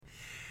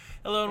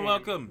Hello and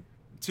welcome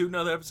to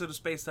another episode of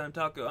Space Time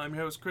Taco. I'm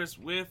your host Chris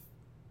with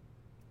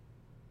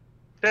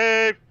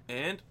Dave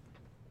and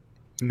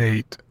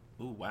Nate.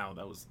 oh wow,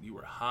 you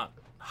were hot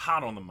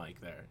on the mic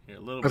there. Here, a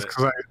little That's bit.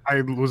 because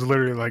I was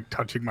literally like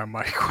touching my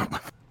mic with my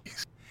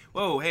face.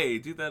 Whoa, hey,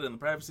 do that in the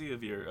privacy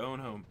of your own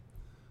home.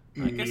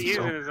 I guess He's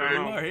you in his own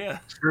home. are, yeah.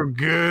 So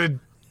good.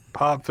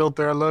 Pop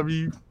filter, I love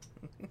you.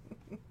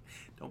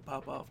 Don't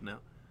pop off now.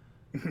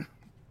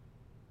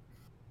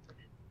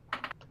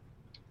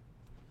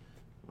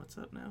 What's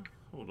up now?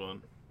 Hold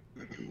on.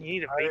 You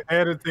need a I beat.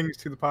 added things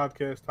to the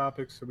podcast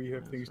topics, so we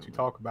have things to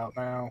talk about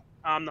now.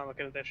 I'm not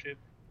looking at that shit.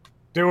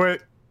 Do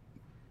it.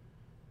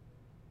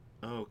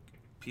 Oh,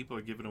 people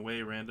are giving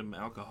away random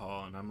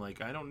alcohol, and I'm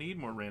like, I don't need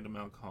more random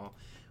alcohol.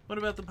 What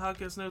about the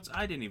podcast notes?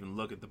 I didn't even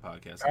look at the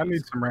podcast I notes.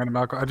 need some random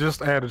alcohol. I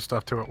just added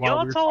stuff to it. while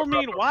Y'all we were told talking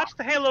me to about watch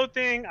the Halo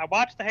thing. I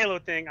watched the Halo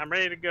thing. I'm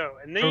ready to go.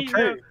 And then you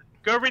Okay.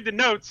 go read the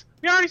notes.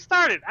 We already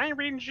started. I ain't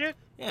reading shit.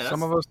 Yeah,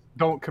 Some of us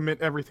don't commit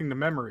everything to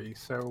memory,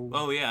 so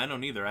Oh yeah, I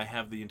don't either. I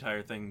have the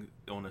entire thing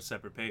on a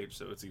separate page,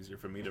 so it's easier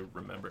for me to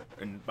remember.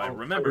 And by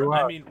remember, so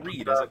I mean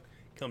read as it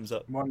comes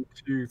up. 1,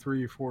 2,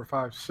 3, 4,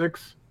 5,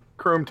 6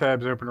 Chrome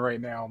tabs open right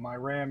now. My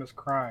RAM is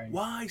crying.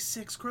 Why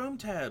 6 Chrome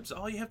tabs?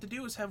 All you have to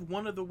do is have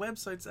one of the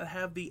websites that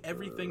have the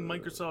everything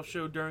Microsoft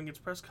showed during its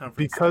press conference.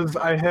 Because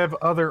I have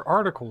other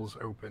articles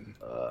open.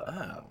 Oh,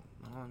 well,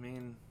 I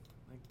mean,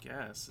 I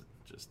guess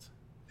it just.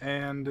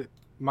 And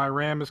my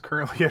RAM is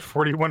currently at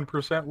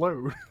 41%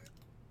 load.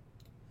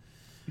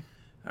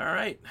 All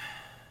right.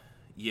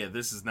 Yeah,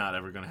 this is not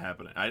ever going to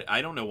happen.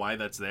 I don't know why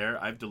that's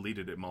there. I've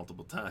deleted it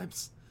multiple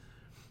times.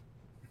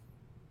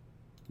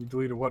 You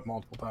deleted what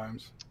multiple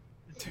times?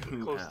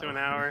 Close to an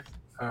hour.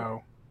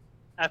 Oh.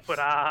 I put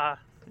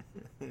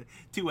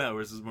 2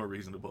 hours is more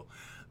reasonable.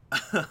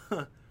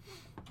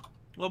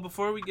 Well,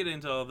 before we get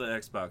into all the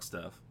Xbox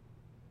stuff,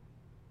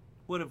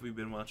 what have we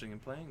been watching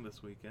and playing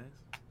this week, guys?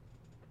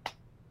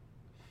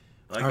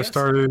 Well, I guess-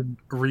 started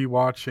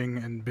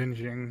rewatching and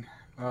binging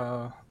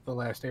The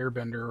Last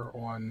Airbender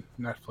on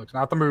Netflix.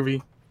 Not the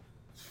movie,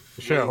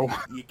 the show.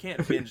 Yeah, you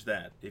can't binge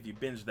that. If you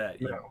binge that,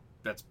 No.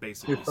 that's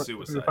basically If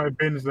suicide. I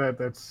binge that,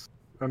 that's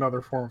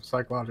another form of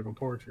psychological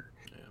torture.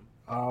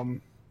 Yeah.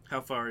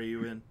 How far are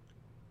you in?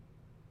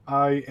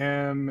 I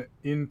am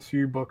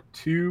into book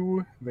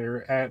 2.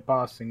 They're at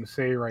Ba Sing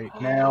Se right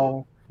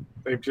now.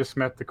 They've just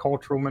met the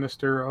cultural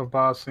minister of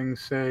Ba Sing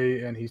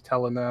Se, and he's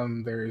telling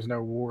them there is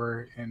no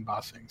war in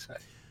Ba Sing Se.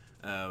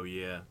 Oh,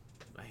 yeah.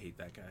 I hate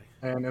that guy.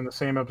 And in the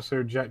same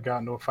episode, Jet got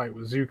into a fight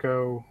with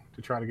Zuko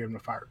to try to get him to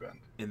firebend.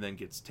 And then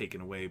gets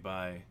taken away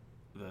by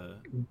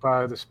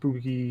By the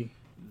spooky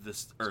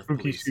Earth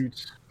spooky police.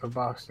 suits of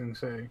Ba Sing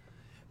Se.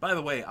 By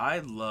the way, I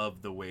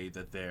love the way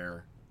that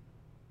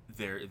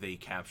they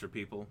capture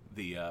people.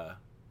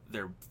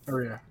 Their Oh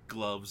yeah,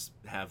 gloves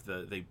have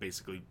they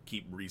basically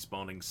keep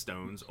respawning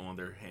stones on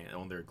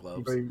their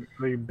gloves.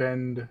 they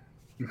bend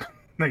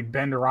they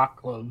bend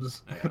rock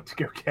gloves Yeah. to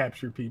go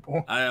capture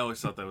people. I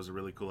always thought that was a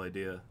really cool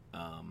idea.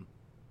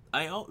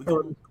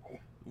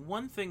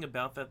 One thing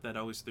about that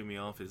always threw me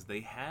off is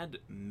they had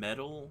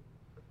metal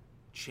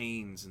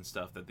chains and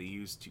stuff that they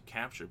used to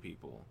capture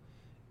people.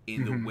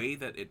 In the way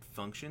that it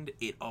functioned,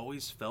 it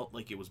always felt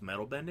like it was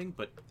metal bending,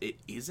 but it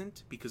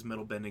isn't because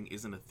metal bending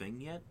isn't a thing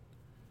yet.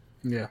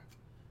 Yeah.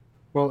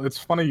 Well, it's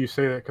funny you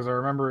say that because I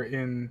remember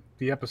in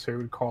the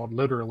episode called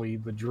literally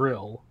The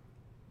Drill,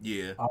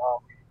 Yeah.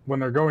 when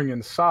they're going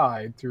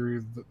inside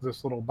through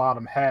this little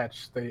bottom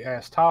hatch, they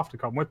ask Toph to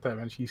come with them,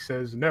 and she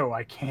says, "No,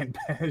 I can't."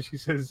 She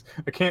says,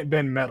 "I can't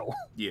bend metal."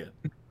 Yeah.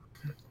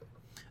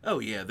 Oh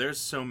yeah, there's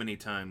so many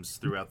times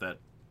throughout that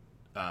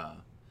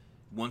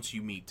once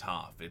you meet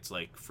Toph, it's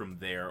like from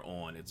there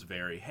on it's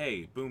very,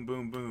 hey, boom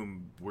boom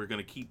boom, we're going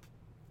to keep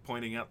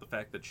pointing out the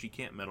fact that she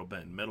can't metal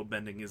bend. Metal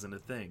bending isn't a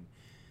thing.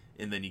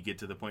 And then you get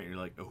to the point where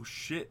you're like, "Oh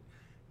shit.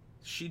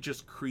 She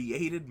just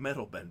created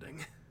metal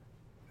bending."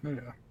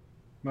 Yeah.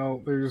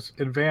 Well, there's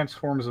advanced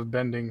forms of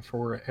bending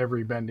for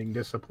every bending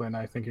discipline,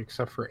 I think,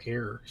 except for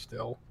air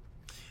still.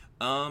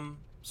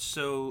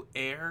 So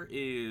air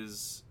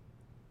is,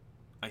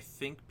 I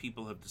think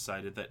people have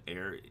decided that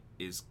air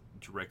is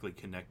directly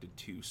connected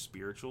to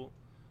spiritual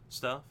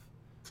stuff.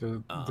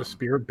 To the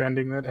spirit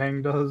bending that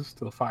Aang does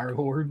to the Fire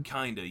Lord.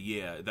 Kinda,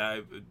 yeah.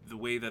 The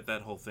way that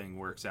whole thing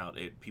works out,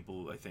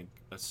 people I think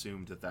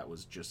assumed that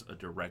was just a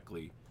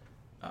directly.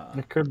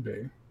 It could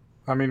be.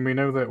 I mean, we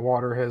know that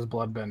water has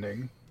blood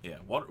bending. Yeah,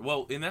 water.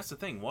 Well, and that's the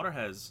thing. Water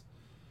has.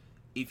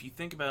 If you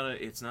think about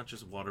it, it's not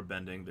just water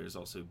bending. There's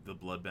also the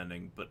blood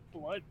bending, but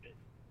blood.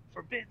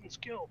 Forbidden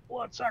skill.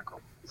 Blood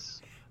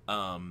sacrifice.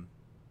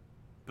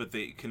 but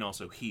they can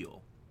also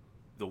heal.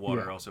 The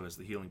water Yeah. also has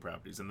the healing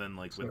properties, and then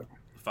like So- with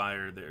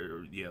fire,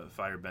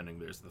 fire bending.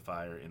 There's the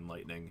fire and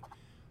lightning.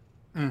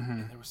 Mm-hmm.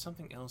 And there was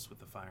something else with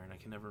the fire, and I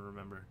can never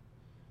remember.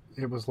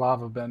 It was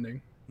lava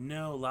bending.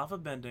 No, lava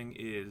bending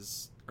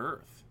is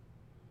earth.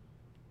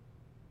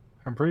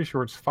 I'm pretty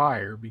sure it's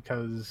fire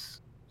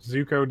because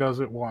Zuko does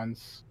it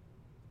once,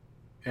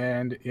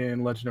 and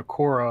in Legend of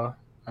Korra,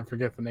 I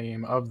forget the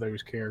name of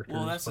those characters.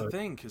 Well, that's the but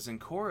thing, because in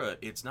Korra,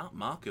 it's not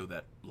Mako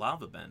that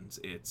lava bends.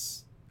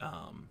 It's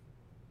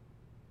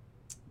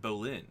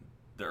Bolin,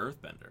 the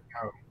Earthbender.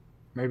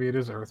 maybe it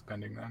is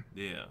earthbending then.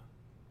 Yeah.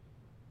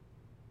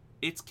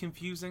 It's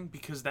confusing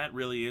because that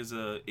really is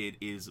it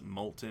is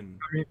molten.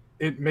 I mean,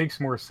 it makes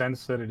more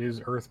sense that it is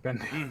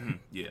earthbending. Mm-hmm.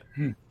 Yeah.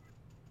 Hmm.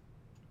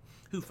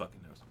 Who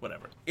fucking knows?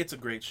 Whatever. It's a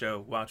great show.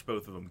 Watch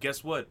both of them.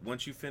 Guess what?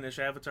 Once you finish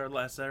Avatar: The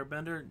Last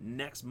Airbender,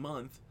 next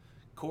month,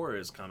 Korra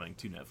is coming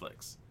to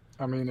Netflix.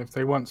 I mean, if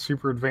they want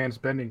super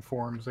advanced bending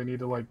forms, they need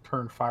to like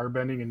turn fire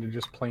bending into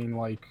just plain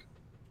like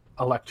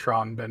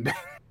electron bending.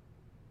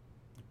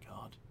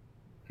 God.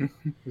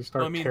 Just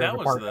start Well, I mean, tearing that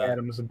was apart the-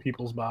 atoms in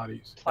people's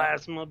bodies.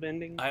 Plasma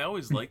bending. I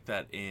always like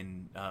that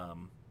in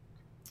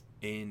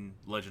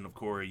Legend of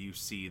Korra. You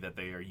see that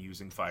they are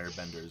using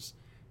firebenders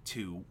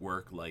to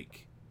work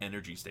like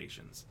energy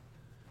stations.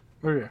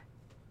 Oh yeah.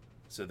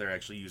 So they're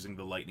actually using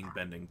the lightning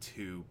bending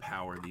to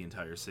power the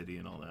entire city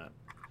and all that.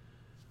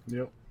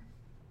 Yep.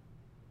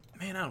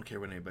 Man, I don't care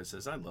what anybody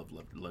says. I love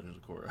Legend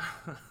of Korra.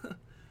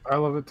 I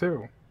love it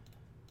too.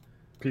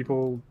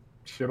 People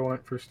shit on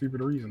it for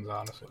stupid reasons,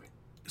 honestly.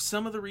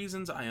 Some of the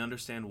reasons I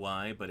understand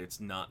why, but it's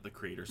not the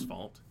creator's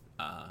fault.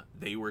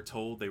 They were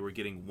told they were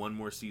getting one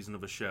more season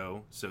of a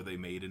show, so they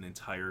made an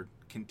entire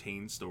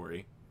contained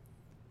story.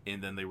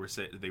 And then they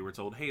were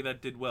told, "Hey,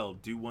 that did well.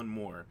 Do one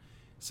more."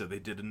 So they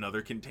did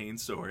another contained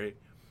story,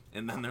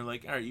 and then they're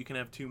like, "All right, you can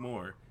have two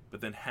more." But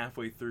then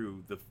halfway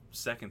through the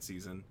second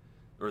season,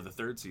 or the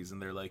third season,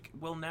 they're like,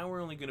 "Well, now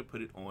we're only going to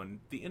put it on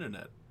the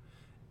internet."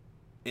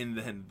 And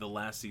then the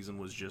last season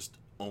was just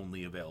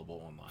only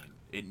available online.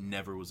 It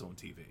never was on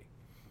TV,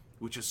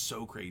 which is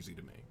so crazy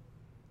to me.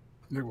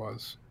 It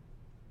was.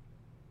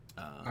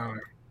 I don't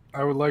know.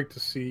 I would like to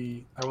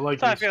see. I would like.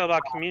 That's how I to feel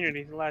about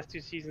Community. The last 2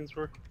 seasons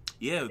were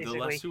Yeah, the basically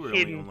last two were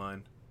hidden. only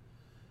online.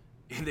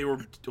 And they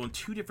were on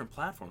 2 different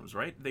platforms,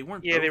 right? They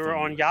weren't. Yeah, both they were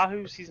on the-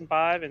 Yahoo season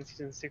 5, and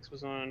season 6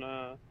 was on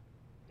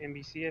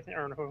NBC, I think,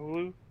 or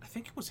Hulu. I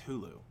think it was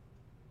Hulu. It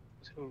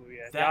was Hulu,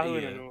 yeah. That- Yahoo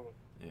yeah. and then Hulu.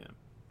 Yeah.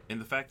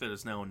 And the fact that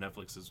it's now on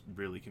Netflix is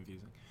really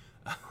confusing.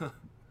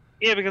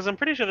 Yeah, because I'm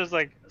pretty sure there's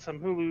like some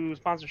Hulu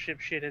sponsorship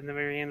shit in the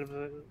very end of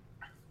the.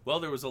 Well,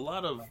 there was a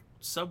lot of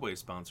Subway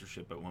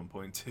sponsorship at one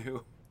point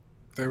too.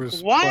 There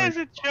was. Why like, is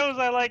it shows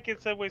I like in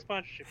Subway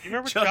sponsorship? You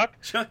remember Chuck?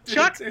 Chuck did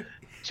Chuck- it too.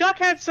 Chuck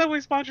had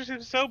Subway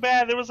sponsorship so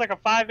bad there was like a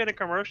 5-minute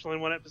commercial in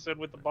one episode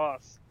with the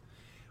boss.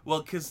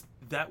 Well, because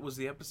that was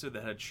the episode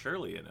that had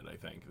Shirley in it. I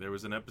think there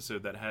was an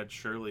episode that had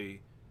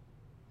Shirley.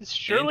 Is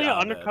Shirley an And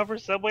Abed. undercover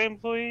Subway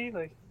employee?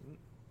 Like,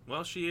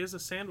 Well, she is a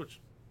sandwich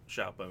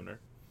shop owner.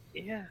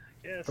 yeah,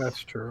 I guess.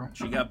 That's true.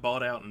 She got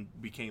bought out and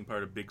became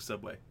part of Big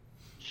Subway.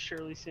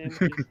 Shirley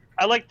sandwiches.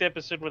 I liked the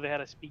episode where they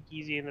had a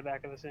speakeasy in the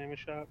back of the sandwich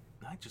shop.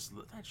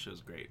 That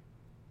show's great.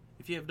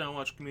 If you have not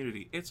watched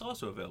Community, it's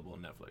also available on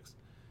Netflix.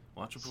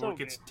 Watch it So before it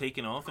gets good.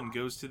 taken off and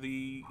goes to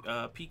the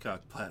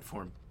Peacock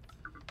platform.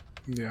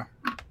 Yeah.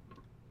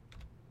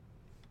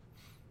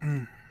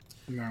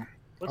 No.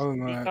 What's Other the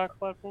than that- Peacock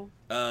platform?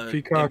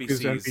 Peacock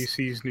is NBC's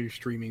NBC's new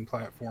streaming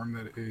platform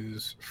that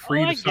is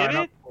free Oh, I to sign get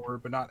up it. for,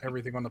 but not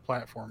everything on the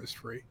platform is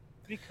free.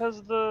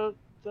 Because the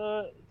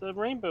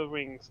rainbow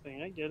rings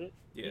thing, I get it.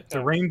 Yeah. The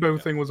Okay. rainbow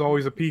Yeah. thing was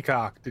always a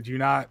peacock. Did you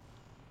not?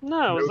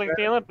 No, it was Know like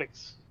the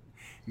Olympics.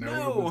 It was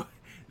No,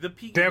 the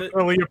Peacock.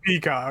 definitely a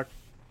peacock.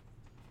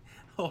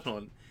 Hold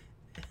on,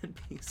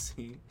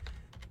 NBC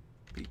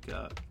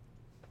Peacock.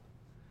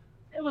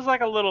 It was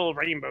like a little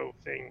rainbow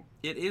thing.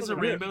 It is a Yeah,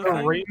 rainbow The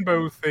thing.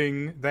 rainbow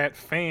thing, that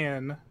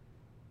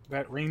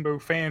rainbow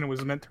fan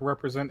was meant to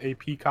represent a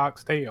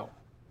peacock's tail.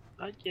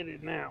 I get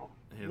it now.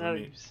 Here, Now let that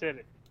me- you said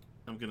it.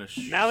 I'm gonna.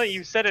 Now that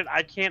you said it,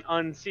 I can't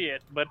unsee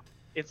it. But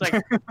it's like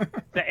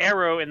the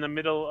arrow in the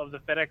middle of the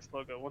FedEx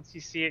logo. Once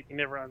you see it, you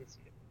never unsee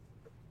it.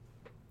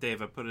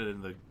 Dave, I put it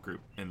in the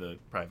group in the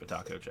private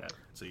taco chat,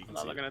 so you I'm can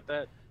not see. looking at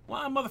that.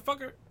 Why,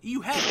 motherfucker?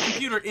 You have a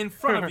computer in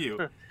front of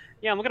you.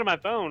 Yeah, I'm looking at my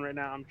phone right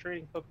now. I'm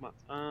trading Pokemon.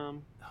 Oh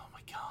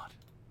my god.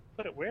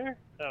 Put it where?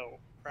 Oh,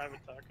 private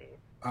taco.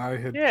 I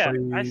had Yeah,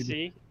 played. I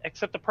see.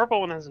 Except the purple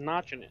one has a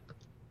notch in it.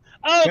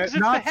 Oh, because it's the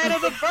notch- head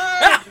of the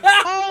bird!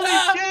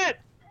 Holy shit!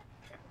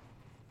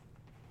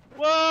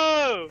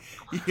 Whoa!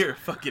 You're a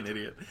fucking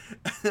idiot.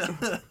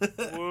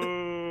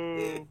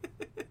 Whoa!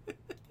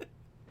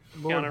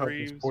 Lord Keanu help this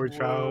Reeves. poor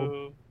child.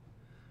 Whoa.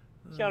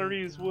 Keanu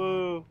Reeves.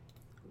 Whoa!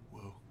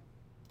 Whoa.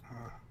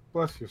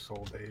 Bless your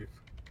soul, Dave.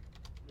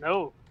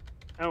 No,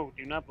 no,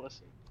 do not bless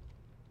him.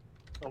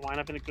 Or wind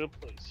up in a good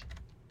place.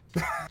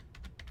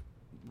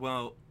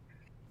 Well,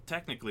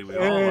 technically, we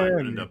all might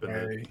end up in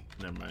Anyway.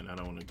 the. Never mind. I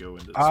don't want to go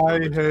into. I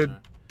spoilers had- right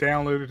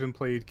Downloaded and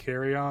played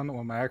Carry On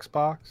my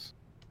Xbox.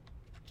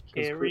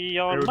 Carry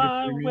on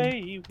my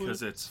way.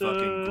 because it's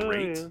fucking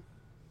great.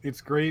 It's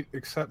great,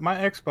 except my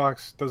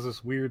Xbox does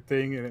this weird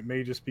thing, and it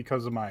may just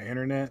because of my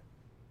internet.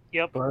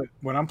 Yep. But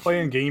when I'm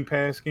playing Game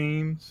Pass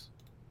games,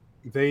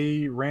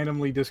 they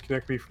randomly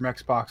disconnect me from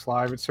Xbox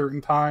Live at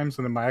certain times,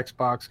 and then my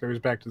Xbox goes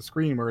back to the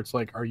screen where it's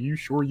like, "Are you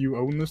sure you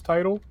own this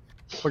title?"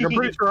 Like, I'm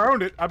pretty sure I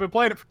owned it. I've been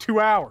playing it for 2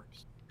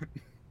 hours.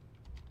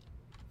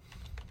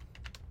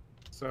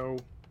 So,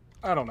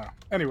 I don't know.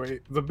 Anyway,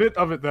 the bit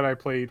of it that I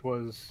played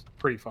was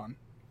pretty fun.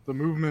 The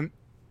movement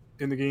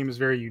in the game is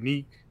very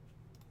unique.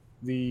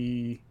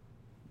 The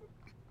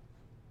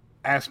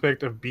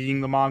aspect of being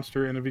the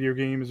monster in a video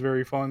game is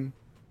very fun.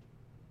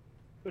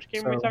 Which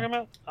game are we So, talking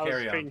about? I was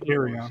Carry On. straight into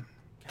Carry yours.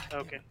 on.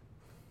 Okay.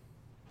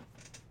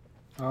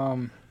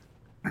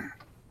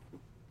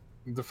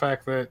 The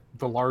fact that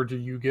the larger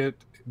you get,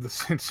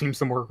 it seems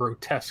the more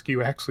grotesque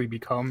you actually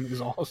become is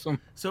awesome.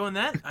 So in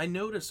that, I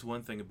noticed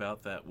one thing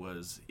about that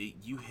was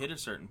you hit a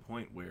certain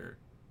point where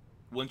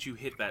once you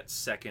hit that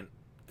second,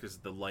 because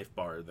the life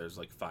bar, there's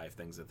like 5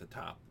 things at the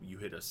top. You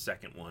hit a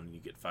second one, and you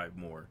get 5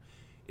 more.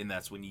 And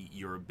that's when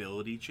your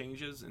ability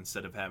changes.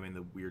 Instead of having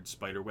the weird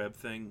spider web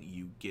thing,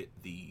 you get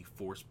the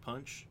force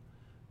punch.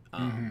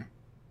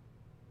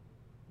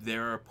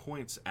 There are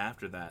points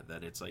after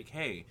that it's like,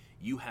 hey,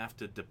 you have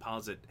to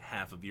deposit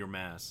half of your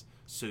mass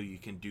so you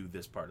can do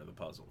this part of the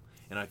puzzle.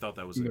 And I thought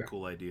that was a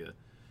cool idea.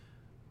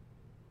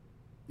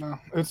 No,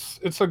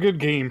 it's a good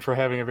game for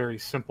having a very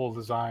simple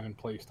design and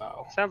play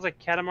style. Sounds like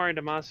Katamari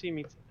Damacy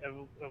meets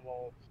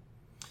Evolve.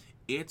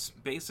 It's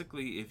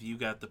basically if you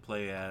got to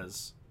play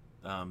as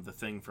the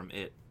thing from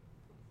It.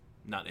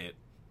 Not It.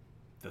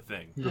 The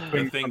Thing.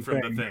 The thing from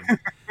The Thing.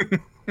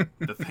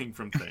 The Thing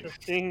from Thing. The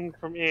thing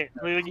from It.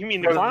 Like, you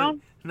mean the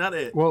clown? Not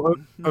It. Well,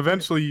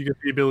 eventually you get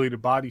the ability to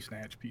body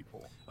snatch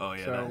people. Oh,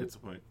 yeah, so... that hits the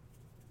point.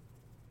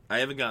 I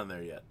haven't gotten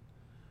there yet.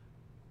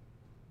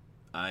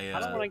 I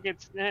don't want to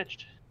get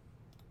snatched.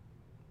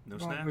 No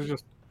well,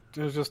 snatch?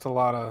 there's just a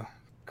lot of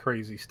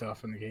crazy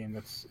stuff in the game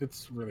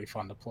it's really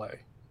fun to play.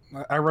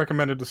 I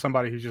recommend it to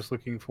somebody who's just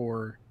looking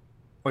for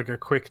like a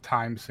quick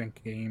time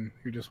sink game,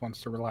 who just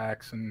wants to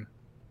relax and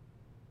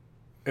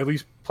at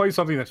least play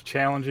something that's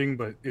challenging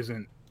but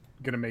isn't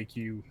gonna make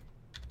you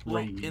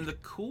rage. Well, and the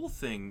cool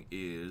thing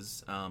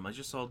is, I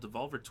just saw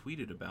Devolver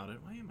tweeted about it.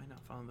 Why am I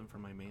not following them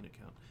from my main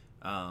account?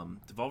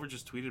 Devolver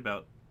just tweeted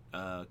about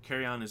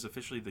Carry On is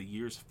officially the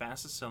year's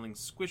fastest selling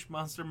Squish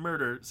Monster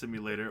Murder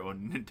Simulator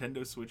on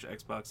Nintendo Switch,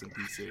 Xbox, and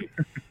PC.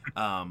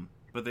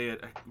 But I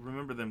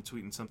remember them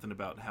tweeting something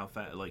about how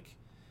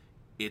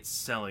it's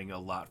selling a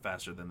lot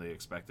faster than they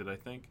expected, I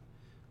think.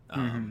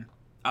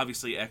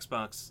 Obviously,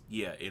 Xbox,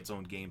 it's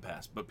on Game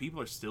Pass, but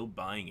people are still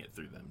buying it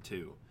through them,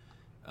 too.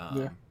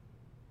 I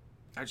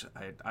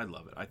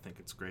love it. I think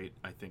it's great.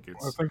 I think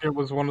it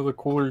was one of the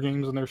cooler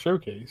games in their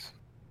showcase.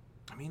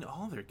 I mean,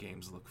 all their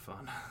games look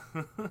fun.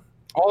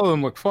 All of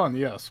them look fun,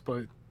 yes,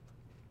 but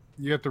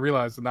you have to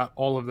realize that not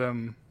all of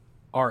them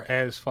are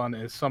as fun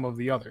as some of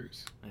the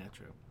others. Yeah,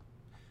 true.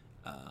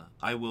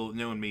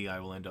 Knowing me, I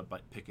will end up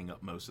picking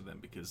up most of them,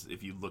 because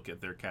if you look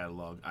at their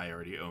catalog, I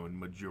already own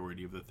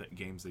majority of the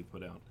games they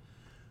put out.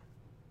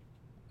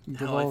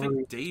 Hell, I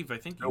think Dave,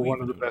 you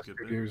one of the best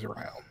studios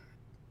around.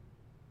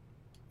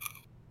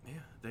 Yeah,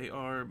 they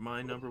are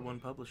my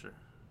 #1 publisher.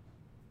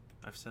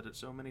 I've said it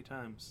so many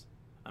times.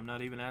 I'm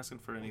not even asking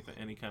for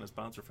any kind of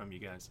sponsor from you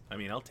guys. I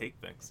mean, I'll take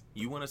things.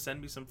 You want to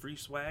send me some free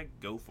swag?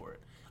 Go for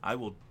it. I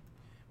will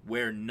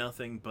wear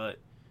nothing but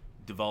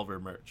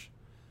Devolver merch.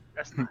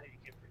 That's not how you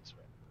get free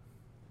swag.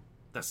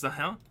 That's not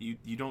how?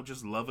 You don't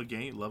just love a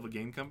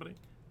game company?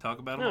 Talk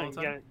about them all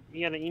the time?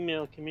 You gotta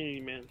email community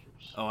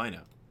managers. Oh, I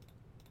know.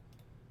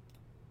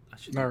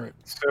 Alright,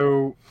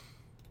 so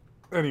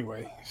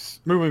anyway,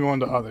 moving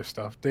on to other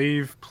stuff.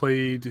 Dave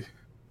played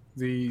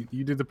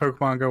you did the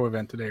Pokemon Go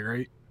event today,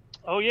 right?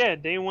 Oh yeah,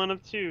 day 1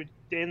 of 2,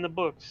 day in the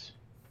books.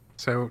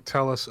 So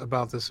tell us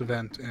about this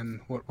event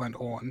and what went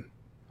on.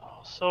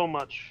 Oh, so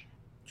much.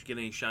 Did you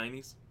get any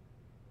shinies?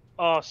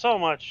 Oh, so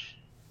much.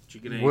 Did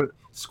you get any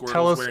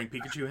Squirtles wearing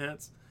Pikachu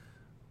hats?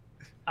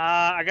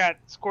 I got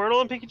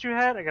Squirtle and Pikachu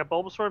hat, I got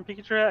Bulbasaur and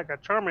Pikachu hat, I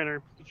got Charmander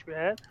and Pikachu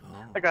hat,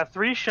 I got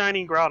 3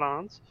 shiny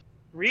Groudons,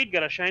 Reed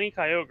got a shiny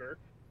Kyogre,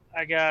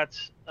 I got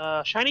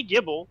shiny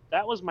Gibble,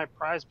 that was my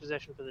prized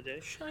possession for the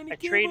day. I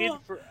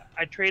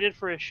traded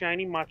for a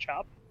shiny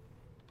Machop.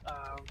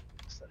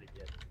 What's that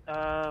again?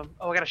 I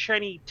got a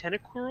shiny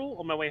Tentacruel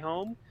on my way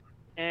home,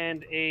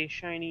 and a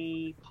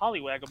shiny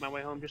Poliwag on my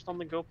way home, just on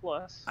the Go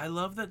Plus. I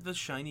love that the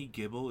shiny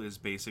Gibble is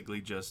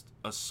basically just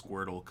a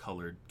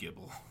Squirtle-colored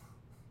Gibble.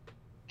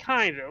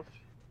 Kind of.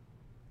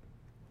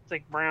 It's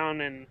like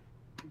brown and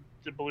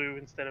the blue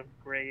instead of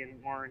gray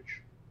and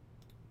orange.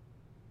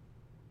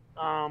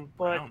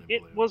 But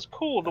it was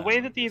cool. The way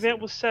that the event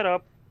was set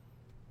up,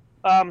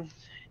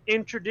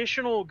 in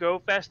traditional Go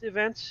Fest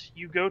events,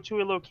 you go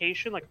to a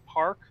location like a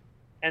park,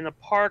 and the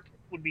park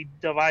would be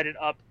divided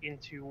up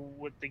into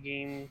what the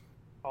game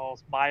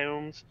calls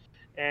biomes,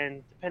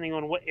 and depending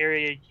on what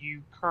area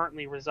you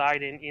currently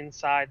reside in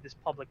inside this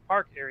public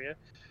park area,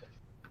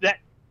 that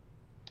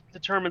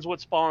determines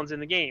what spawns in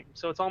the game.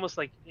 So it's almost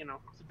like,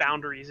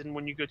 boundaries, and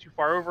when you go too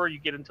far over, you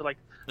get into like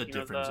a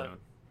different zone.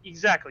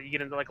 Exactly, you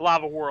get into like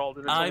Lava World,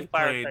 and I've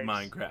played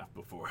Minecraft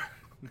before.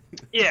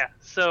 Yeah,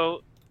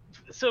 so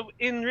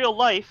in real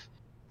life,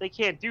 they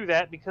can't do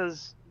that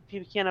because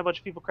people can't have a bunch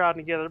of people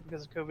crowding together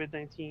because of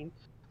COVID-19.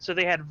 So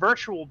they had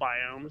virtual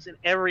biomes, and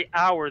every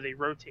hour they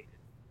rotated.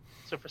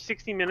 So for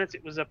 60 minutes,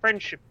 it was a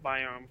friendship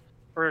biome.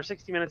 For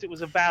 60 minutes, it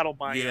was a battle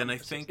biome. Yeah, and I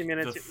for think 60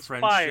 minutes, the it was fire.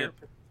 friendship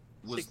For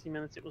was 60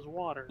 minutes, it was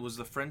water. was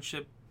the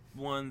friendship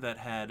one that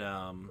had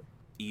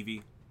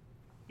Eevee.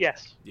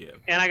 Yes. Yeah.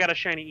 And I got a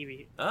shiny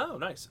Eevee. Oh,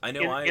 nice. I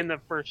know. In the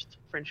first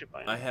friendship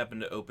biome. I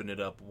happened to open it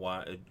up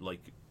while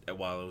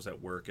I was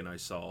at work, and I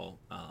saw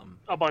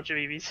a bunch of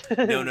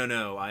Eevees.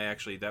 no. I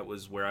actually, that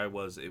was where I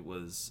was. It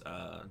was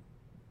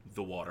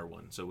the water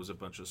one, so it was a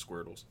bunch of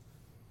Squirtles.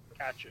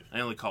 Gotcha.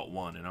 I only caught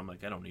one, and I'm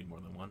like, I don't need more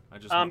than one. I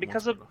just want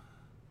because one of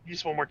you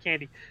just want more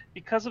candy.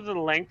 Because of the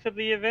length of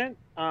the event,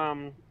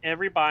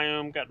 every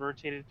biome got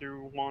rotated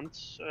through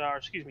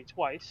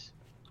twice.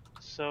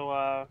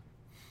 So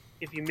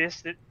if you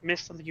missed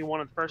something you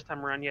wanted the first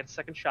time around, you had a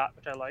second shot,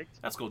 which I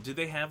liked. That's cool. Did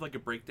they have like a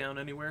breakdown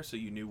anywhere so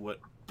you knew what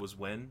was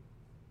when?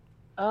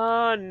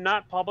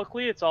 Not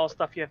publicly. It's all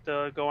stuff you have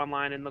to go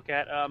online and look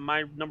at.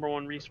 My number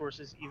one resource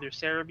is either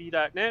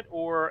Cerebi.net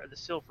or the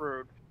Sylph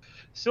Road.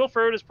 Sylph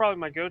Road is probably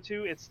my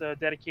go-to. It's the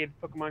dedicated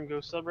Pokemon Go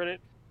subreddit,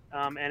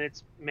 and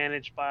it's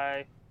managed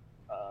by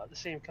the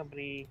same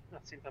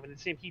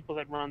people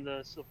that run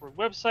the Sylph Road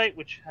website,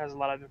 which has a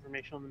lot of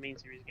information on the main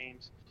series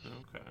games.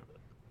 Okay.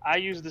 I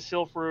use the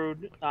Sylph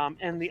Road,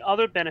 and the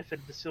other benefit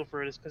of the Sylph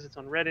Road is because it's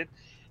on Reddit,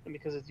 and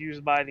because it's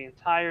used by the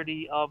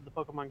entirety of the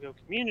Pokemon Go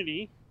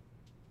community.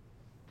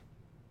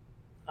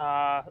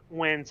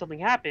 When something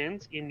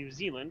happens in New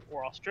Zealand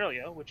or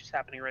Australia, which is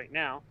happening right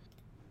now,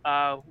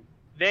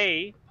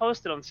 they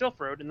post it on Sylph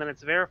Road, and then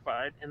it's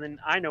verified, and then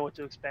I know what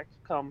to expect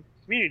come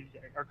community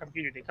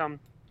day, come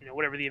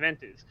whatever the event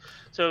is.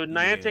 So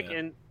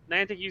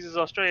Niantic uses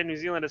Australia and New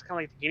Zealand as kind of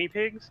like the guinea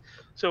pigs.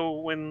 So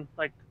when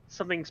like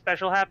something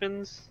special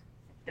happens,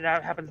 it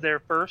happens there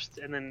first,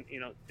 and then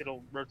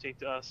it'll rotate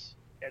to us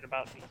at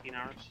about 18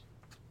 hours.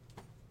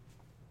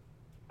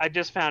 I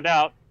just found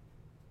out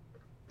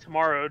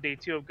tomorrow, day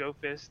 2 of Go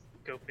Fist.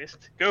 Day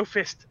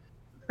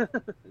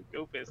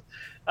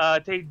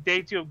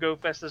 2 of Go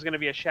Fest, there's going to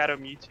be a Shadow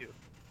Mewtwo.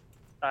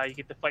 You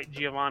get to fight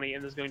Giovanni,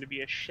 and there's going to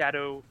be a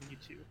Shadow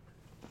Mewtwo.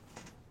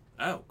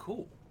 Oh,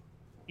 cool.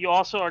 You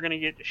also are going to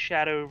get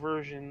Shadow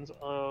versions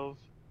of,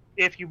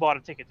 if you bought a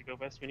ticket to Go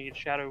Fest, you're going to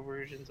get Shadow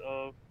versions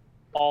of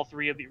all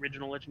 3 of the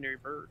original legendary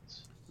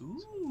birds.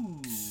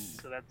 Ooh.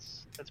 So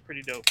that's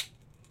pretty dope.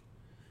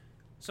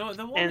 So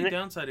the only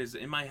downside is,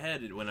 in my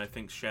head, when I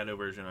think Shadow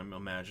version, I'm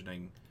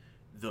imagining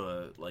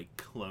the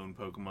clone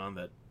Pokemon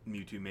that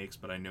Mewtwo makes,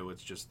 but I know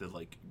it's just the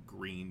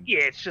green. Yeah,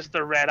 it's just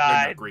the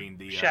red-eyed,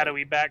 the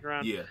shadowy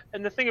background. Yeah.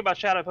 And the thing about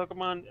Shadow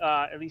Pokemon,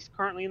 at least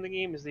currently in the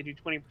game, is they do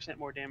 20%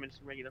 more damage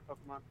than regular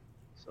Pokemon.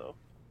 So.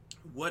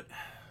 What?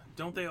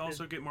 Don't they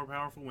also get more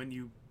powerful when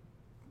you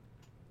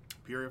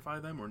purify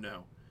them, or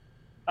no?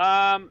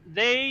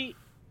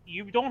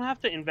 You don't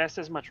have to invest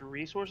as much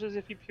resources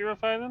if you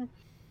purify them,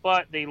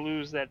 but they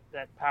lose that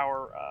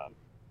power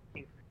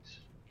increase.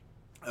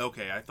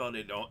 Okay, I thought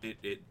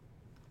it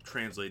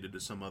translated to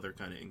some other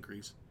kind of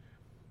increase.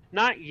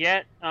 Not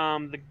yet.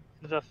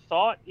 The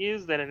thought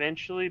is that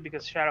eventually,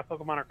 because Shadow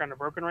Pokemon are kind of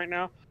broken right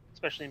now,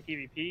 especially in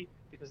PvP,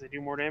 because they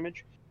do more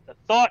damage, the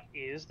thought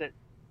is that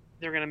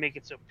they're going to make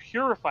it so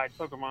purified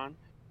Pokemon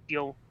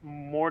deal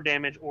more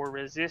damage or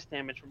resist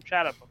damage from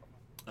Shadow Pokemon.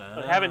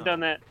 They haven't done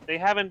that. They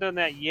haven't done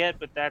that yet,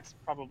 but that's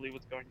probably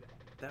what's going to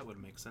happen. That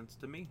would make sense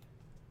to me.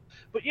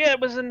 But yeah, it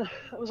was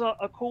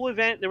a cool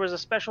event. There was a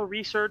special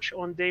research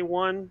on day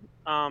 1.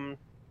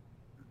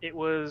 It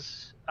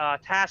was a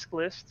task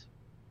list.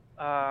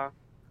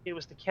 It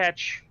was to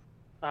catch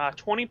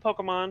 20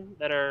 Pokemon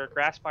that are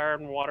grass, fire,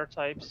 and water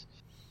types.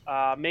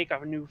 Make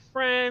a new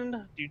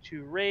friend, do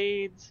 2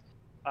 raids,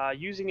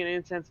 using an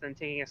incense, and then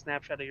taking a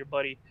snapshot of your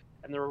buddy.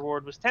 And the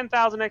reward was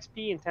 10,000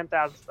 XP and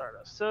 10,000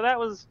 Stardust. So that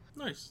was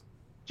nice.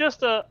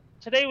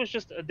 Today was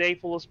just a day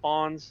full of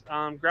spawns.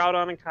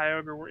 Groudon and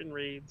Kyogre were in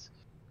raids.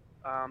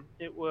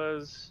 It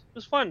was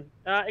fun.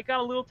 It got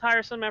a little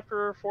tiresome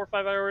after 4 or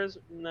 5 hours,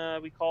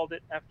 and we called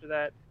it after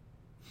that.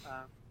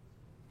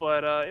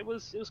 But it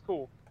was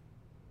cool.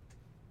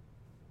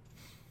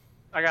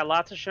 I got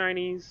lots of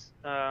shinies.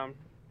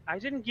 I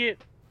didn't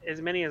get as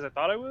many as I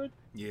thought I would.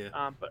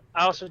 Yeah. But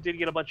I also did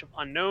get a bunch of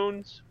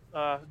unknowns.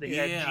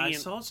 I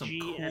saw some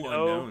cool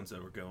unknowns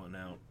that were going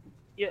out.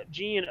 Yeah,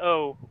 G and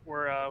O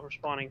were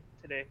spawning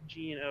today.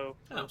 G and O.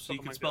 Oh, so you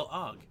can spell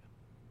Og.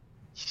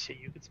 So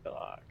you could spell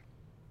Og.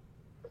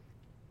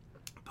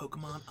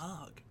 Pokemon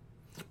Og.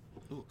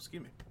 Ooh,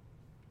 excuse me.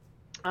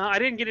 I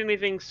didn't get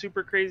anything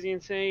super crazy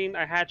insane.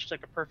 I hatched a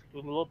perfect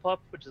Lillipup,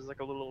 which is a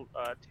little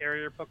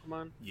terrier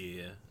Pokemon.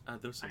 Yeah,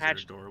 those things are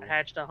adorable. I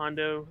hatched a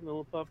Hundo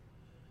Lillipup.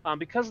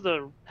 Because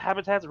the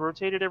habitats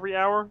rotated every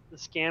hour, the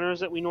scanners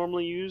that we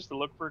normally use to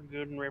look for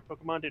good and rare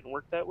Pokemon didn't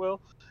work that well.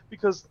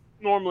 Because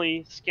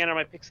normally the scanner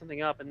might pick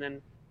something up, and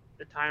then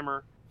the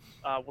timer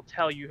will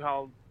tell you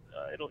how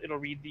it'll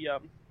read the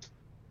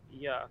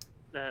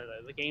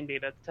game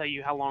data to tell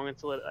you how long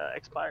until it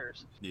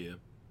expires. Yeah.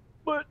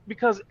 But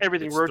because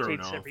everything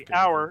rotates every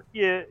hour,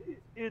 it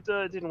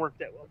didn't work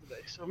that well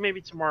today. So maybe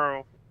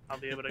tomorrow I'll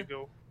be able to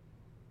go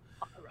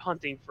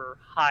hunting for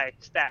high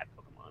stat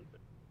Pokemon.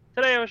 But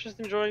today I was just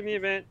enjoying the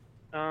event.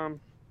 I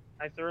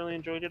thoroughly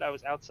enjoyed it. I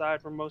was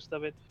outside for most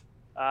of it.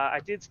 I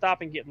did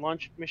stop and get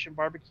lunch at Mission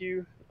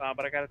Barbecue,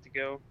 but I got it to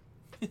go.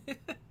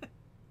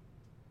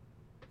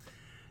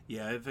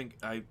 Yeah, I think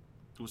I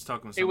was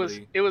talking with It was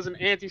somebody. it was an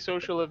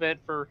antisocial event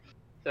for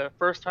the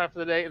first half of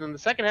the day, and then the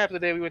second half of the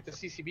day we went to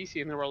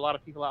CCBC, and there were a lot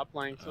of people out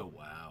playing, so Oh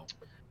wow.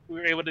 we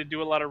were able to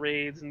do a lot of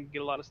raids and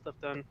get a lot of stuff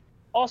done.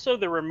 Also,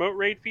 the remote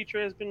raid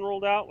feature has been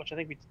rolled out, which I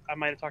think I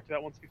might have talked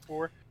about once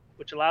before,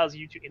 which allows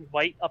you to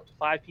invite up to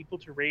 5 people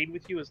to raid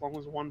with you as long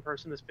as one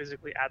person is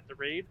physically at the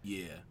raid.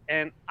 Yeah.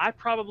 And I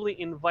probably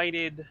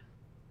invited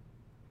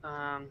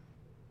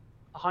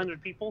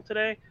 100 people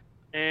today,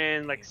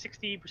 and like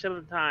 60% of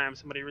the time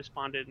somebody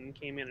responded and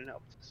came in and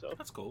helped. So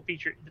That's cool. the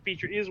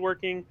feature is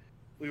working.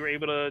 We were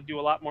able to do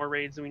a lot more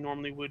raids than we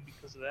normally would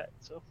because of that.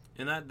 So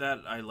And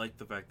that I like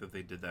the fact that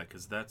they did that,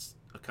 because that's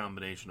a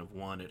combination of,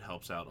 one, it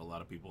helps out a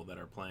lot of people that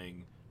are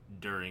playing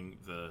during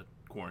the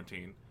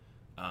quarantine,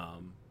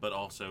 but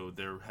also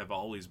there have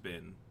always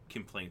been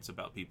complaints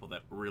about people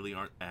that really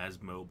aren't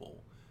as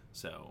mobile.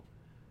 So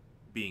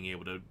being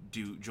able to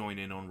join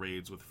in on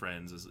raids with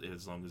friends,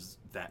 as long as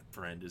that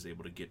friend is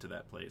able to get to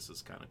that place,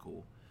 is kind of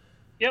cool.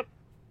 yep.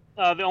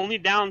 The only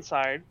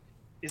downside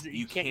is that you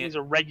You can't can't- use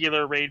a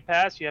regular raid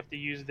pass. You have to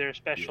use their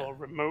special Yeah.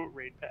 remote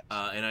raid pass.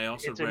 And I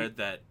also It's a- read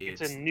that It's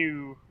a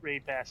new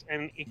raid pass,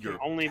 and it can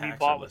Your only be tax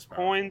bought are less with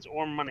powerful. coins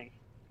or money.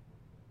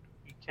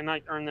 You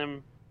cannot earn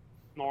them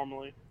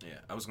normally. Yeah,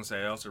 I was gonna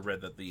say, I also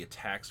read that the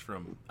attacks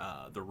from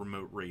the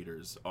remote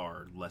raiders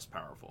are less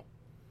powerful.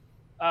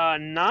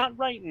 Not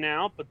right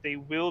now, but they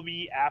will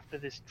be after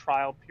this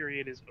trial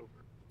period is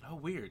over. Oh,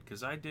 weird,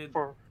 because I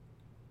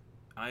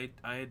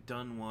had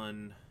done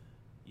one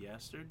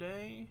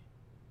yesterday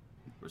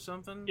or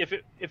something. If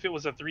it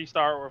was a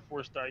 3-star or a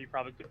 4-star, you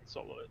probably couldn't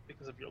solo it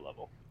because of your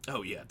level.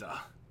 Oh yeah, duh.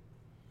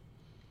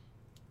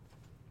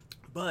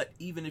 But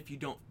even if you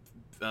don't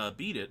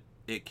beat it,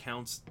 it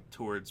counts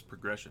towards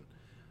progression.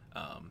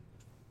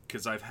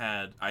 Because I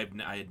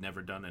had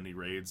never done any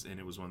raids, and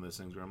it was one of those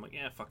things where I'm like,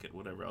 yeah, fuck it,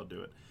 whatever, I'll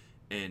do it.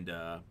 And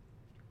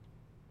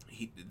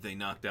they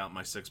knocked out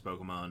my 6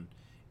 Pokemon,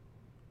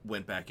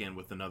 went back in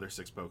with another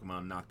 6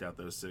 Pokemon, knocked out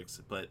those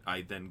 6, but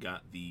I then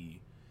got the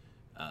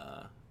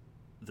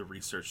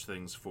research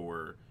things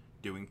for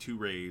doing 2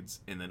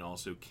 raids and then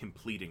also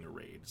completing a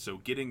raid. So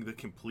getting the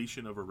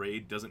completion of a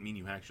raid doesn't mean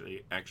you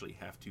actually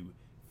have to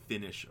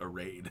finish a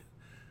raid.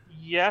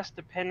 Yes,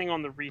 depending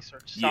on the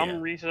research. Some Yeah.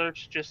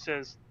 research just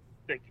says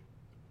like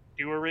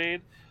do a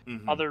raid.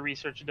 Mhm. Other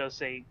research does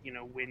say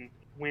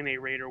win a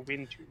raid or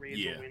win 2 raids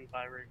Yeah. or win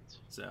 5 raids.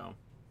 So,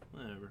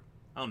 whatever.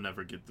 I'll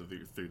never get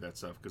through that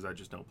stuff because I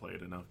just don't play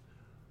it enough.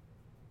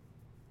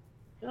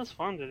 It was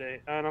fun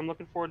today, and I'm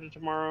looking forward to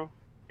tomorrow.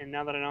 And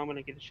now that I know I'm going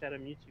to get a Shadow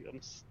Mewtwo, I'm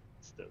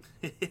stoked.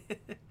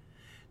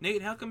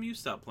 Nate, how come you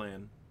stopped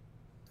playing?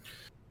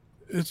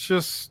 It's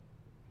just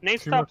Nate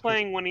Too stopped much-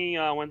 playing when he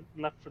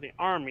left for the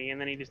army,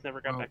 and then he just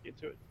never got Oh. back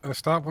into it. I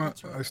stopped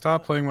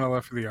playing when I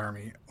left for the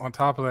army. On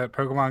top of that,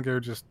 Pokemon Go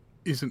just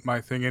isn't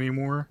my thing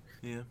anymore.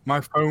 Yeah.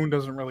 My phone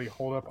doesn't really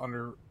hold up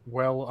under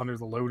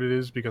the load it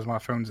is because my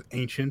phone's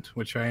ancient,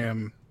 which I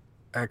am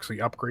actually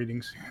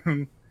upgrading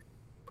soon.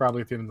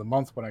 Probably at the end of the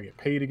month when I get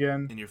paid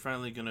again. And you're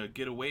finally gonna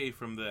get away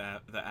from the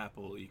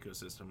Apple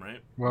ecosystem,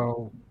 right?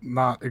 Well,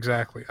 not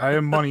exactly. I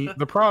have money.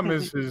 The problem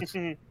is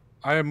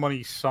I have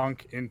money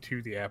sunk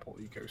into the Apple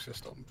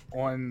ecosystem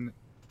on,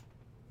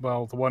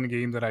 well, the one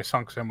game that I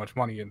sunk so much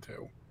money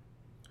into.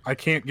 I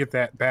can't get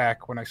that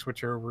back when I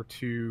switch over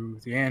to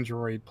the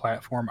Android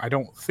platform. I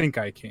don't think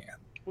I can.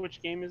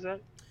 Which game is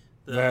that?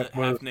 The That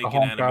was half the naked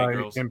anime Honkai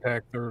girls.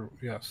 Impact, or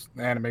yes,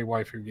 the anime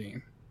waifu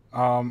game.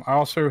 I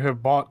also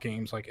have bought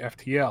games like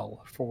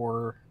FTL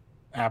for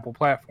Apple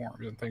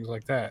platforms and things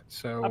like that.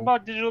 So I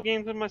bought digital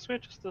games with my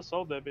Switch. I still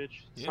sold that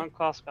bitch. Yeah. Sunk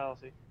cost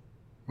fallacy.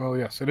 Well,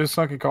 yes, it is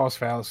sunken cost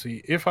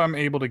fallacy. If I'm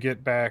able to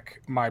get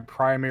back my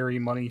primary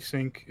money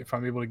sink, if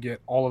I'm able to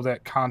get all of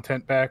that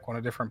content back on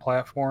a different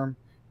platform,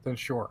 then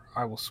sure,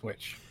 I will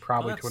switch.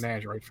 Probably to an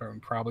Android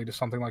phone, probably to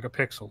something like a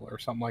Pixel or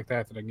something like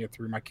that I can get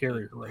through my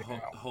carrier right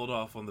now. Hold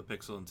off on the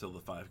Pixel until the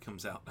 5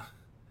 comes out.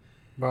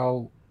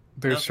 Well,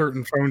 there's Nothing.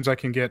 certain phones I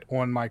can get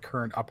on my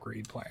current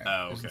upgrade plan.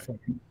 Oh, is the okay. thing.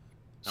 I'm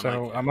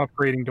So like- I'm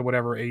upgrading to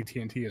whatever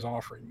AT&T is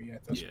offering me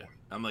at this Yeah. point.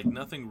 I'm like,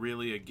 nothing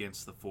really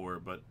against the 4,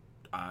 but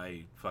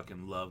I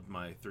fucking loved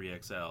my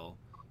 3XL,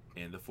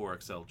 and the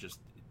 4XL just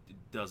it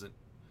doesn't,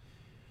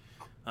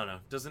 I don't know,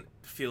 doesn't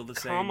feel the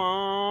same. Come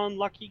on,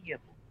 Lucky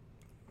Gibble.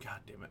 God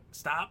damn it.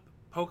 Stop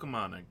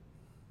Pokemoning.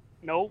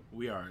 Nope.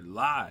 We are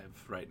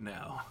live right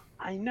now.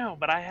 I know,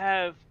 but I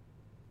have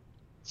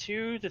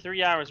 2 to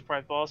 3 hours before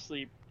I fall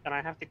asleep, and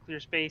I have to clear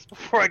space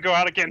before I go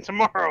out again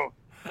tomorrow.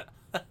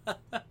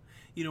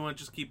 You don't want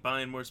to just keep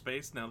buying more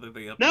space now that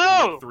they up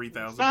No!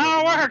 3,000? That's not how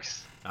it Pokemon?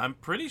 works. I'm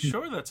pretty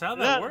sure that's how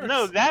that works.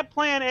 No, that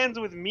plan ends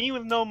with me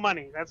with no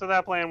money. That's how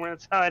that plan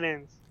works. That's how it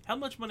ends. How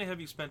much money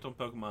have you spent on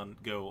Pokemon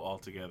Go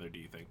altogether, do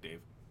you think, Dave?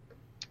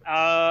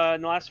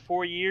 In the last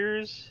 4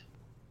 years,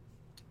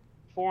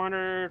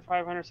 400,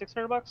 500,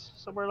 600 bucks,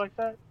 somewhere like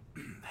that.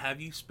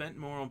 Have you spent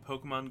more on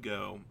Pokemon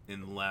Go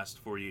in the last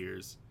 4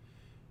 years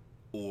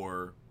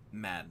or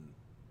Madden?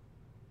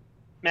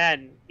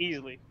 Madden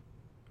easily.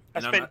 I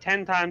And I'm spent not-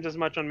 10 times as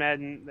much on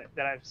Madden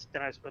that I've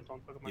spent on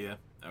Pokemon. Yeah.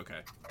 Okay.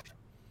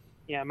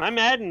 Yeah, my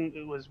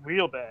Madden was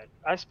real bad.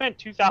 I spent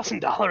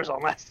 $2,000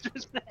 on last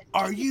year's Madden.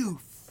 Are you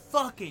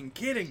fucking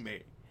kidding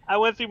me? I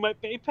went through my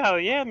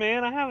PayPal. Yeah,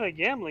 man, I have a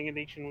gambling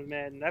addiction with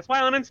Madden. That's why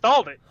I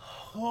uninstalled it.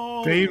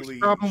 Holy Dave's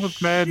problem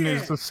with Madden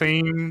is the shit.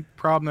 same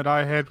problem that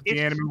I had with the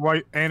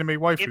It's- anime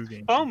waifu It's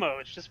game. FOMO.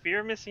 It's just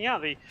fear of missing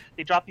out. They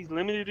drop these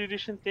limited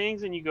edition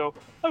things, and you go,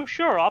 oh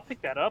sure, I'll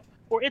pick that up.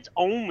 Or it's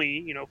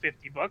only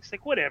 $50.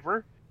 Like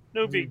whatever,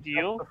 no big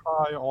deal.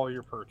 Justify all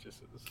your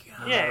purchases.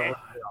 No Yeah. matter what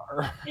they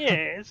are.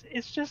 Yeah,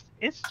 it's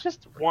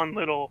just one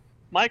little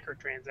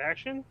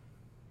microtransaction,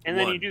 and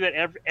then you One. do that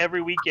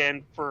every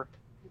weekend for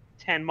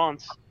 10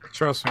 months.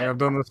 Trust me, I've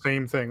done the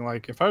same thing.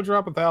 Like, if I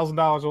drop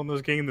 $1,000 on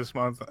this game this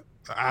month,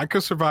 I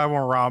could survive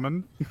on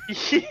ramen.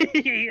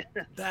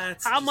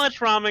 That's How just- much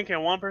ramen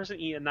can one person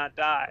eat and not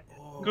die?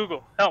 Oh,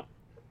 Google, help.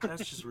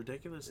 That's just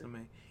ridiculous to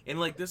me. And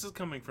like, this is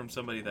coming from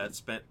somebody that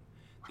spent.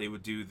 They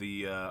would do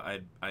the.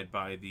 I'd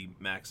buy the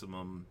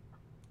maximum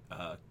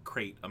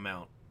crate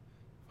amount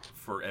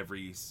for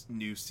every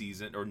new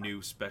season or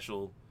new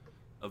special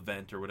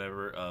event or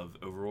whatever of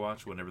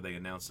Overwatch whenever they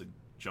announce a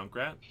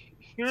Junkrat.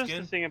 Here's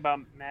Skin? the thing about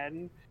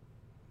Madden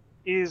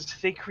is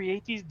they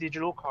create these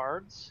digital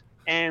cards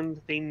and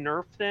they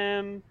nerf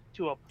them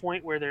to a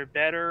point where they're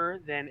better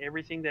than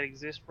everything that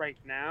exists right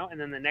now, and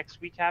then the next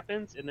week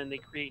happens and then they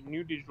create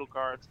new digital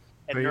cards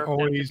and They nerf them to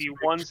always be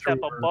make one step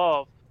sure-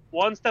 above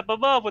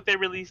what they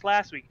released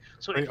last week.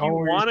 So They if you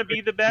always want to be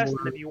make the best,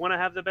 sure if you want to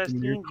have the best the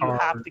new team, you have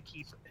cards- to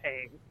keep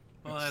paying.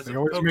 Well, as They a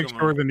always make Pokemon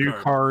sure the new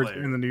card cards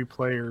player. and the new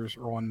players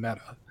are on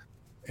meta.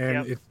 And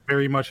Yep. it's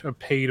very much a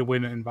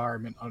pay-to-win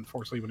environment,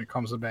 unfortunately, when it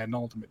comes to Madden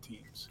Ultimate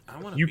Teams. I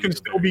wanna You be can the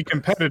still very be best.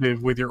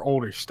 competitive with your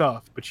older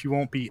stuff, but you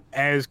won't be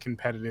as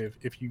competitive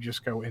if you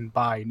just go and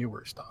buy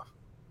newer stuff.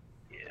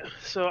 Yeah.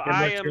 So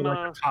Unless you're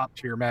like a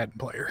top-tier Madden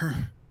player.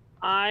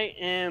 I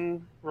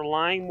am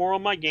relying more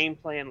on my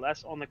gameplay and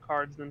less on the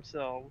cards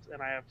themselves,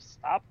 and I have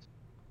stopped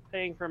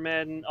paying for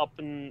Madden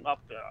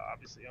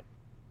obviously up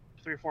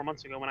 3 or 4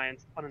 months ago when I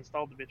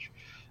uninstalled the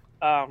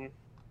bitch.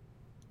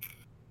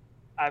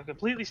 I've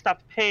completely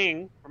stopped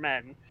paying for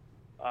Madden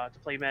to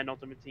play Madden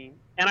Ultimate Team,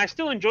 and I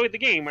still enjoyed the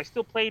game. I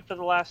still played for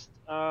the last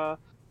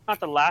not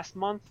the last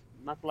month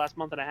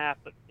and a half,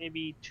 but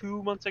maybe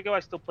 2 months ago. I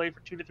still played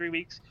for 2 to 3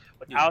 weeks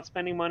without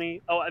spending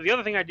money. Oh, the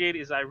other thing I did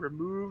is I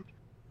removed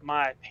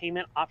my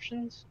payment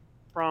options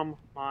from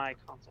my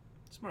console,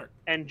 Smart.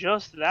 and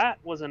just that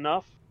was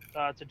enough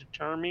to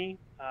deter me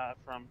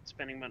from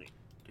spending money,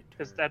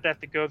 because I'd have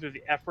to go through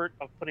the effort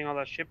of putting all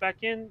that shit back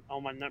in, all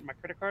my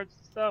credit cards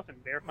and stuff,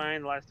 and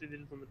verifying the last 2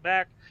 digits on the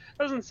back.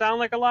 Doesn't sound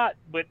like a lot,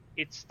 but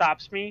it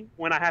stops me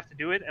when I have to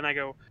do it, and I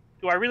go,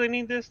 do I really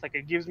need this? Like,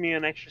 it gives me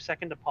an extra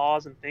second to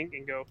pause and think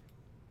and go,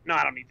 no,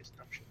 I don't need this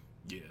dumb shit.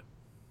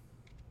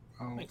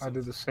 Yeah. Makes I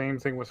did sense. the same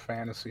thing with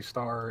Phantasy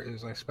Star.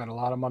 Is I spent a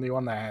lot of money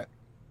on that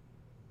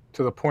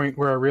to the point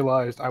where I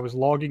realized I was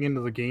logging into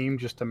the game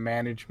just to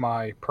manage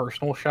my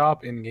personal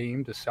shop in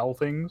game to sell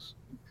things,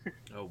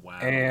 Oh wow.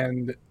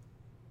 and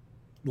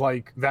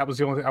like that was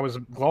the only thing. I was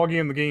logging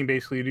in the game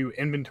basically to do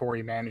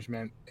inventory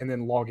management and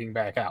then logging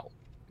back out,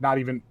 not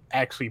even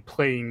actually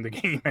playing the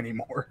game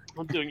anymore.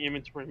 I'm doing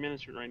inventory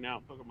management right now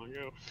in Pokemon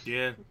Go.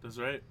 Yeah, that's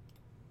right.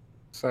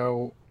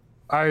 So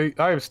I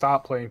have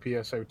stopped playing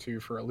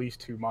PSO2 for at least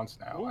 2 months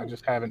now. I Ooh.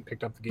 just haven't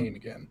picked up the game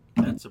again.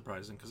 That's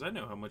surprising because I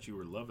know how much you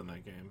were loving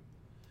that game.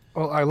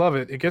 Well, I love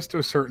it. It gets to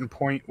a certain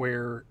point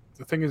where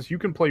the thing is you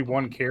can play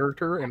one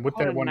character, and with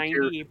that one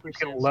character, you 98%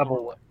 can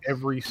level Snorlax.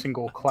 every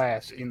single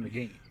class in the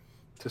game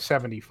to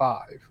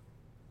 75.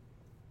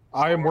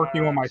 I am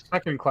working on my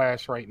second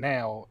class right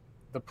now.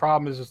 The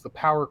problem is the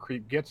power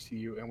creep gets to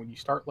you, and when you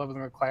start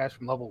leveling a class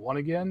from level 1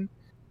 again,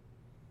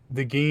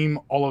 the game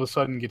all of a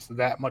sudden gets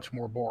that much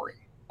more boring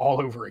all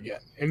over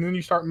again. And then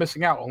you start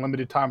missing out on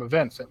limited time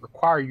events that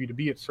require you to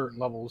be at certain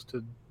levels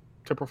to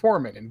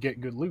perform it and get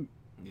good loot.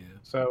 Yeah.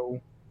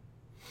 So,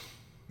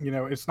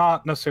 it's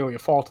not necessarily a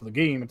fault of the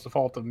game. It's a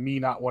fault of me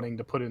not wanting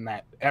to put in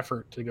that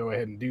effort to go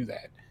ahead and do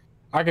that.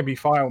 I could be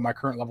fine with my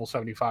current level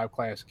 75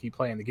 class and keep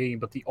playing the game,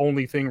 but the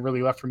only thing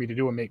really left for me to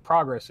do and make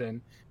progress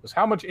in was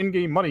how much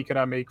in-game money can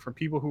I make from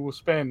people who will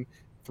spend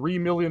 3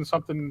 million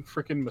something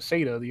freaking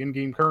Masada, the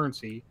in-game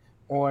currency,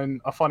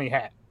 on a funny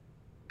hat.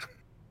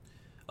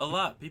 A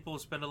lot. People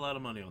spend a lot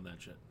of money on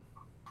that shit.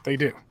 They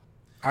do.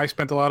 I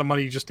spent a lot of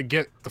money just to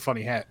get the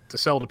funny hat to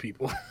sell to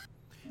people.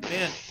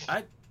 Man,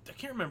 I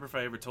can't remember if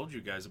I ever told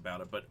you guys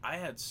about it, but I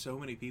had so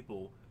many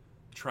people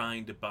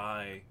trying to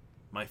buy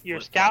my Your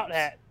flip-flops. scout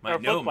hat, My or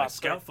no, my flip-flops,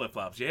 scout right? flip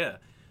flops. Yeah.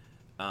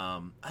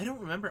 I don't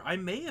remember. I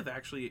may have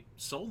actually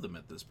sold them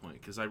at this point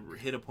because I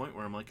hit a point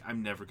where I'm like,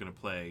 I'm never gonna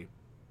play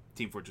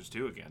Team Fortress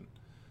 2 again.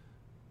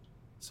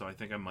 So I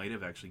think I might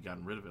have actually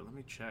gotten rid of it. Let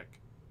me check.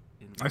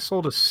 I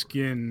sold a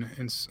skin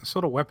and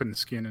sold a weapon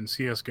skin in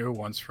CS:GO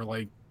once for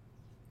like,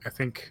 I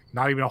think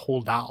not even a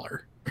whole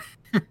dollar.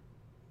 I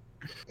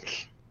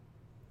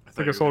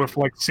think I sold it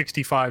for like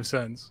 65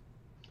 cents.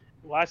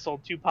 Well, I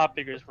sold 2 pop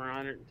figures for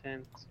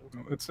 110.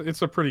 So.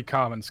 It's a pretty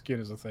common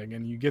skin as a thing,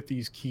 and you get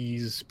these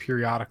keys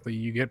periodically.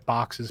 You get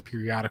boxes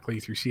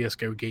periodically through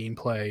CS:GO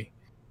gameplay.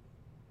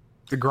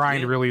 The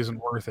grind really isn't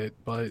worth it,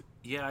 but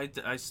yeah,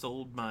 I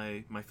sold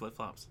my flip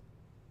flops.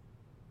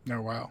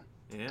 Oh wow!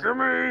 Yeah. Give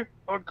me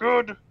a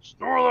good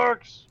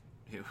Snorlax.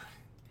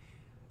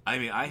 I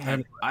mean, I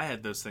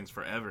had those things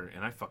forever,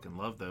 and I fucking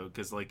love those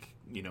because, like,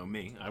 you know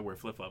me, I wear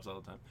flip flops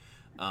all the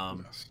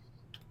time. Yes.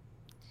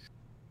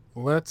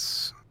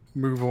 Let's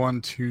move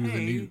on to the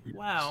news.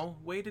 Wow,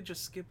 way to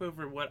just skip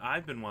over what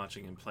I've been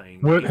watching and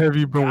playing. What have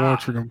you been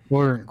watching and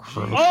playing,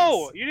 Chris?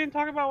 Oh, you didn't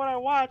talk about what I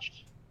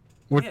watched.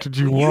 What did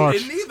you watch? You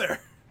didn't either.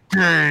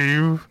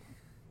 Dave.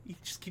 You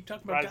just keep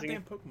talking about Rising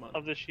goddamn Pokemon.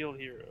 of the Shield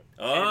Hero.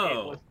 Oh. And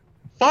it was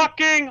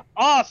fucking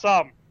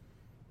awesome.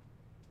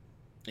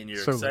 And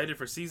you're excited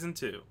for season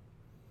 2.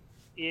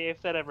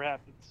 If that ever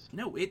happens.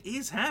 No, it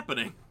is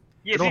happening.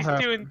 Yeah,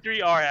 season 2 and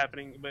 3 are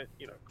happening, but,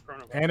 you know,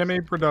 coronavirus.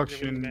 Anime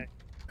production.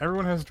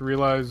 Everyone has to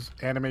realize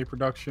anime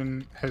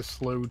production has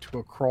slowed to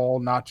a crawl,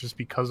 not just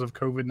because of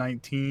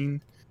COVID-19,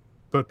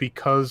 but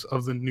because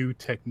of the new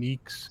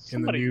techniques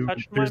and the new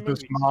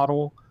business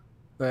model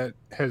that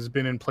has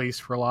been in place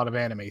for a lot of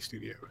anime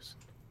studios.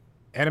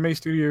 Anime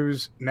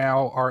studios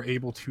now are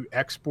able to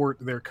export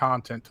their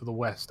content to the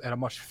West at a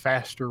much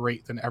faster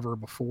rate than ever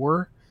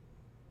before.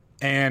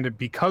 And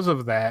because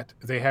of that,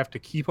 they have to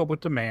keep up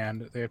with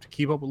demand. They have to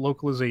keep up with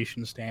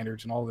localization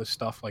standards and all this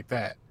stuff like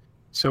that.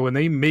 So when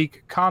they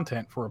make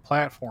content for a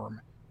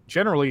platform,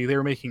 generally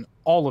they're making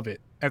all of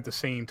it at the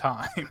same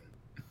time.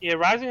 Yeah,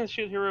 Rising of the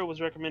Shield Hero was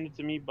recommended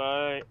to me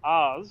by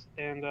Oz,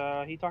 and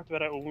he talked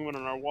about it when we went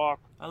on our walk.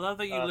 I love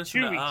that you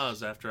listen to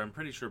Oz after I'm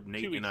pretty sure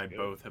Nate and I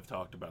both have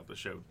talked about the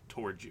show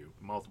towards you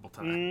multiple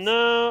times.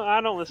 No,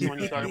 I don't listen when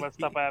you talk about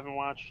stuff I haven't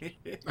watched.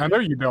 I know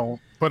you don't,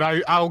 but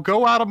I'll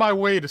go out of my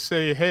way to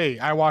say, hey,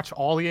 I watch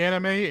all the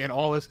anime, and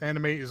all this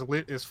anime is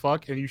lit as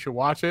fuck, and you should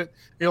watch it.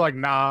 You're like,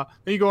 nah.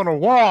 Then you go on a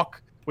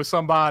walk with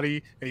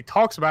somebody, and he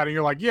talks about it, and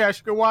you're like, yeah, I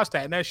should go watch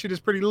that, and that shit is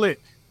pretty lit.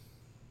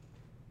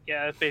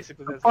 Yeah,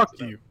 basically that's fuck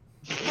you.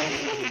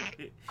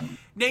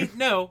 Nate,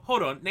 no,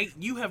 hold on. Nate,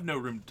 you have no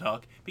room to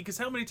talk, because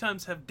how many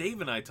times have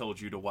Dave and I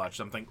told you to watch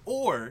something,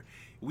 or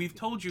we've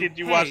told you, Did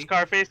you watch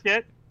Scarface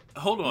yet?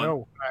 Hold on.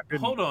 No, I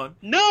didn't. Hold on.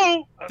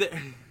 No!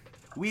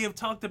 We have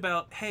talked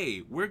about,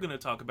 hey, we're going to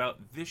talk about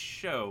this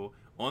show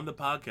on the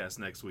podcast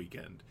next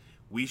weekend.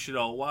 We should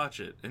all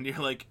watch it. And you're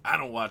like, I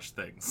don't watch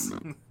things.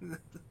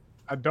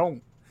 I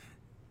don't.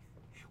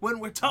 When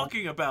we're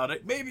talking about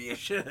it, maybe you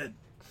should.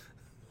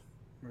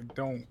 I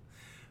don't.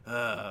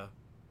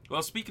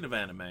 Well, speaking of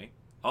anime,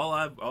 all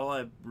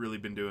I've really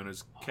been doing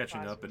is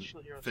catching up and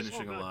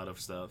finishing a lot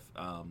of stuff.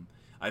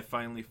 I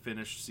finally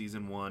finished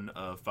season 1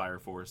 of Fire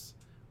Force,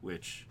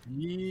 which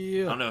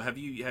I don't know. Have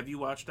you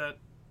watched that,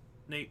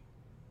 Nate?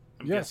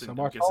 Yes, I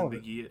watched all of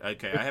it.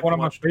 Okay, it's one of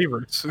my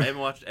favorites. I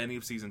haven't watched any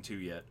of season 2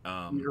 yet.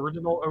 The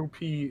original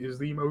OP is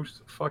the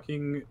most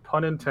fucking,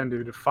 pun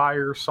intended,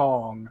 fire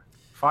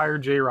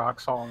J-Rock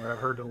song that I've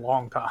heard in a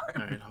long time.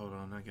 All right, hold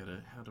on.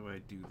 How do I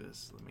do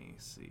this? Let me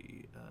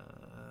see.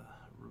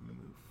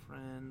 Remove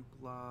friend,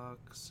 block,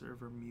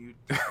 server mute.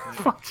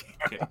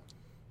 Okay.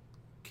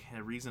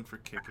 Reason for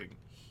kicking.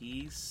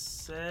 He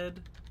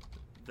said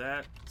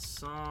that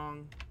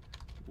song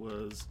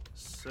was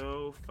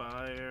so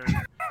fire.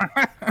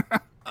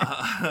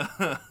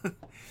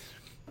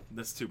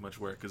 That's too much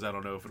work because I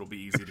don't know if it'll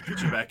be easy to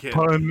get you back in.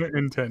 Pun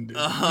intended.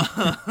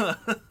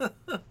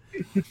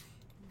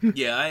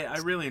 Yeah, I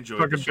really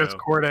enjoyed the show.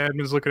 Discord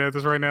admins looking at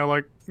this right now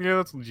like, yeah,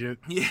 that's legit.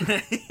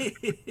 Yeah.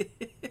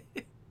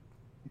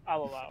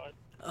 I'll allow it.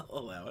 I'll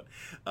allow it.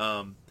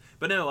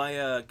 But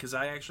no, because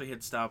I actually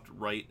had stopped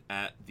right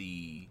at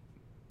the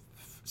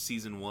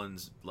season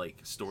 1's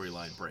like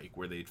storyline break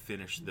where they'd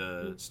finished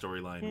the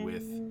storyline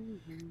with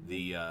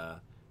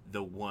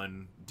the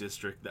one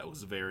district that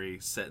was very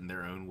set in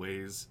their own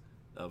ways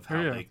of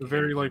how they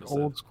very like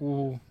old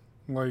school.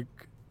 Like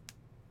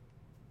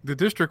the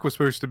district was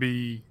supposed to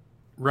be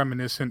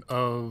reminiscent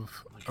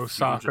of like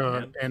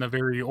Osaka and a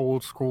very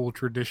old school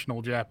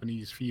traditional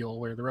Japanese feel,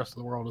 where the rest of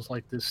the world is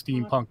like this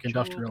steampunk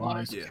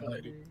industrialized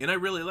society. And I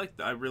really like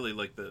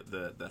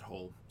that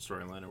whole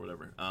storyline or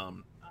whatever.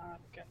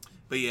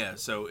 But yeah,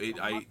 so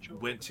I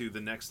went to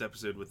the next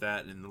episode with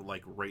that, and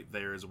like right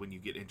there is when you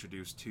get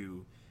introduced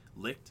to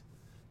Licht,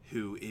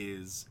 who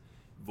is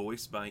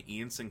voiced by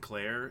Ian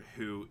Sinclair,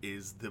 who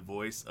is the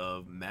voice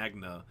of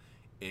Magna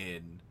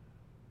in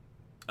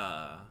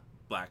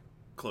Black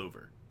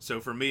Clover. So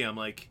for me, I'm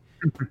like,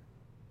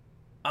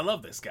 I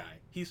love this guy.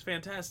 He's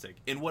fantastic.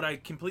 And what I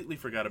completely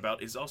forgot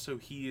about is also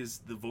he is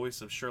the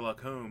voice of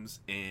Sherlock Holmes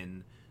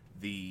in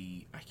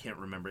I can't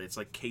remember. It's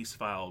like Case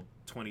File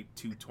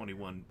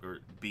 2221 or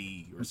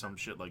B or some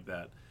shit like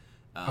that.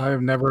 I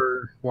have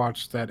never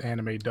watched that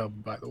anime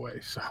dub, by the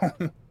way. So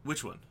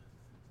which one?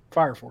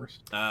 Fire Force.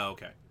 Oh,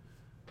 okay.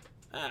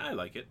 I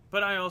like it,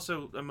 but I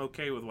also am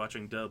okay with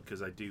watching dub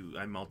because I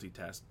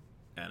multitask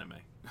anime.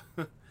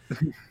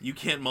 You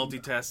can't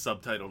multitask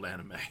subtitled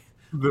anime.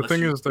 The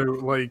thing is, though,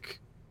 like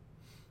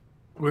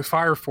with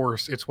Fire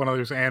Force, it's one of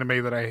those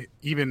anime that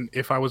even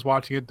if I was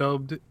watching it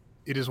dubbed,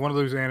 it is one of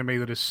those anime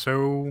that is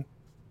so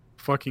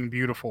fucking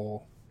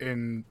beautiful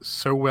and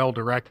so well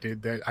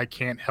directed that I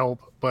can't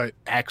help but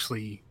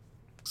actually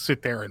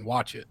sit there and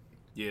watch it.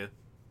 Yeah.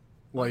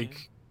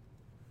 Like,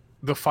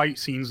 the fight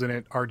scenes in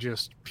it are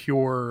just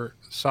pure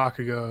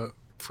Sakuga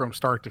from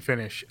start to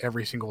finish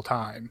every single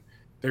time.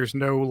 There's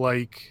no,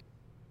 like,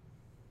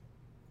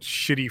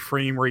 shitty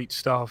frame rate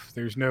stuff.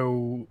 There's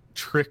no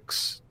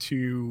tricks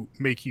to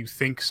make you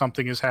think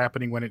something is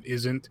happening when it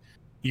isn't.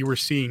 You were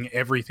seeing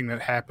everything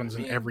that happens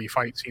in every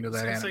fight scene of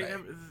that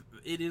anime.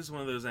 It is one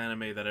of those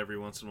anime that every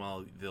once in a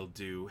while they'll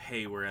do,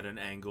 hey, we're at an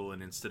angle,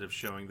 and instead of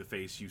showing the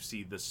face, you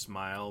see the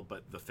smile,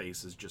 but the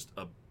face is just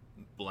a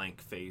blank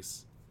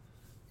face.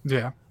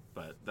 Yeah.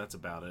 But that's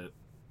about it.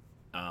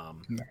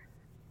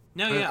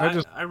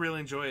 No, I really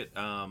enjoy it.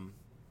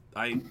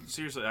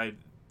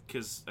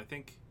 Because I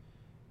think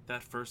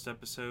that first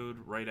episode,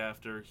 right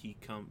after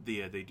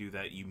they do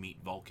that, you meet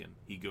Vulcan.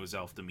 He goes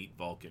off to meet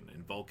Vulcan,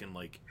 and Vulcan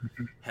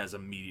has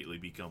immediately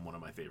become one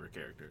of my favorite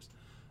characters.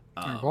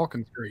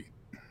 Vulcan's great.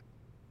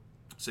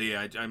 So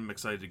yeah, I'm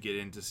excited to get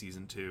into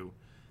season 2.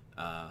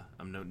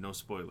 I'm no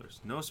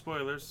spoilers, no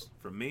spoilers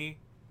from me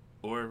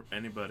or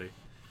anybody.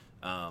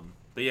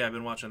 But yeah, I've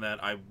been watching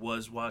that. I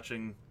was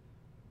watching.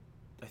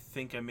 I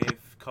think I may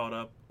have caught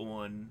up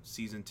on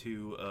season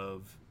 2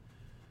 of.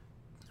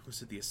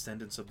 Was it The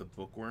Ascendance of the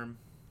Bookworm?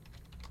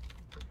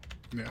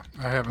 Yeah,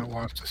 I haven't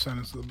watched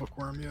Ascendance of the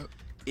Bookworm yet.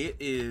 It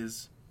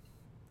is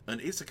an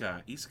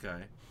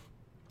isekai,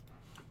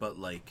 but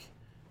like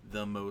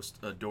the most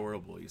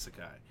adorable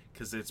isekai.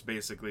 Because it's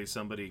basically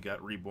somebody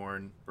got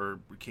reborn or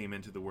came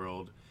into the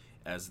world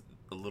as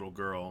a little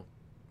girl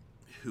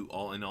who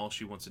all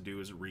she wants to do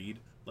is read.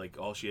 Like,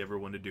 all she ever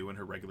wanted to do in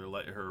her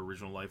her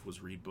original life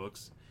was read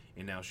books,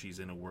 and now she's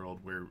in a world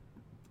where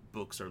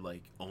books are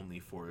like only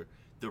for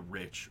the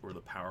rich or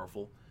the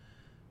powerful.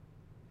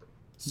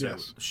 So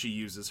she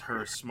uses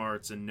her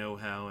smarts and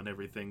know-how and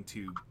everything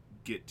to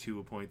get to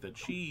a point that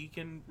she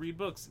can read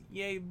books.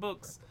 Yay,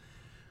 books!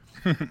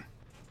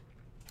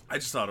 I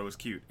just thought it was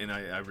cute, and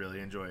I really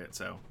enjoy it,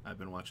 so I've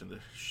been watching the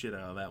shit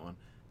out of that one.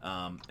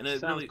 And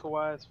it sounds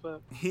kawaii as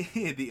fuck.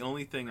 The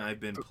only thing I've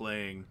been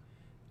playing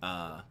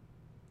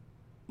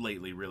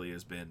lately really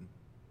has been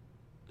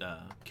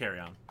Carry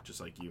On,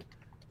 just like you,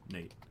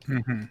 Nate.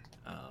 Mm-hmm.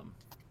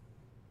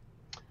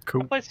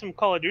 Cool. I played some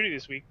Call of Duty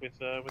this week with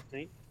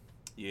Nate.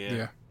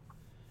 Yeah.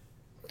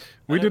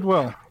 We did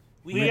well.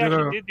 We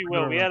actually did do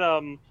well. We had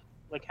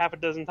like half a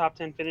dozen top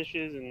 10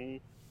 finishes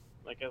and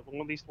like at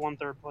least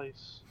 1/3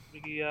 place.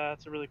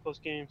 It's a really close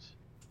games.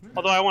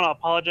 Although I want to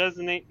apologize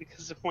to Nate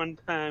because one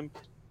time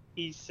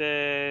he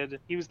said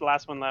he was the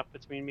last one left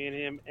between me and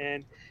him,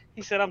 and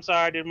he said, "I'm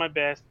sorry, I did my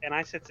best," and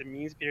I said some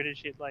mean-spirited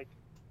shit like,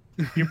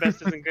 "Your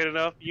best isn't good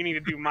enough. You need to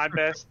do my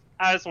best."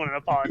 I just want to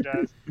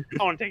apologize.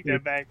 I want to take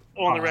that back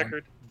on the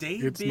record.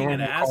 Dave being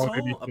an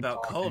asshole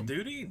about Call of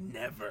Duty?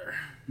 Never.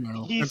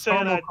 No. He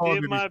said I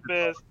did my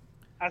best.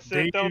 I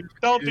said,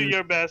 don't do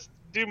your best.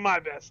 Do my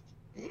best.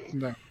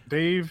 No,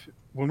 Dave.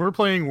 When we're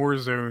playing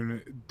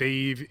Warzone,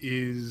 Dave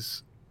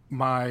is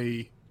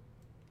my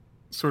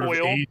sort foil?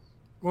 of ace.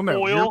 Well, no,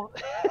 foil.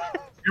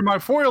 You're my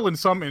foil in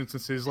some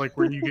instances, like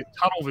where you get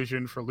tunnel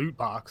vision for loot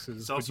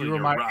boxes. But you are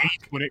my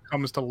ace when it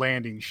comes to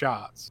landing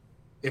shots.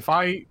 If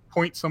I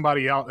point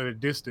somebody out at a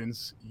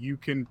distance, you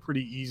can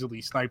pretty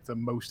easily snipe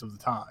them most of the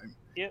time.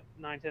 Yep,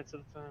 9/10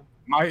 of the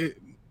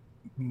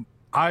time.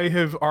 I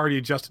have already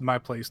adjusted my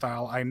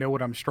playstyle. I know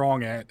what I'm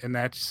strong at, and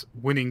that's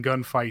winning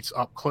gunfights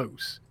up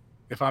close.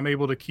 If I'm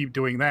able to keep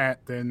doing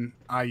that, then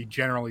I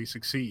generally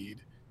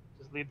succeed.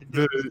 Just leave the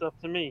distance stuff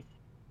to me.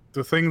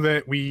 The thing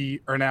that we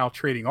are now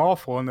trading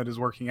off on that is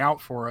working out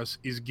for us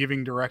is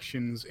giving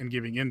directions and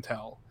giving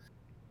intel.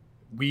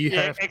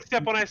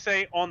 Except when I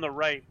say on the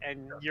right,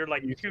 and you're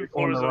like 2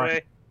 floors away.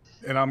 Right.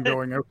 And I'm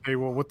going, okay,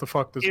 well, what the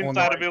fuck does on the right?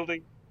 Inside a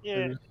building.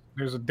 Yeah.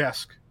 There's a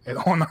desk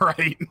on the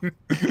right.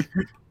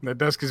 That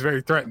desk is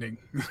very threatening.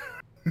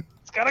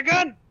 It's got a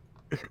gun!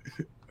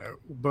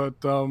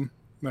 But,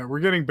 no, we're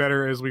getting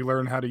better as we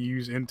learn how to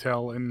use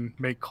intel and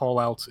make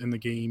call-outs in the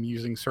game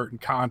using certain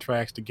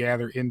contracts to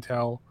gather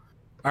intel,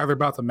 either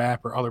about the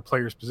map or other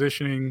players'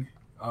 positioning,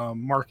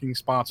 marking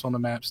spots on the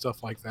map,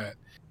 stuff like that.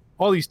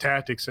 All these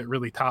tactics that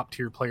really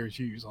top-tier players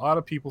use. A lot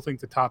of people think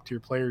the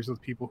top-tier players are the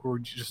people who are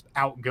just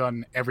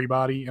outgun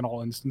everybody in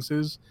all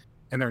instances,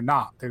 and they're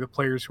not. They're the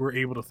players who are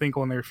able to think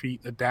on their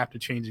feet, adapt to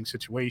changing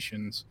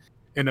situations,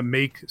 and to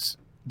make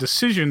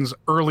decisions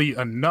early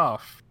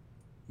enough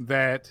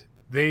that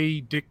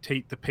they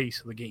dictate the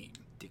pace of the game.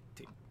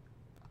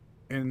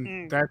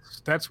 And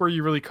that's where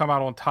you really come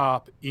out on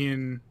top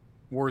in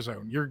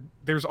Warzone.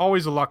 There's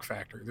always a luck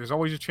factor. There's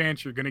always a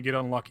chance you're going to get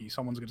unlucky.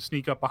 Someone's going to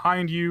sneak up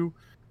behind you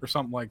or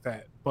something like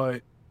that.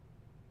 But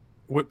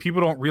what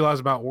people don't realize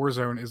about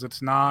Warzone is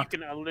it's not... You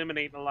can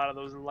eliminate a lot of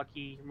those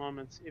lucky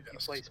moments if you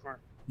play smart.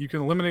 You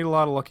can eliminate a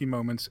lot of lucky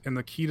moments, and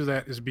the key to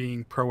that is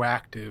being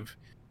proactive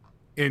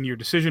in your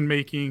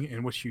decision-making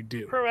and what you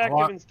do.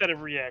 Proactive instead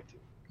of reactive.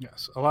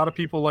 Yes. A lot of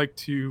people like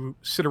to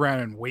sit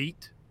around and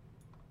wait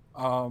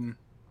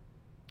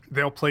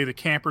They'll play the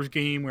campers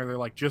game where they're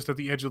like just at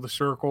the edge of the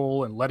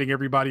circle and letting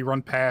everybody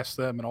run past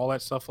them and all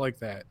that stuff like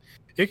that.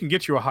 It can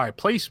get you a high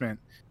placement,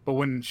 but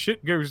when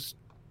shit hits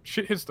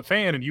the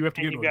fan and you have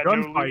to And get you into a got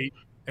no gunfight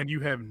and you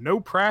have no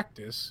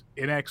practice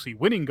in actually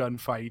winning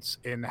gunfights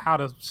and how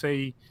to,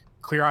 say,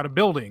 clear out a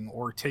building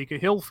or take a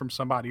hill from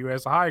somebody who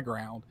has the high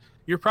ground,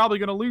 you're probably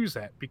going to lose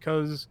that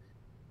because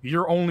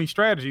your only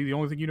strategy, the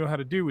only thing you know how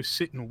to do is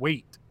sit and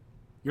wait.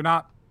 You're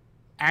not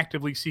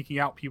actively seeking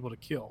out people to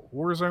kill.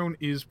 Warzone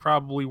is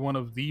probably one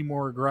of the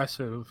more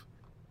aggressive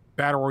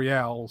battle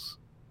royales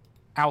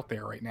out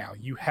there right now.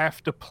 You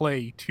have to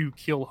play to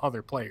kill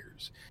other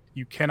players.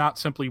 You cannot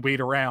simply wait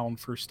around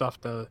for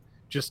stuff to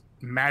just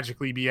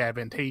magically be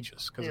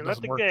advantageous because it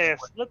doesn't work.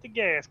 Let the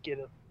gas get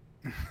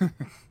him.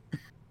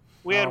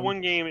 We had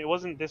one game. It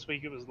wasn't this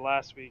week. It was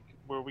last week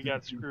where we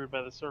got screwed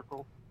by the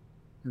circle.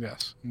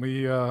 Yes,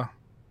 we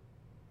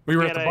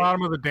were at the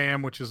bottom of the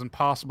dam, which is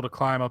impossible to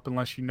climb up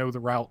unless you know the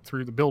route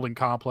through the building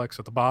complex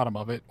at the bottom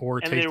of it, or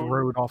take the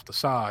road off the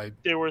side.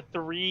 There were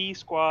 3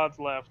 squads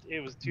left.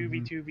 It was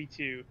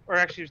 2v2v2, or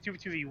actually it was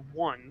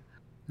 2v2v1.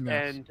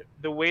 Yes. And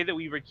the way that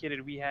we were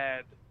kitted, we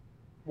had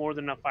more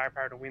than enough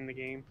firepower to win the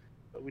game,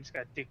 but we just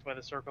got dicked by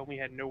the circle. And we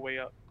had no way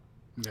up.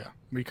 Yeah,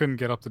 we couldn't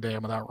get up the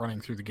dam without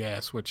running through the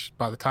gas, which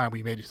by the time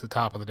we made it to the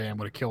top of the dam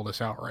would have killed us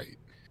outright.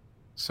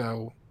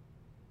 So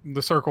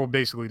the circle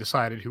basically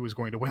decided who was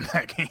going to win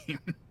that game.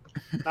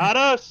 Not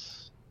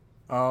us.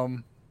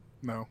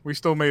 No, we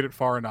still made it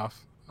far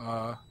enough.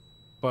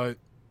 But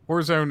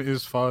Warzone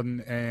is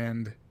fun,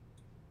 and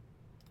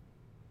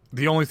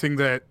the only thing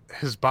that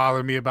has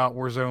bothered me about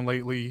Warzone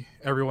lately,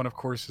 everyone, of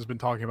course, has been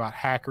talking about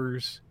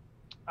hackers.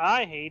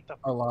 I hate the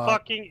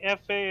fucking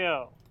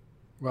FAL.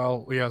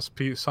 Well, yes,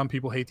 some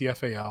people hate the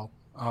FAL.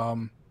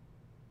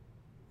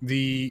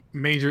 The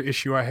major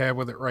issue I have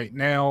with it right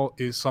now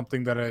is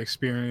something that I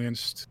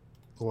experienced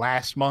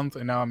last month,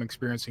 and now I'm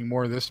experiencing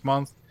more this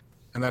month,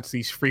 and that's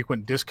these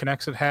frequent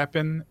disconnects that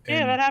happen.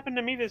 Yeah, that happened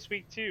to me this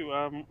week too.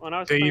 When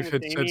I was Dave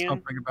had said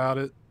something about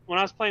it. When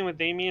I was playing with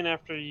Damien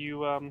after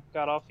you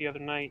got off the other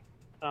night,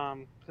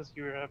 because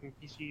you were having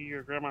PC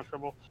or grandma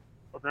trouble,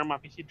 or grandma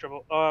PC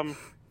trouble.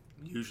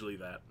 Usually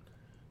that.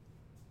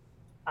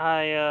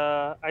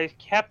 I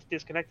kept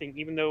disconnecting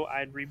even though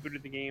I'd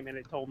rebooted the game and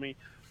it told me,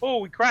 "Oh,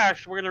 we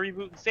crashed. We're gonna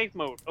reboot in safe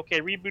mode."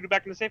 Okay, rebooted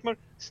back into safe mode.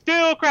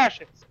 Still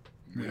crashes.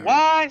 Yeah.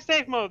 Why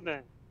safe mode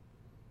then?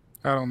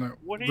 I don't know.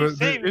 What are you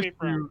saving me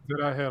from? The issue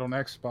that I had on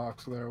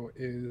Xbox though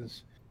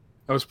is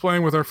I was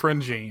playing with our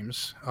friend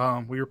James.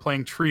 We were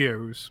playing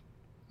trios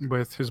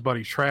with his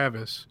buddy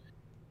Travis.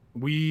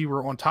 We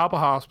were on top of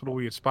hospital.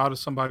 We had spotted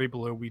somebody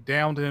below. We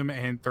downed him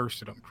and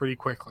thirsted him pretty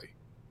quickly.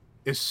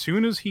 As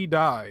soon as he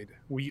died,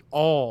 we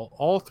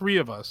all 3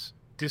 of us,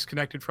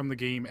 disconnected from the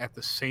game at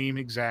the same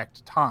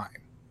exact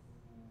time.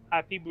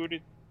 Happy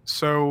booted.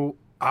 So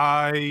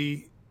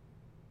I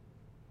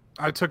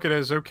took it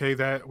as okay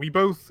that we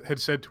both had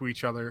said to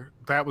each other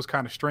that was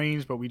kind of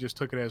strange, but we just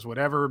took it as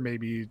whatever.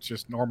 Maybe it's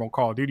just normal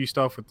Call of Duty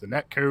stuff with the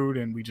netcode,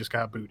 and we just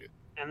got booted.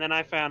 And then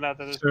I found out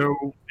that it's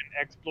been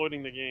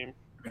exploiting the game.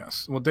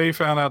 Yes. Well, Dave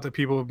found out that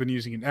people have been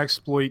using an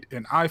exploit,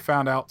 and I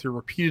found out through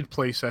repeated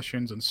play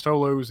sessions and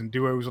solos and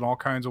duos and all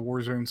kinds of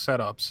Warzone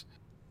setups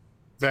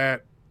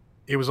that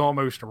it was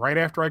almost right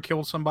after I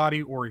killed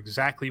somebody or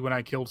exactly when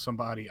I killed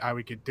somebody, I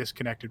would get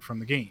disconnected from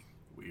the game.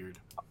 Weird.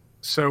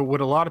 So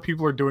what a lot of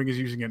people are doing is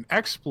using an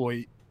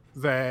exploit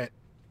that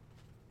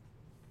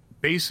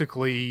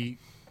basically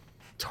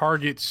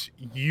targets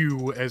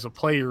you as a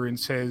player and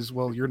says,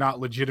 well, you're not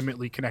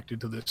legitimately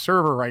connected to this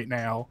server right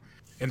now,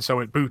 and so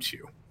it boots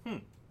you.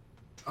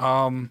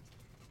 And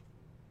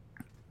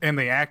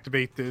they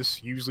activate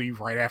this usually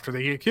right after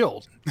they get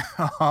killed.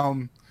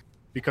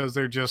 Because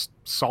they're just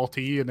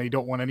salty and they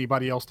don't want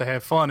anybody else to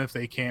have fun if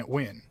they can't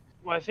win.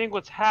 Well, I think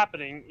what's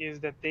happening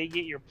is that they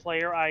get your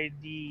player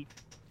ID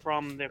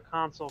from their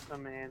console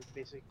commands,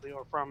 basically,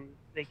 or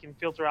they can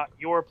filter out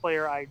your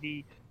player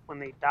ID when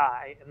they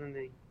die, and then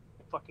they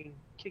fucking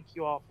kick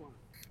you offline.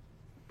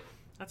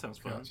 That sounds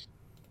fun. Yes.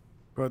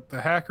 But the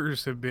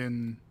hackers are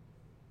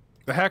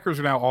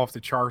now off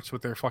the charts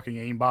with their fucking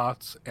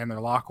aimbots and their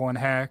lock-on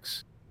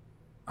hacks.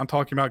 I'm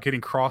talking about getting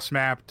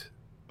cross-mapped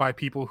by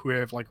people who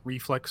have like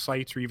reflex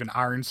sights or even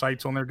iron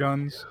sights on their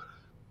guns.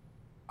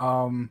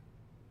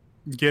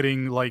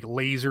 Getting like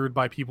lasered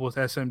by people with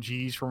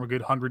SMGs from a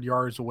good 100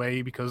 yards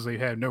away because they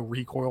had no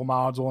recoil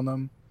mods on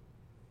them.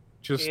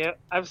 Yeah,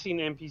 I've seen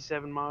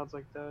MP7 mods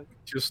like that.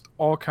 Just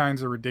all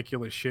kinds of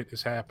ridiculous shit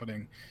is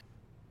happening.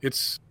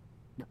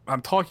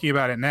 I'm talking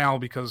about it now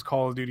because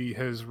Call of Duty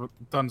has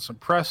done some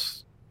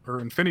press, or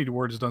Infinity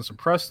Ward has done some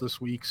press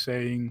this week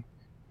saying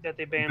that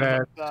they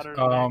banned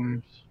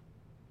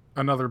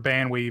another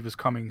ban wave is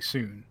coming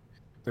soon.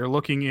 They're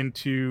looking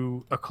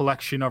into a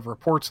collection of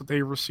reports that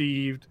they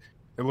received.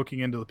 They're looking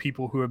into the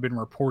people who have been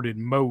reported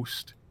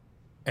most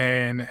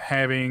and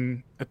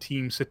having a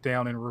team sit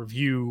down and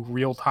review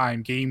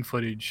real-time game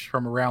footage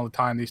from around the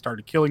time they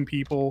started killing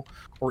people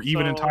or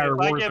even entire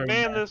wars. If I get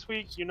banned there. this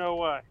week, you know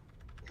why.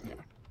 Yeah.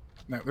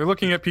 No, they're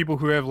looking at people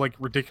who have like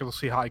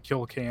ridiculously high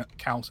kill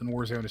counts in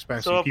Warzone,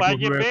 especially. So if people I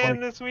get who have,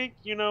 banned like, this week,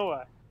 you know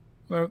what?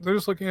 they're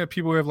just looking at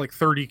people who have like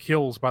 30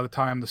 kills by the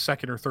time the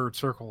second or third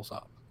circle's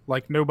up.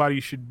 Like nobody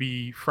should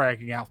be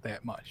fragging out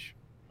that much.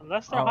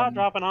 Unless they're hot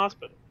dropping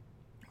hospital.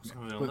 So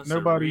But unless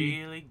nobody-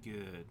 they're really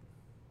good.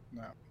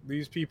 No,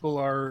 these people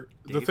are.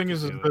 The Dave thing could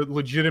is, do the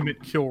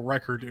legitimate kill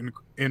record in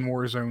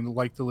Warzone,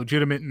 like the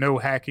legitimate no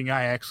hacking.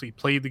 I actually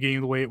played the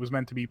game the way it was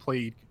meant to be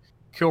played.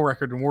 Kill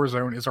record in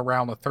Warzone is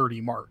around the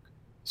 30 mark.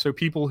 So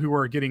people who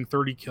are getting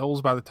 30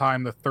 kills by the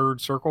time the third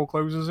circle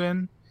closes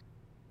in,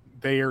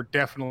 they are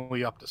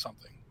definitely up to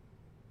something.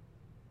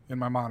 And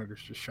my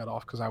monitors just shut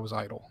off because I was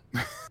idle.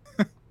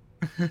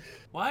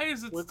 Why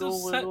is it Wiggle,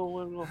 still set?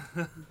 wiggle.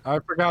 I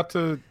forgot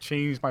to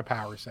change my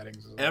power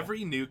settings. As well.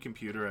 Every new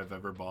computer I've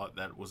ever bought,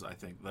 that was, I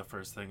think, the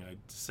first thing I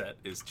set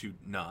is to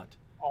not.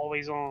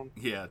 Always on.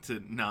 Yeah,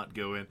 to not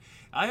go in.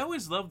 I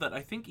always love that.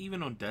 I think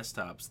even on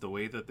desktops, the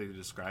way that they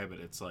describe it,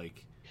 it's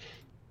like,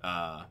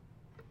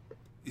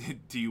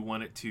 do you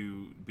want it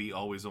to be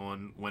always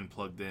on when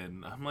plugged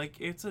in? I'm like,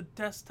 it's a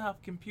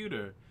desktop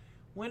computer.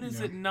 When is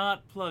it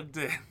not plugged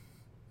in?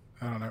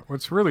 I don't know.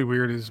 What's really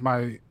weird is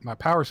my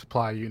power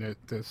supply unit,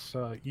 this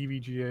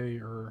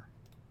EVGA, or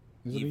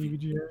is it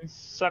EVGA?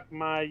 Suck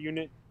my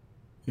unit.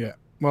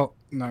 Well,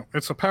 no,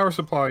 it's a power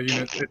supply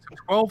unit. It's a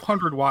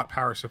 1200 watt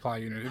power supply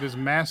unit. It is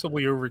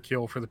massively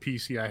overkill for the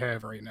PC I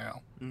have right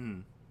now.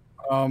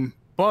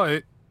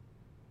 But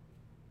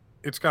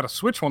it's got a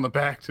switch on the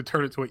back to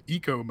turn it to an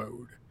eco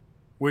mode,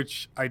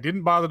 which I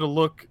didn't bother to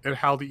look at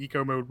how the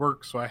eco mode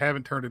works, so I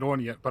haven't turned it on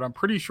yet. But I'm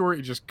pretty sure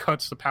it just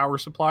cuts the power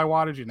supply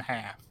wattage in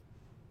half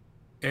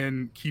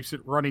and keeps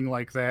it running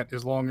like that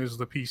as long as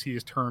the PC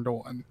is turned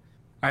on.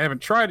 I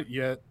haven't tried it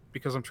yet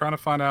because I'm trying to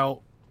find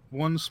out.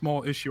 One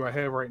small issue I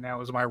have right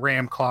now is my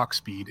RAM clock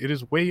speed. It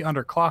is way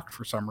underclocked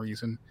for some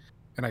reason,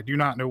 and I do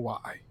not know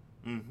why.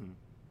 Mm-hmm.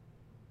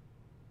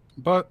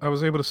 But I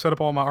was able to set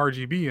up all my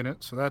RGB in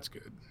it, so that's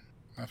good.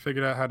 I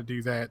figured out how to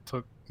do that. It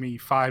took me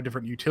 5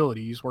 different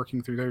utilities,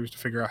 working through those to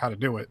figure out how to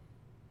do it.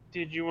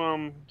 Did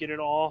you get it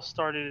all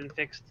started and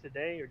fixed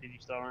today, or did you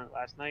start on it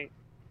last night?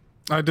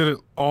 I did it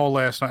all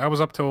last night. I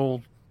was up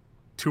till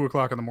 2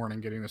 o'clock in the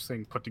morning getting this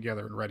thing put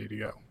together and ready to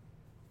go.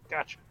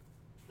 Gotcha.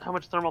 How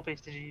much thermal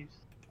paste did you use?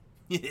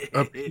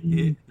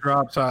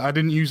 Drops. I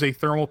didn't use a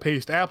thermal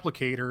paste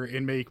applicator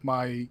and make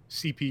my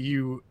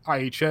CPU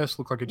IHS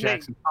look like a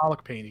Jackson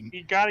Pollock painting.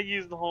 You gotta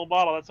use the whole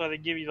bottle. That's why they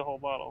give you the whole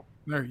bottle.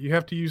 No, you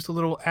have to use the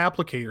little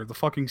applicator, the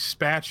fucking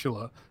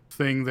spatula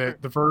thing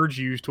that the Verge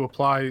used to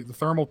apply the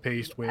thermal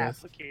paste with.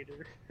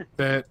 Applicator.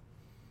 That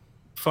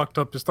fucked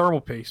up his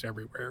thermal paste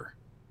everywhere.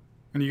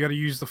 And you got to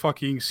use the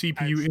fucking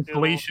CPU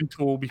installation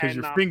tool because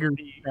your fingers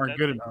aren't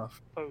good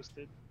enough.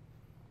 Posted.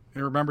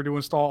 And remember to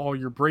install all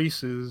your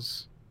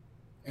braces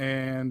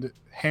and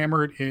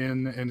hammer it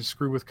in and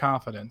screw with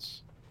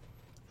confidence.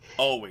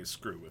 Always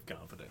screw with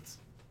confidence.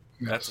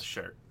 Yes. That's a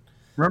shirt.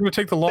 Remember to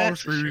take the long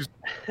screws.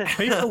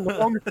 Take the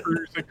long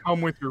screws that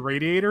come with your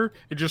radiator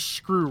and just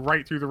screw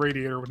right through the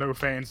radiator with no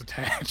fans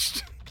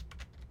attached.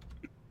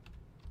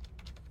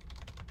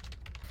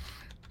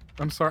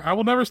 I'm sorry. I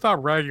will never stop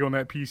ragging on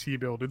that PC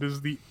build. It is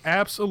the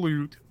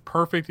absolute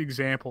perfect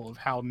example of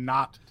how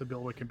not to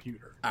build a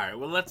computer. All right,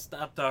 well, let's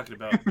stop talking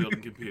about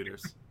building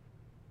computers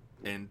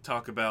and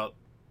talk about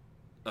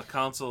a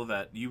console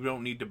that you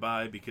don't need to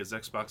buy because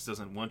Xbox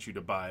doesn't want you to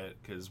buy it,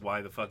 because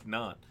why the fuck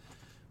not?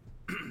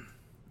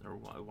 Or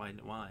why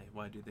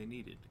do they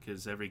need it?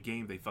 Because every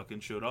game they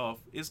fucking showed off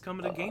is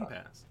coming to Game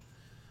Pass.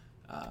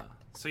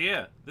 So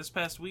yeah, this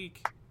past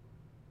week,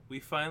 we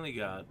finally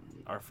got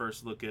our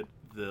first look at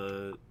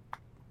the,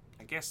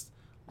 I guess,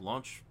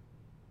 launch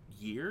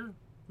year,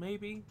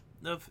 maybe,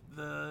 of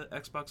the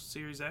Xbox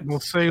Series X?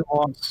 We'll say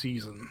launch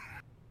season.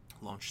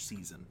 Launch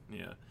season,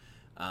 yeah.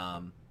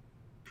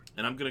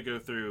 And I'm going to go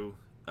through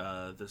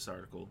this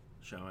article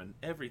showing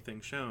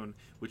everything shown,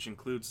 which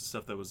includes the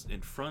stuff that was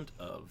in front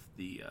of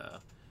the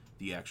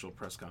actual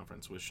press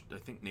conference, which I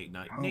think Nate,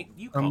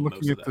 you called I'm most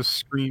looking of at that. the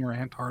Screen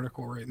Rant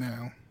article right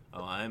now.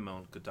 Oh, I'm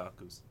on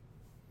Kotaku's.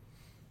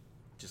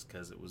 Just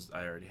because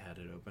I already had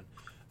it open.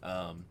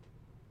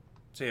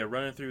 So yeah,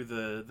 running through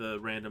the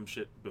random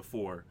shit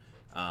before,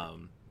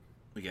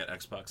 we got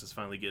Xbox is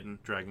finally getting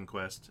Dragon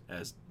Quest,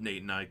 as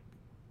Nate and I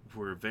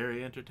were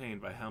very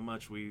entertained by how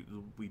much we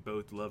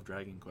both love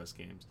Dragon Quest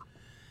games,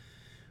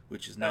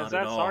 which is not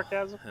at all.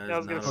 Sarcasm? That I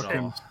was is gonna not say.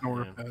 at all.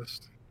 Snore Yeah.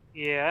 fest.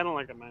 Yeah, I don't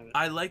like them either.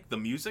 I like the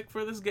music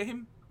for this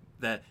game.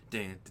 That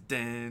dun,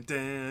 dun,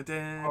 dun,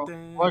 dun, Well,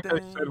 dun, like I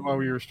dun. said while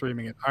we were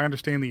streaming it, I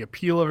understand the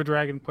appeal of a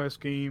Dragon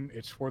Quest game.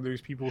 It's for those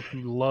people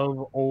who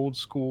love old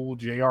school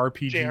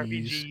JRPGs.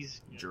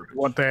 JRPGs, Jerkage.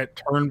 Want that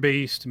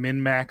turn-based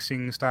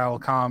min-maxing style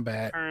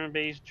combat.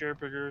 turn-based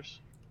jerpagers.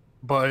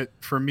 But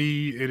for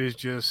me, it is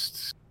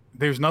just...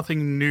 There's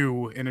nothing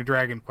new in a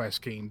Dragon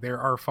Quest game. There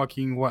are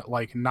fucking,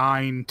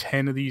 9,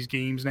 10 of these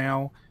games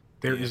now.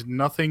 There is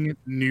nothing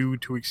new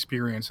to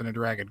experience in a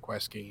Dragon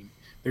Quest game.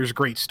 There's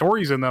great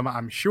stories in them,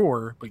 I'm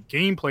sure, but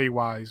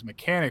gameplay-wise,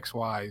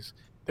 mechanics-wise,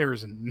 there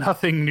is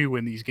nothing new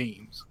in these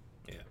games.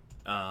 Yeah.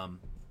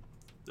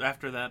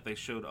 after that they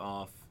showed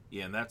off.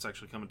 Yeah, and that's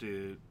actually coming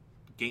to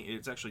game.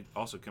 It's actually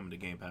also coming to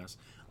Game Pass.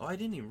 Oh, I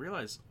didn't even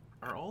realize.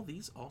 Are all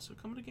these also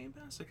coming to Game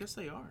Pass? I guess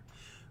they are.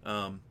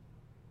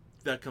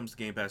 That comes to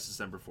Game Pass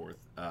December 4th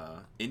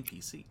in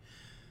PC.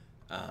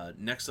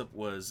 Next up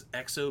was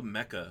Exo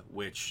Mecha,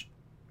 which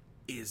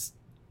is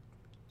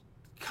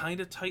kind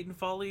of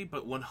Titanfall-y,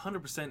 but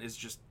 100% is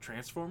just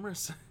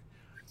Transformers.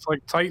 It's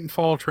like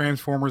Titanfall,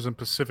 Transformers, and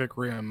Pacific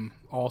Rim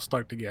all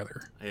stuck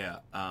together. Yeah.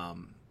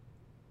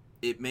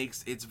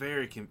 It's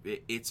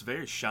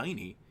very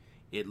shiny.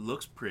 It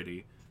looks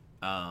pretty.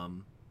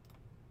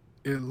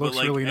 It looks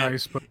like, really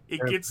nice, but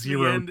it gets to the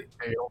zero end.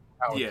 detail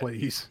how Yeah. it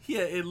plays.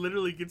 Yeah, it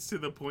literally gets to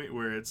the point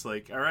where it's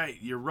like, all right,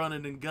 you're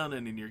running and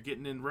gunning, and you're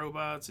getting in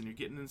robots, and you're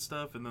getting in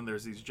stuff, and then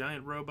there's these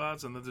giant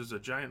robots, and then there's a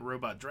giant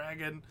robot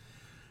dragon,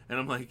 and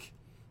I'm like,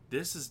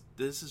 this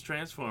is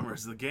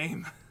Transformers, the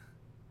game.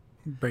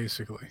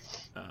 Basically.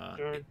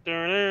 It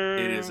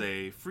is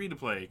a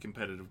free-to-play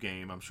competitive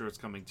game. I'm sure it's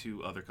coming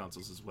to other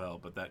consoles as well,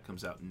 but that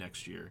comes out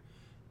next year.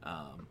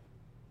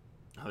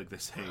 Like they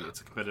say,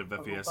 it's a competitive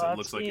FPS. It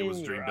looks like it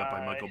was dreamed up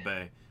by Michael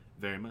Bay.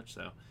 Very much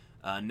so.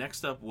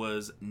 Next up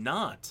was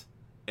not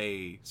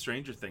a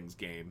Stranger Things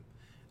game.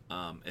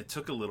 It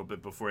took a little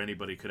bit before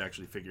anybody could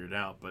actually figure it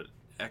out, but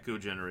Echo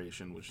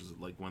Generation, which is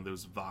like one of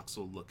those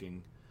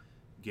voxel-looking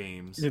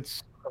games.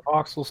 It's a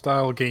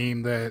voxel-style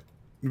game that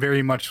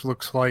very much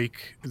looks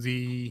like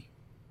the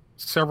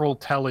several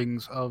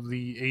tellings of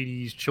the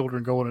 80s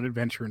children go on an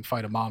adventure and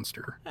fight a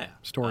monster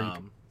story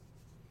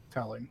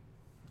telling.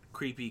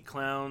 Creepy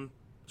clown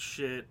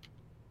shit.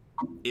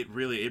 It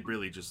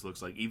really just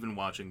looks like, even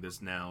watching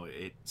this now,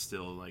 it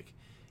still like,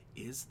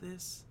 is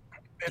this?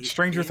 It's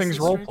Stranger Things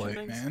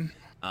roleplay, man.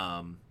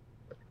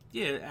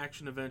 Yeah,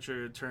 action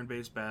adventure,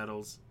 turn-based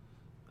battles.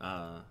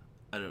 I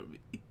don't.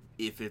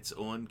 If it's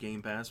on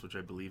Game Pass, which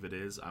I believe it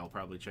is, I'll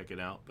probably check it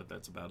out. But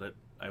that's about it.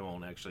 I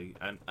won't actually.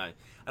 I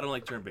don't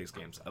like turn-based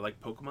games. I like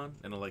Pokemon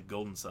and I like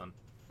Golden Sun.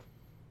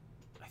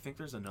 I think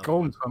there's another.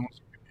 Golden Sun was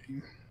a good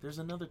game. There's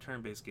another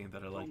turn-based game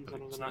that I like,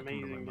 but it's an not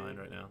coming to my amazing mind game.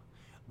 right now.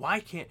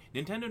 Why can't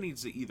Nintendo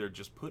needs to either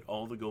just put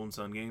all the Golden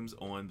Sun games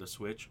on the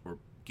Switch or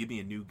give me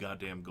a new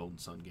goddamn Golden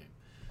Sun game?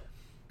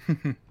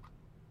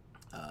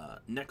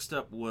 Next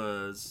up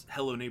was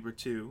Hello Neighbor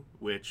 2,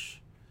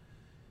 which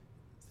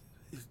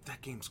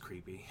that game's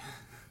creepy.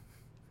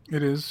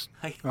 It is.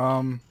 I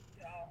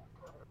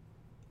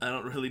don't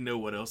really know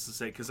what else to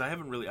say because I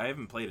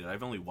haven't played it.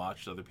 I've only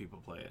watched other people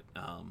play it.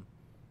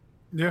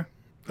 Yeah.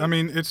 I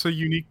mean, it's a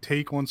unique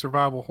take on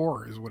survival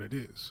horror is what it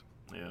is.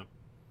 Yeah.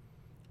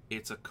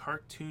 It's a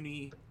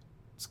cartoony,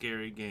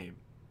 scary game,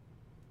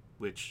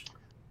 which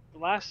The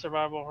last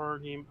survival horror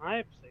game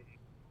I played,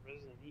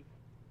 Resident Evil.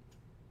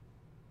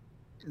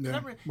 Yeah.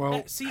 Never-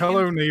 Well, see,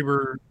 Hello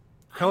Neighbor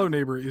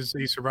is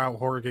a survival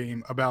horror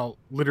game about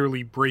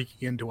literally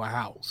breaking into a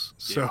house.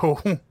 So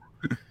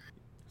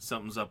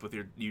something's up with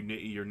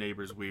your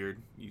neighbor's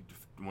weird. You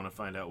want to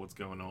find out what's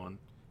going on,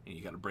 and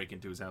you got to break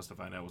into his house to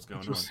find out what's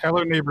going on.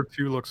 Hello Neighbor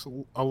 2 looks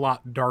a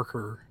lot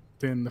darker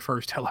than the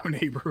first Hello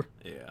Neighbor.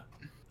 Yeah.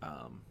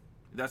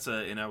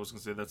 And I was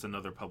gonna say that's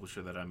another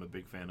publisher that I'm a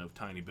big fan of,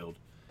 Tiny Build.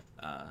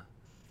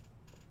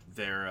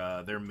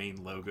 Their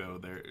main logo,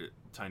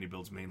 Tiny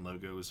Build's main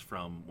logo is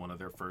from one of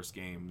their first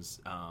games.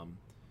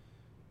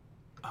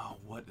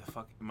 What the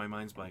fuck? My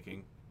mind's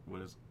blanking.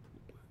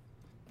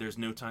 There's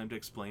No Time to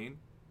Explain,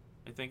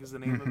 I think is the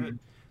name of it.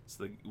 It's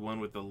the one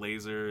with the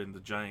laser and the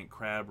giant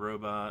crab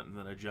robot, and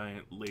then a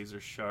giant laser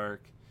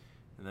shark,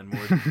 and then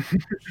more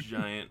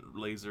giant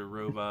laser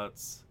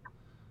robots.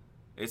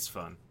 It's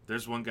fun.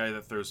 There's one guy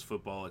that throws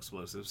football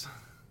explosives.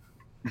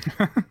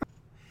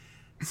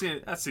 See,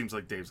 that seems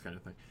like Dave's kind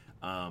of thing.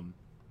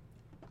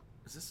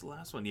 Is this the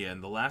last one? Yeah,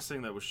 and the last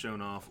thing that was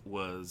shown off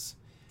was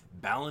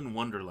Balan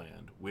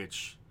Wonderland,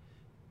 which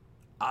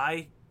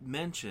I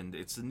mentioned.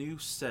 It's a new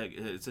Square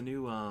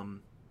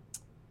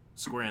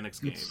Enix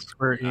game. It's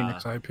Square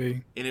Enix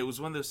IP. And it was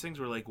one of those things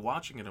where, like,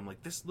 watching it, I'm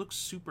like, this looks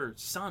super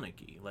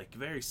Sonic-y. Like,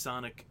 very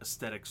Sonic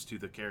aesthetics to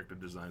the character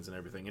designs and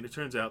everything. And it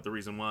turns out the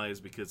reason why is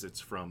because it's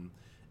from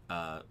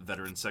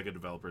veteran Sega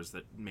developers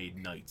that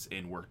made Knights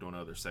and worked on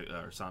other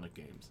Sonic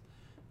games.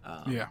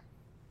 Yeah.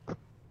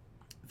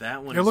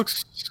 That one It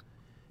looks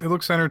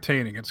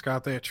entertaining. It's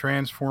got that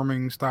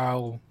transforming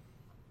style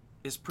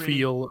is pretty,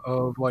 feel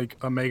of like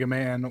a Mega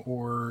Man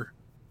or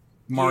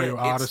Mario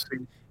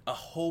Odyssey. A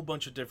whole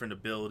bunch of different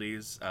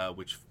abilities,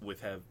 which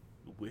have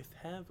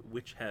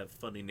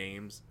funny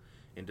names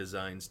and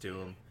designs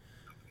to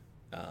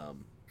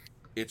them.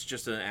 It's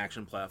just an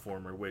action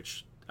platformer,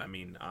 which I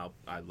mean,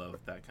 I love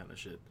that kind of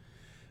shit.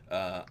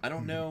 I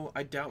don't know.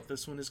 I doubt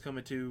this one is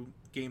coming to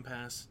Game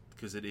Pass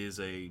because it is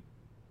a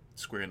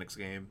Square Enix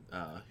game.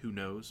 Who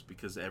knows?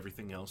 Because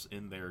everything else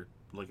in their,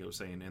 like I was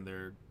saying, in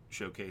their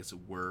showcase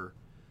were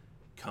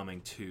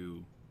coming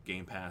to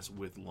Game Pass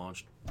with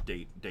launch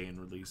date, day and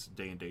release,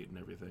 day and date and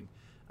everything.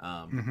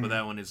 But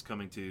that one is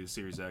coming to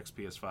Series X,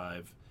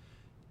 PS5,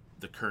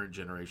 the current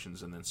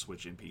generations, and then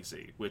Switch and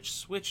PC. Which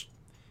Switch,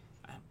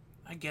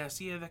 I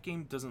guess, yeah, that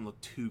game doesn't look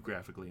too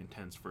graphically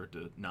intense for it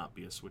to not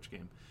be a Switch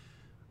game.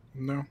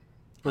 No.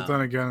 But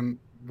then again,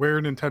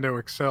 where Nintendo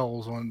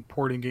excels on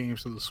porting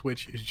games to the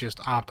Switch is just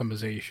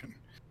optimization.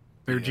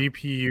 Their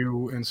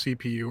GPU and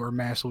CPU are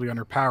massively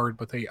underpowered,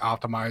 but they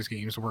optimize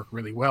games to work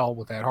really well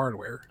with that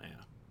hardware. Yeah.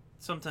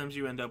 Sometimes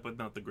you end up with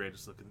not the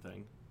greatest looking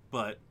thing.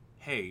 But,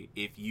 hey,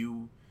 if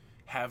you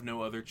have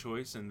no other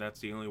choice and that's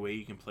the only way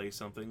you can play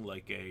something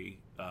like a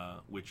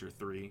Witcher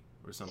 3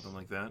 or something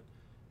like that,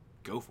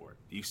 go for it.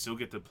 You still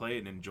get to play it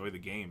and enjoy the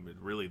game. But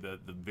really, the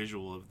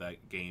visual of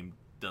that game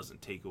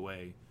doesn't take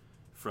away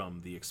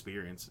from the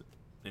experience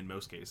in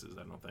most cases,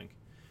 I don't think.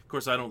 Of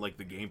course, I don't like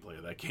the gameplay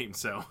of that game,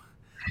 so...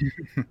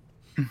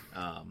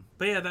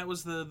 but yeah, that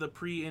was the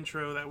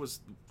pre-intro. That was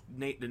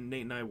Nate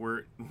and I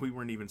we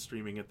weren't even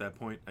streaming at that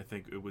point. I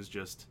think it was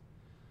just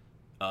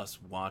us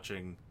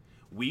watching.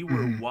 We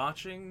were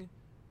watching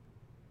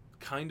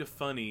Kind of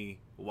Funny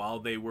while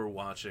they were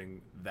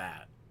watching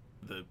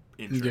the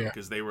intro,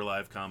 because they were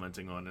live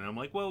commenting on it. And I'm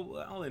like,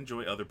 well, I'll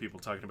enjoy other people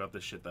talking about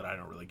this shit that I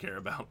don't really care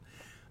about.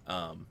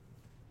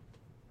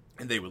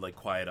 And they would like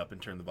quiet up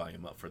and turn the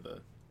volume up for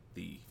the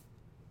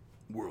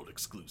world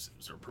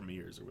exclusives or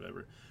premieres or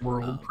whatever.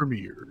 World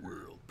premiere,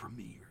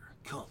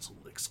 console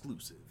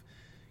exclusive,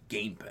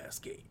 Game Pass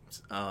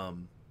games.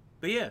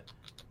 But yeah,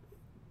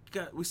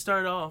 we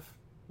start off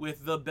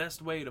with the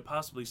best way to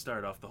possibly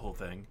start off the whole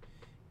thing,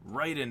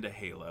 right into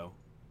Halo.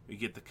 We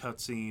get the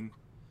cutscene.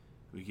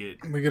 We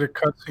get a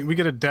cutscene. We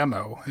get a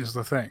demo. Is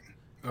the thing.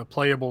 A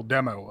playable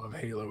demo of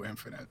Halo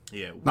Infinite.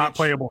 Yeah, not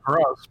playable for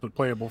us, but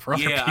playable for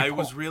other people. Yeah, I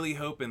was really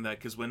hoping that,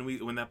 because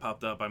when that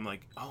popped up, I'm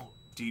like, oh,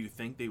 do you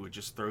think they would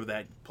just throw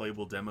that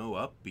playable demo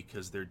up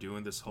because they're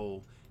doing this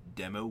whole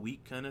demo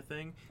week kind of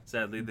thing?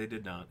 Sadly, they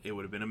did not. It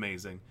would have been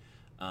amazing.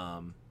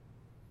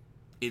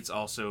 It's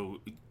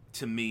also,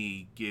 to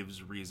me,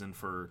 gives reason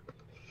for...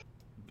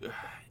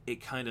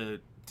 It kind of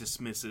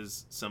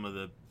dismisses some of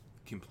the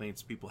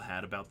complaints people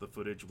had about the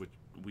footage, which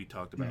we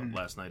talked about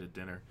last night at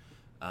dinner.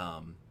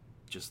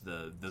 Just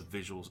the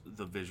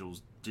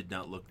visuals did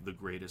not look the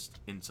greatest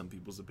in some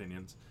people's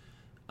opinions.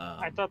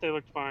 I thought they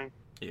looked fine.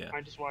 Yeah. I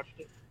just watched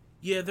it.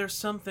 Yeah, there's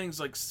some things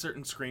like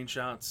certain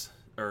screenshots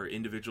or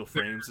individual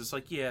frames. It's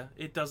like, yeah,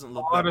 it doesn't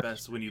look the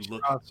best when you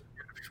look.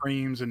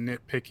 Frames and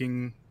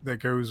nitpicking that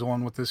goes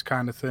on with this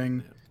kind of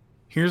thing. Yeah.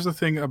 Here's the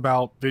thing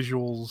about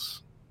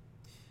visuals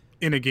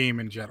in a game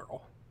in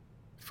general.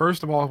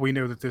 First of all, we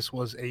know that this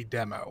was a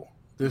demo.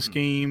 This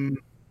game,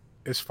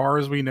 as far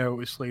as we know,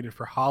 is slated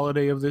for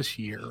holiday of this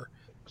year.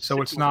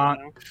 So it's not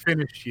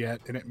finished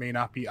yet, and it may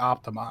not be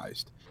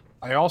optimized.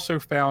 I also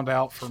found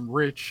out from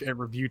Rich at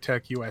Review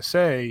Tech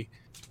USA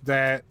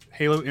that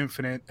Halo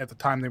Infinite, at the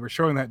time they were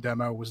showing that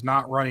demo, was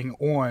not running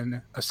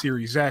on a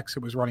Series X.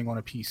 It was running on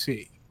a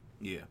PC.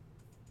 Yeah.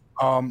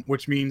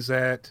 Which means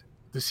that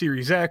the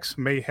Series X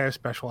may have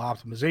special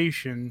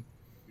optimization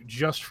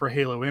just for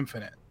Halo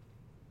Infinite.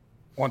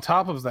 On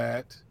top of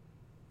that,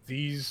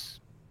 these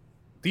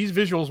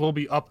visuals will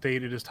be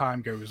updated as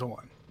time goes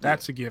on.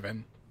 That's a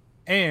given.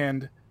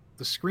 And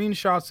the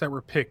screenshots that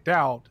were picked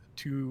out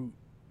to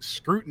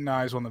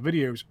scrutinize on the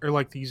videos are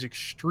like these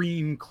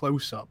extreme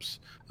close-ups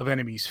of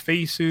enemies'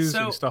 faces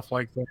and stuff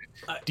like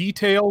that.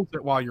 Details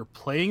that while you're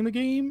playing the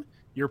game,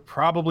 you're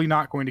probably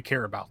not going to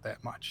care about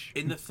that much.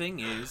 And the thing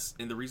is,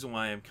 and the reason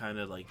why I'm kind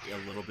of like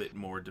a little bit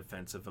more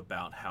defensive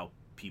about how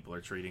people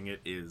are treating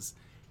it is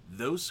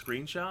those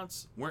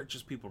screenshots weren't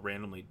just people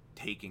randomly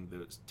taking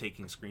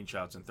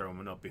screenshots and throwing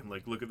them up being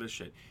like, look at this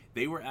shit.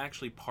 They were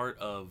actually part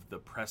of the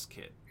press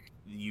kit.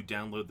 You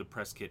download the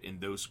press kit and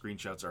those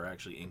screenshots are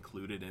actually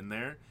included in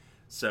there.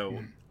 So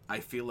I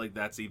feel like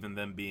that's even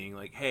them being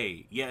like,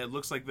 hey, yeah, it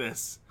looks like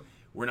this.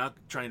 We're not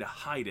trying to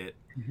hide it,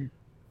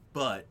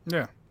 but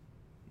yeah.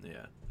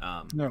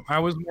 No, I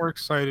was more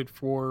excited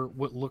for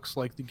what looks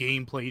like the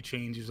gameplay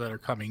changes that are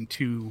coming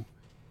to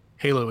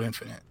Halo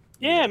Infinite.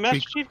 Yeah,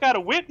 Master Chief got a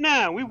whip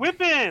now. We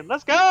whipping.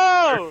 Let's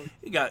go.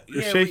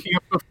 You're shaking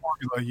up the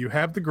formula. You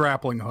have the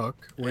grappling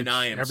hook, which and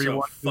I am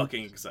everyone so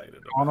fucking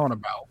excited on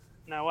about.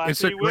 Now watch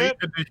it's a great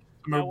addition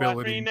to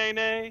mobility.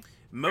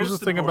 Here's the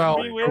thing about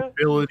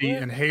mobility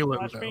in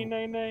Halo, though,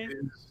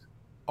 is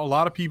a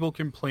lot of people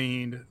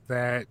complained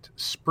that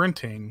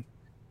sprinting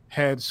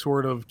had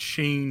sort of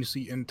changed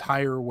the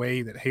entire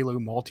way that Halo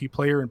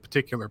multiplayer in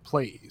particular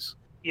plays.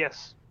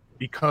 Yes.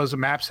 Because the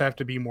maps have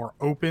to be more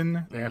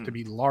open, they have to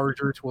be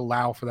larger to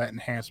allow for that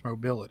enhanced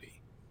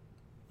mobility.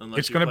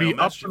 It's going to be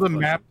up to the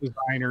map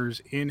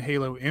designers in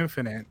Halo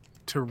Infinite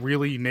to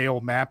really nail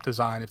map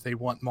design if they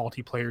want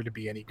multiplayer to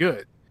be any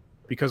good.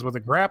 Because with a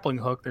grappling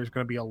hook, there's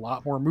going to be a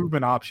lot more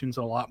movement options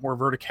and a lot more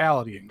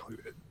verticality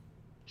included.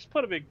 Just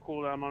put a big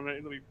cooldown on it,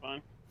 it'll be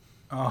fine.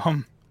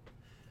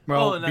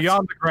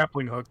 Beyond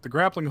the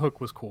grappling hook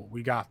was cool.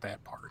 We got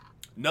that part.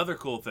 Another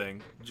cool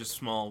thing, just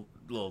small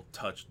little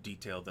touch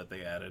detail that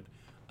they added,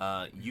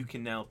 you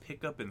can now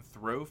pick up and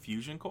throw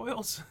fusion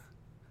coils.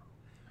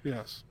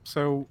 Yes.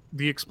 So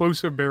the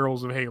explosive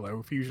barrels of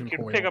Halo, fusion coils. You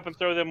can pick up and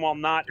throw them while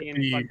not in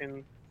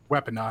fucking...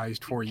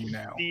 weaponized for you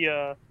now.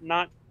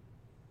 Not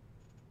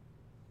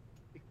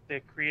the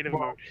creative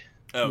mode.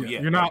 Oh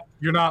yeah,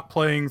 you're not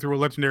playing through a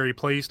legendary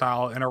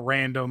playstyle and a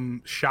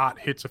random shot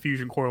hits a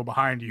fusion coil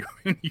behind you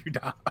and you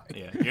die.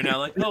 yeah. You're not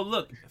like, oh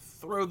look,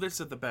 throw this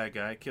at the bad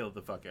guy, kill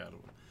the fuck out of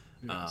him.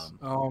 Yes.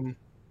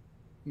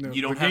 No,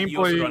 You don't the have. You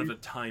also gameplay- don't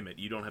have to time it.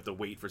 You don't have to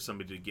wait for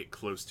somebody to get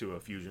close to a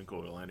fusion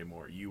coil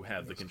anymore. You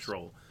have the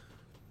control.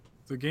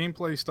 The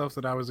gameplay stuff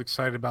that I was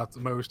excited about the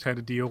most had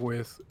to deal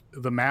with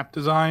the map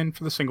design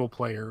for the single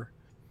player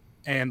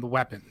and the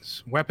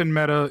weapons. Weapon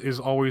meta is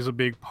always a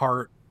big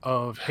part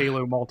of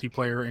Halo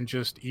multiplayer and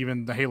just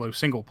even the Halo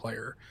single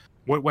player.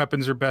 What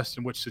weapons are best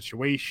in which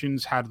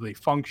situations? How do they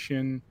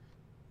function?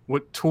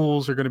 What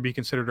tools are going to be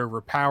considered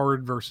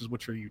overpowered versus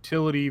which are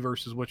utility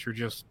versus which are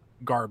just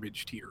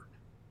garbage tier?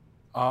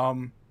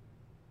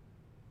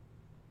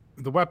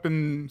 The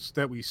weapons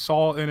that we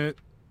saw in it,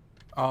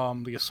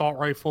 the assault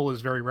rifle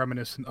is very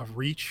reminiscent of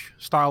Reach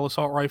style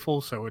assault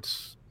rifle, so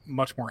it's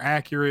much more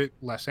accurate,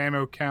 less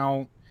ammo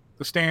count.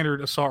 The standard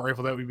assault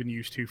rifle that we've been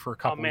used to for a Oh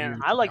couple of man,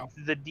 years. I like now.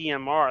 the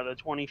DMR, the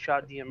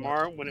 20-shot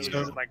DMR, when it was So-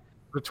 just like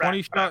The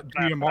 20-shot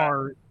Rap.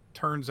 DMR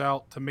turns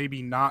out to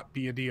maybe not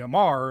be a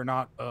DMR,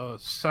 not a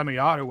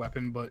semi-auto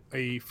weapon, but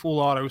a full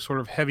auto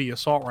sort of heavy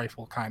assault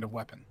rifle kind of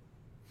weapon.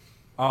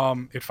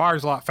 It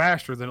fires a lot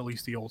faster than at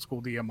least the old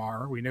school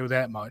DMR. We know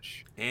that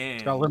much.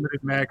 It's got And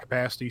limited mag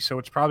capacity, so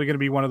it's probably going to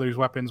be one of those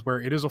weapons where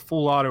it is a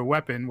full auto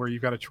weapon where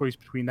you've got a choice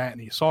between that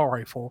and the assault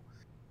rifle.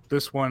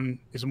 This one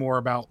is more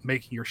about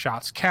making your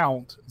shots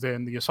count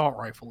than the assault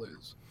rifle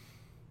is.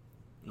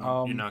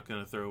 you're not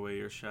gonna throw away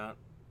your shot.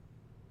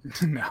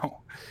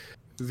 No.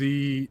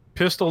 The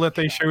pistol that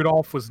they showed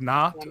off was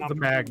not Well, not the for-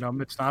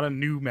 Magnum. It's not a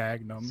new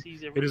Magnum.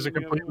 sees It is a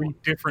everything you ever completely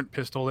want. different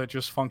pistol that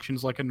just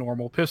functions like a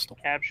normal pistol.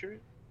 Capture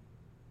it,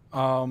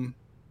 Um,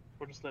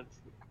 or just let it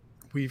sleep.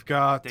 we've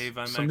got Dave,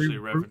 I'm some actually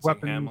new brute referencing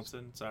weapons.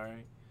 Hamilton.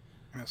 Sorry.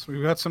 Yes,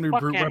 we've got some new Fuck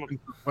brute Hamilton.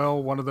 weapons as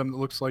well. One of them that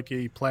looks like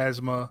a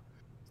plasma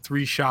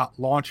 3-shot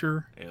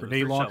launcher, Yeah, the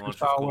grenade three-shot launcher launcher's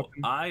style cool.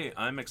 weapon.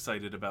 I'm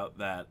excited about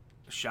that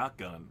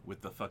shotgun with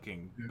the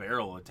fucking Yeah.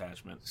 barrel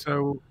attachment.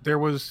 So there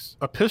was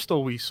a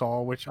pistol we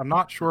saw, which I'm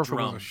not sure if it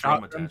was Drum a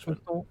shotgun attachment.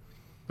 pistol,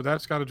 but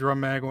that's got a drum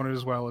mag on it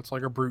as well. It's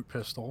like a brute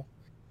pistol.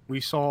 We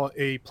saw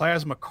a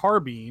plasma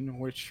carbine,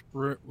 which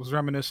was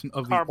reminiscent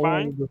of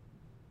Carbine? the old.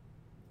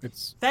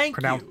 It's Thank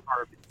pronounced you.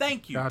 carbine.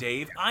 Thank you, God.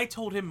 Dave. I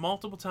told him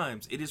multiple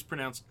times it is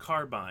pronounced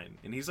carbine,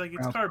 and he's like, it's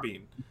Pronounced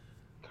carbine.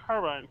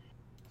 Carbine.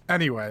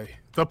 Anyway,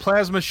 the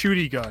plasma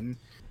shooty gun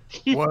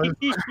Was-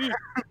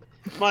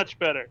 Much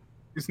better.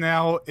 is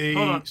now a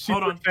Hold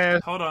super on,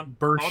 fast hold on,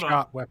 burst hold on,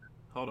 shot weapon.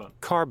 hold on.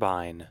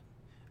 Carbine.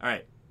 All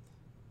right.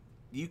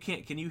 You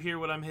can't. Can you hear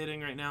what I'm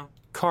hitting right now?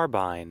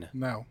 Carbine.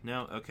 No.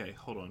 No. Okay.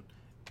 Hold on.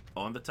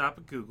 On the top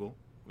of Google,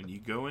 when you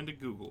go into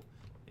Google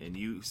and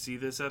you see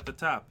this at the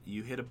top,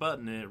 you hit a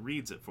button and it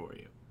reads it for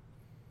you.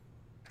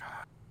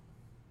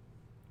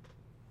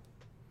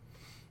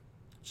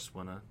 Just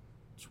wanna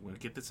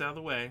get this out of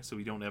the way so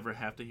we don't ever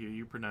have to hear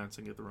you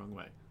pronouncing it the wrong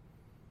way.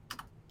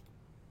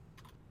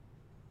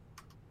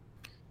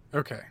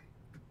 Okay.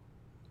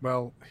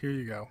 Well, here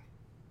you go.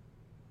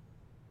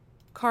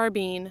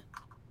 Carbine.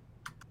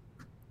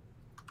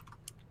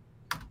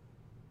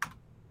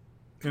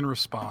 In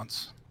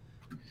response,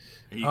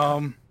 Are you-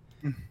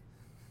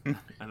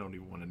 I don't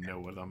even want to know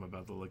what I'm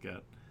about to look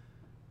at.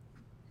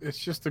 it's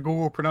just the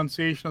Google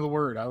pronunciation of the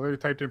word. I literally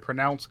typed in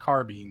 "pronounce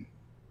carbine."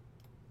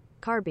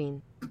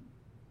 Carbine.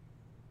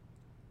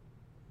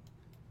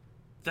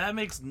 That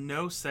makes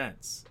no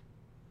sense.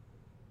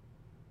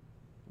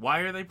 Why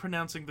are they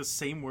pronouncing the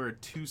same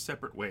word two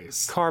separate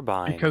ways?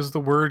 Carbine. Because the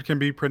word can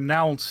be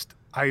pronounced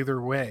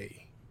either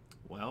way.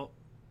 Well,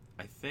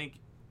 I think.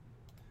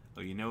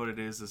 Oh, you know what it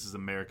is? This is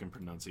American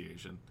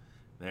pronunciation.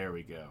 There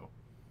we go.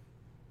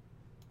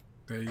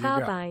 There you go.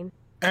 Carbine.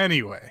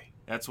 Anyway,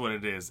 That's what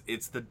it is.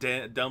 It's the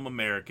dumb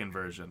American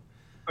version.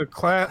 the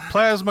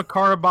plasma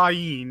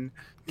carbine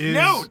is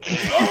No!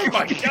 Oh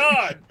my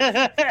god!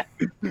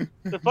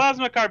 The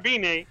plasma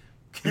carbine.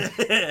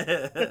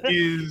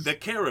 is the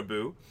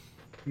caribou.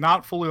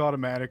 not fully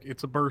automatic.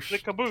 It's a burst The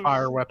caboose.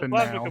 fire The weapon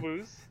plasma now,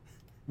 caboose.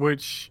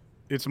 which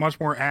it's much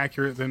more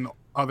accurate than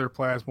other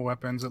plasma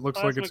weapons. It looks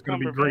like Plasma it's going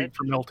to be cumberbatch. great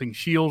for melting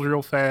shields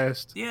real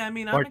fast. Yeah, I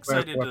mean, I'm Like plasma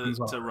excited weapons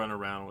to are. run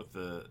around with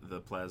the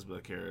plasma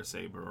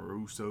Carasaber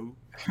Russo.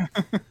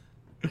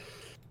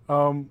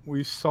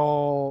 We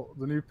saw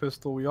the new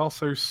pistol. We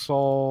also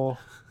saw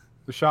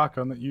the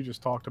shotgun that you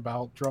just talked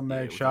about, drum Yeah,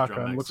 mag with the drum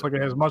shotgun. mag Looks like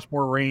it has much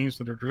more range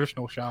than a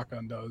traditional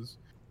shotgun does.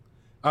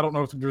 I don't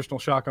know if the traditional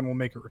shotgun will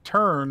make a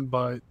return,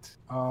 but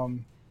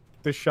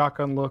this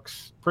shotgun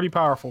looks pretty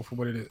powerful for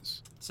what it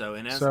is. So,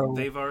 and as So-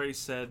 they've already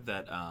said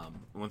that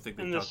one thing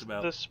they And talked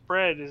about. the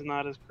spread is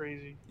not as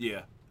crazy.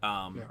 Yeah.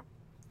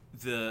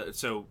 Yeah.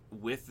 So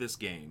with this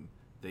game,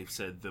 they've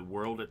said the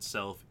world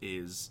itself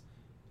is.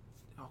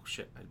 Oh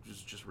shit! I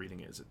was just reading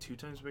it. Is it 2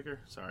 times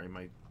bigger? Sorry,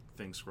 my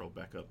thing scrolled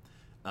back up.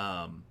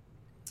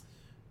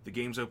 The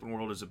game's open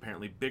world is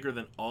apparently bigger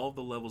than all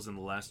the levels in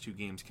the last 2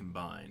 games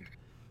combined,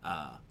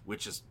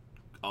 which is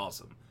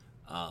awesome.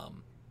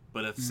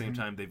 But at the same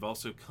time, they've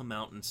also come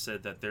out and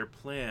said that their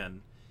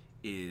plan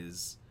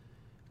is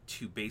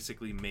to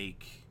basically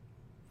make.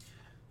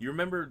 You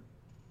remember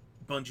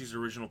Bungie's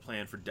original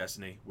plan for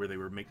Destiny, where they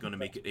were going to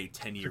make it a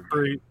 10-year to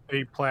create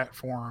a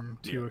platform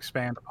to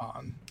expand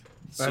upon.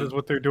 That is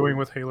what they're doing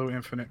with Halo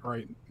Infinite,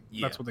 right?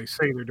 Yeah. That's what they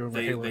say they're doing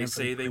with Halo Infinite. They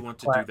say they want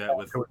to do that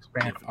with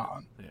expand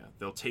upon. Yeah,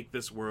 they'll take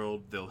this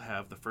world, they'll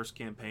have the first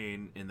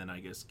campaign, and then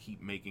I guess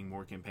keep making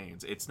more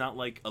campaigns. It's not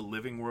like a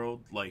living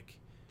world like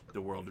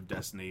the world of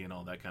Destiny and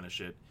all that kind of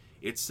shit.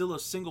 It's still a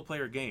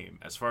single-player game,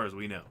 as far as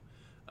we know.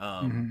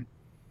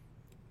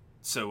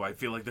 So I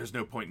feel like there's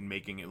no point in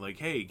making it like,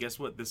 hey, guess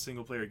what? This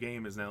single-player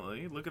game is now,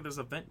 like, look at this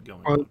event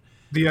going on.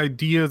 The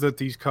idea that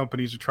these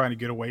companies are trying to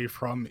get away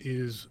from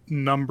is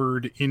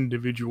numbered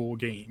individual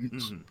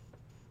games.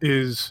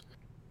 Is,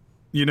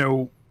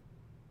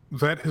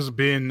 that has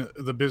been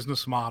the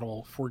business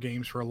model for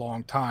games for a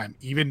long time.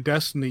 Even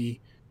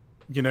Destiny,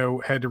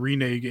 had to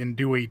renege and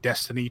do a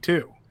Destiny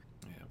 2.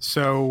 Yeah.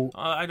 So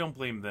I don't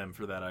blame them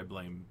for that. I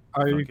blame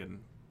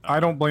I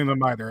don't blame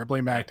them either. I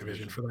blame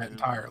Activision for that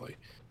entirely.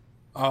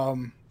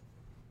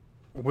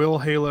 Will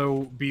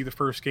Halo be the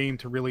first game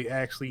to really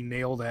actually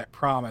nail that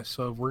promise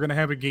of we're going to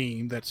have a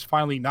game that's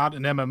finally not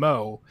an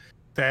MMO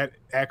that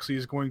actually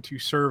is going to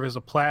serve as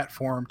a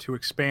platform to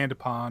expand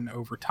upon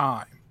over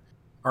time?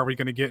 Are we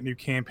going to get new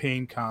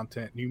campaign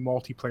content, new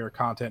multiplayer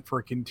content for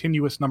a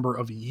continuous number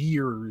of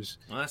years?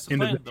 Well, that's the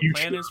plan. The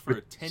plan is for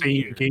a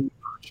 10-year game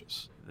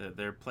purchase.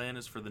 Their plan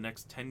is for the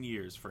next 10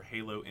 years for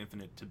Halo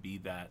Infinite to be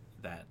that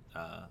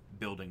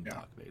building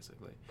block,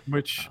 basically.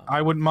 Which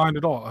I wouldn't mind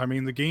at all. I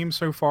mean, the game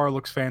so far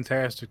looks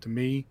fantastic to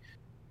me.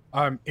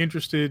 I'm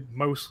interested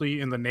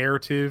mostly in the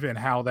narrative and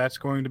how that's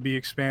going to be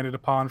expanded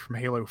upon from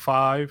Halo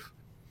 5.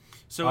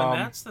 So, and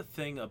that's the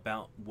thing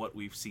about what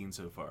we've seen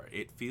so far.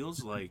 It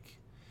feels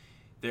like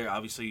there,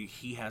 obviously,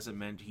 he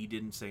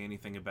didn't say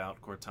anything about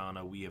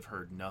Cortana. We have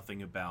heard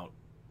nothing about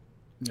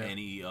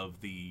any of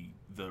the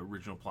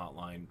original plot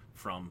line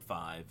from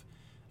 5.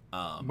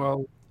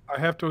 Well, I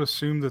have to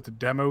assume that the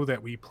demo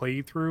that we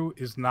played through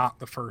is not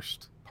the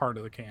first part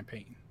of the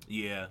campaign.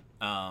 Yeah.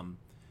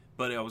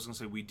 But I was going to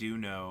say, we do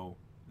know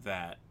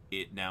that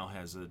it now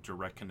has a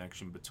direct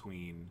connection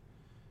between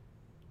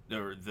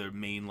the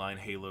mainline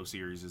Halo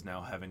series is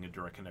now having a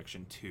direct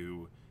connection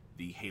to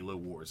the Halo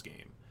Wars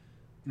game,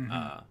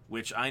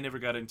 which I never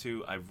got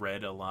into. I've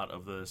read a lot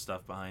of the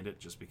stuff behind it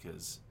just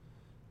because,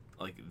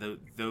 like,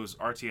 those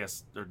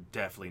RTS are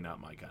definitely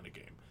not my kind of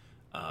game.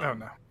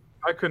 No.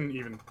 I couldn't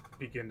even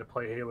begin to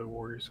play Halo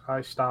Wars. I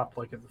stopped,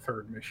 like, at the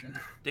 3rd mission.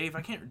 Dave,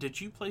 Did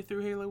you play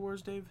through Halo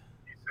Wars, Dave?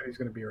 He said he's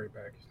going to be right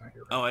back. He's not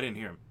here. Oh, I didn't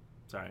hear him.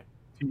 Sorry.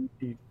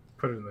 He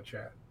put it in the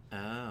chat.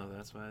 Oh,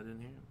 that's why I didn't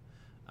hear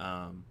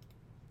him.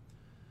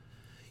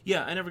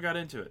 Yeah, I never got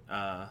into it.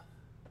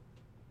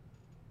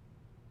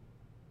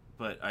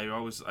 But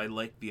I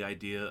like the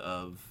idea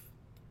of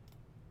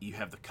you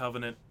have the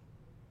Covenant.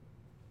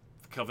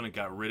 The Covenant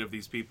got rid of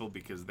these people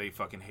because they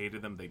fucking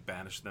hated them. They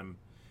banished them.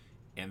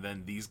 And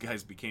then these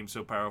guys became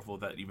so powerful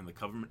that even the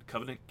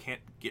Covenant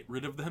can't get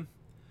rid of them.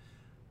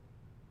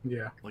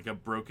 Yeah. Like a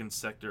broken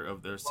section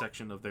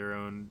of their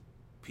own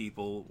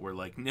people were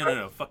like,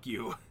 no, fuck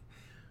you.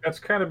 That's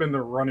kind of been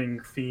the running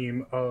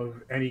theme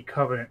of any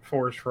Covenant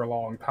force for a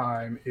long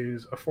time,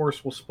 is a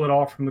force will split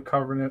off from the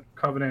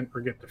Covenant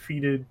or get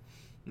defeated,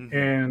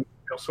 and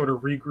they'll sort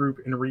of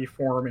regroup and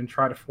reform and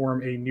try to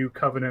form a new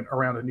Covenant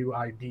around a new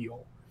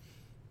ideal.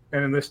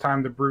 And in this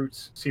time, the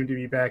Brutes seem to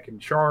be back in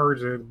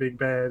charge. They're the big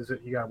bads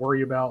that you got to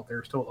worry about.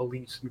 There's still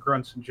elites and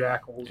grunts and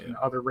jackals and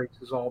other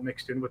races all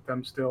mixed in with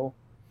them still.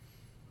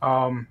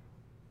 I'm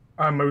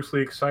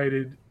mostly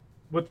excited.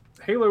 What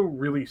Halo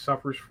really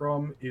suffers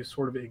from is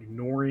sort of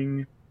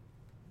ignoring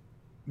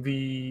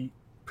the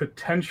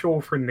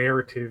potential for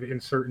narrative in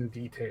certain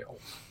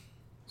details.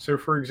 So,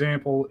 for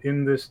example,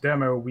 in this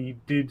demo, we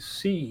did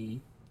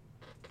see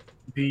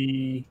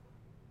the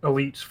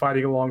elites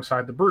fighting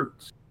alongside the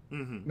Brutes.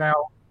 Now,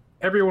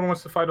 everyone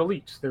wants to fight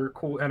elites. They're a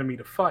cool enemy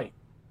to fight.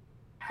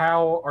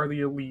 How are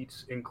the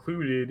elites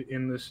included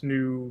in this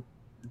new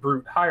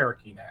Brute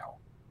hierarchy now?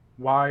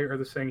 Why are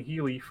the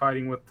Sangheili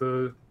fighting with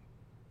the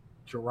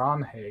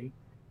Joranhe,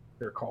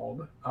 they're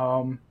called?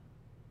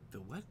 The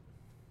what?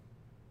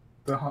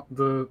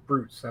 The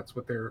Brutes. That's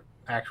what their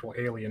actual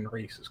alien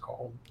race is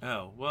called.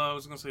 Oh, well, I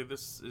was going to say,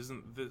 this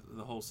isn't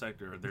the whole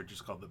sector. They're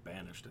just called the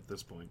Banished at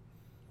this point.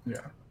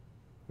 Yeah.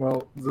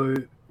 Well,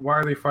 why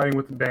are they fighting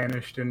with the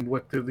Banished, and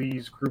what do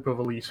these group of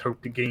elites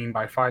hope to gain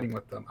by fighting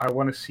with them? I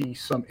want to see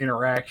some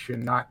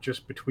interaction, not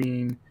just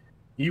between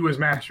you as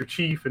Master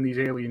Chief and these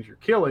aliens you're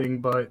killing,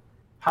 but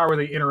how are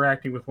they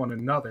interacting with one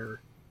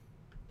another,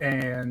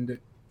 and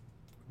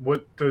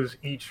what does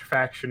each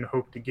faction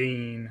hope to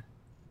gain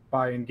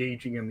by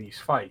engaging in these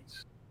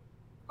fights?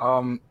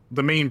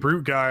 The main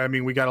Brute guy, I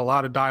mean, we got a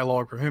lot of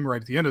dialogue from him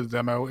right at the end of the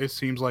demo. It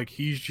seems like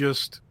he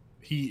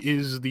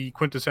is the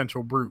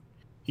quintessential Brute.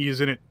 He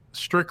is in it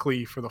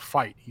strictly for the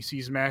fight. He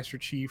sees Master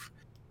Chief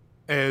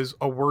as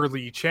a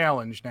worthy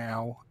challenge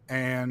now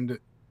and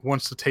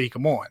wants to take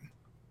him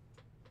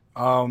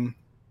on.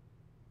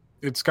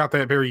 It's got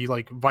that very,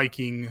 like,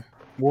 Viking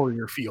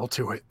warrior feel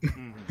to it.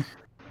 I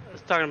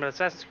was talking about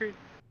Assassin's Creed?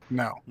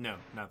 No. No,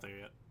 not there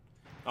yet.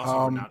 Also,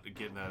 we're Um, not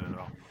getting that at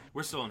all.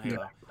 We're still in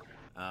Halo.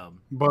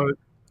 But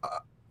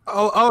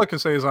all I can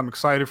say is I'm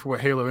excited for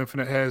what Halo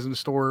Infinite has in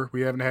store.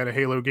 We haven't had a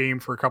Halo game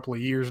for a couple of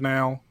years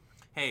now.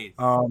 Hey,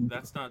 Um,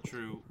 that's not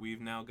true.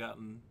 We've now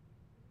gotten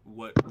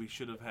what we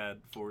should have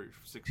had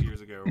 6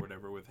 years ago or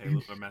whatever with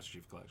Halo or Master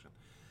Chief Collection.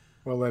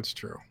 well, that's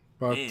true.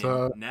 But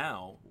And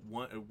now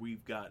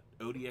we've got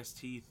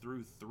ODST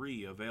through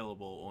 3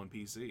 available on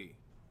PC.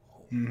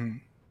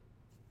 mhm.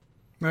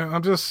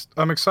 No,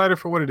 I'm excited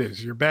for what it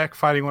is. You're back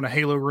fighting on a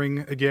Halo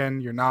ring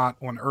again. You're not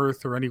on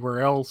Earth or anywhere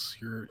else.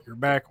 You're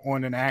back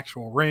on an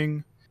actual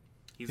ring.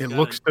 It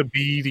looks to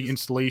be the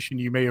installation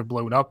you may have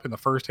blown up in the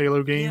first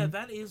Halo game. Yeah,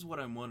 that is what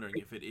I'm wondering,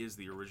 if it is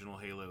the original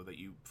Halo that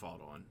you fought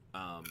on.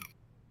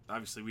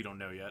 Obviously, we don't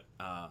know yet,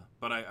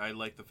 but I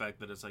like the fact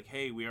that it's like,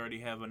 hey, we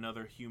already have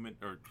another human,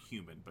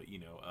 but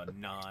a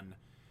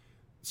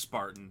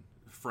non-Spartan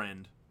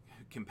friend,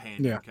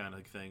 companion kind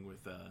of thing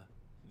with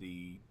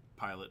the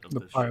pilot of the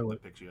ship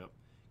that picks you up.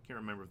 Can't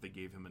remember if they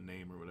gave him a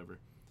name or whatever.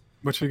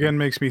 Which again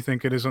makes me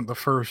think it isn't the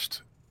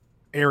first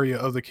area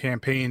of the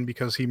campaign,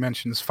 because he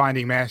mentions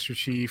finding Master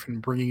Chief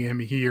and bringing him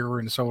here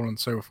and so on and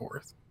so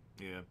forth.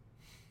 Yeah.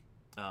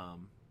 But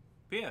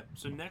yeah,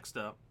 so next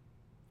up,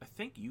 I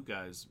think you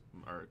guys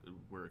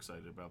were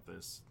excited about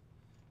this.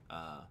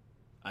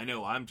 I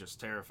know I'm just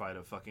terrified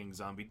of fucking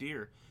zombie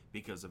deer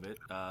because of it.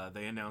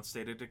 They announced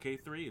State of Decay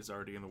 3 is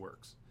already in the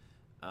works.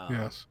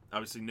 Yes.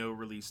 Obviously, no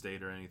release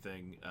date or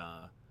anything.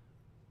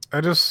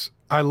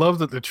 I love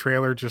that the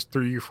trailer just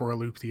threw you for a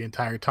loop the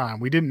entire time.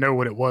 We didn't know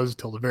what it was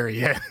till the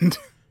very end.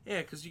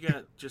 Yeah, because you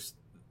got just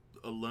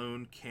a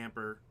lone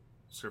camper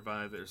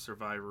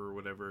survivor or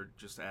whatever,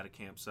 just at a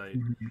campsite,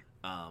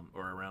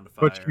 or around a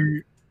fire. But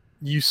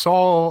you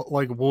saw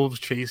like wolves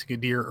chasing a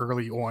deer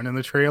early on in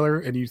the trailer,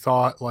 and you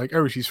thought like,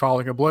 oh, she's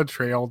following a blood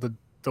trail.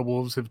 The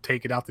wolves have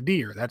taken out the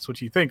deer. That's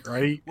what you think,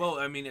 right? Well,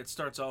 I mean, it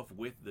starts off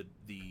with the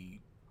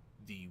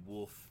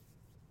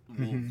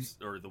wolves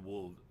or the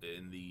wolf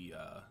in the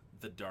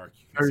dark.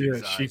 You can see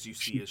his eyes, you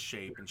see his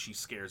shape, and she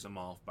scares him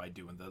off by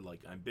doing the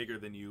like, I'm bigger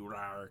than you,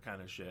 rawr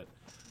kind of shit.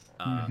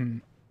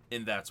 And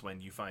that's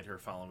when you find her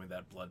following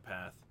that blood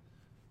path.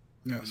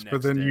 Yes,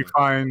 but then you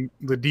find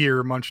the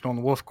deer munched on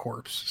the wolf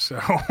corpse.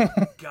 So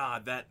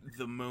God,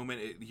 the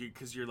moment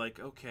because you're like,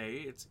 okay,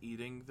 it's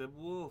eating the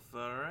wolf.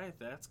 All right,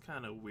 that's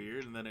kind of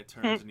weird. And then it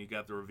turns and you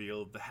got the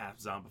reveal of the half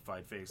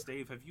zombified face.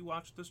 Dave, have you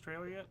watched this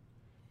trailer yet?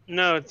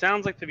 No, it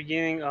sounds like the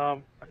beginning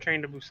of A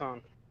Train to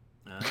Busan.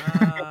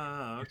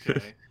 Ah,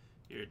 okay.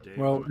 Here, Dave.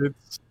 Well,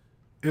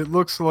 it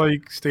looks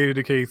like State of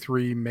Decay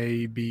 3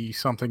 may be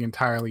something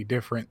entirely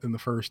different than the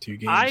first two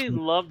games. I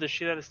love the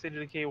shit out of State of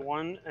Decay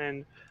 1,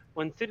 and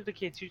when State of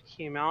Decay 2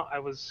 came out, I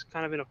was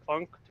kind of in a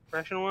funk,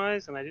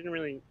 depression-wise, and I didn't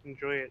really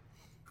enjoy it.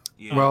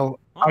 Yeah. Well,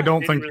 I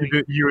don't think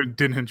you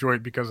didn't enjoy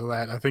it because of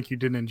that. I think you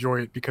didn't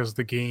enjoy it because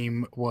the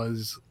game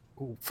was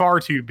far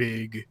too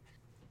big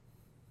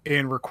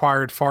and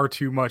required far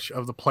too much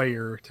of the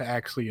player to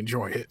actually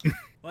enjoy it.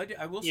 Well,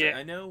 I will say,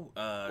 I know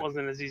it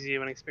wasn't as easy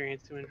of an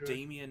experience to enjoy.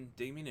 Damien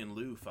and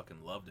Lou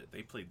fucking loved it.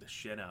 They played the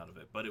shit out of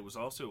it, but it was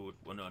also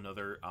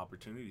another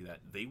opportunity that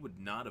they would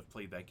not have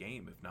played that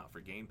game if not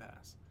for Game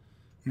Pass.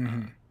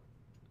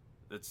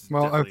 That's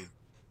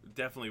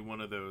definitely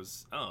one of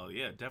those. Oh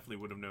yeah, definitely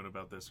would have known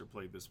about this or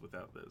played this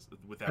without.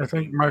 I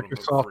think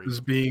Microsoft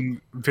is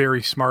being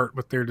very smart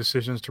with their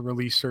decisions to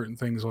release certain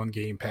things on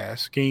Game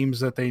Pass. Games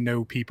that they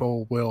know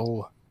people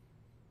will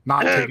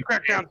not take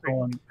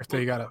on if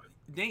they gotta.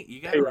 Nate,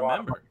 you gotta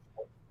remember,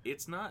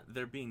 it's not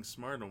they're being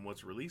smart on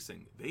what's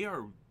releasing. They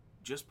are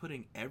just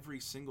putting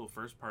every single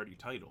first-party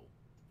title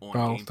on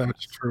Game Pass. Well,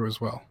 that's true as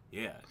well.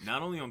 Yeah,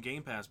 not only on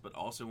Game Pass, but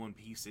also on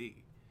PC.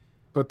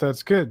 But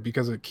that's good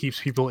because it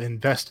keeps people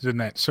invested in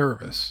that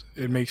service.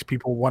 It makes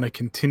people want to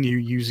continue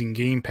using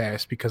Game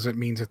Pass because it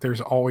means that there's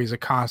always a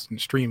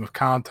constant stream of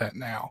content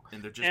now.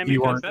 And they're just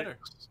getting better.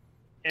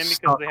 And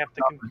because they have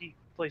to compete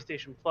with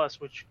PlayStation Plus,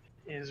 which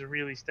has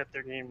really stepped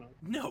their game up.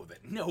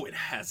 No, it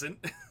hasn't.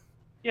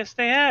 Yes,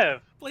 they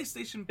have.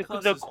 PlayStation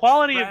Plus. The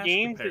quality of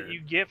games that you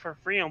get for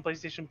free on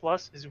PlayStation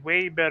Plus is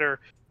way better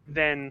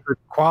than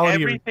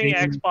everything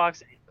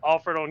Xbox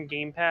offered on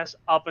Game Pass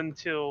up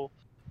until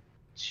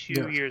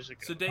 2 years ago.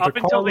 So up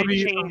until they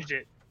changed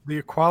it.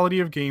 The quality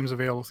of games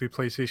available through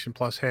PlayStation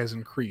Plus has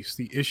increased.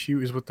 The issue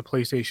is with the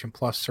PlayStation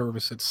Plus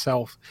service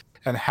itself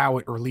and how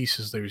it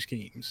releases those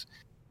games.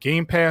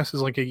 Game Pass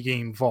is like a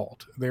game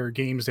vault. There are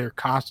games there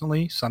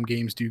constantly. Some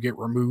games do get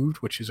removed,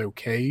 which is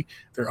okay.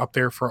 They're up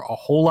there for a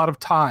whole lot of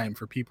time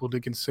for people to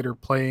consider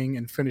playing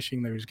and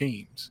finishing those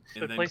games.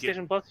 But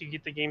PlayStation Plus, you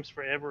get the games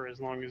forever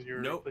as long as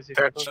you're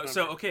PlayStation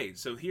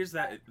Plus. So here's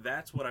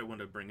that's what I want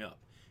to bring up.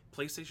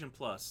 PlayStation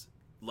Plus,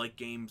 like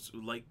games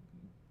like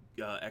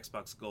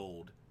Xbox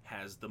Gold,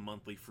 has the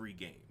monthly free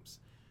games.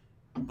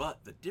 But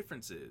the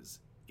difference is,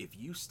 if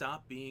you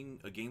stop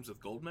being a Games with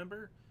Gold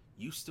member,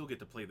 you still get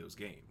to play those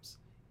games.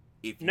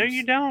 No,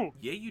 you don't.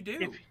 Yeah, you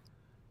do.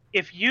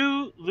 If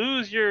you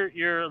lose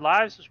your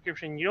live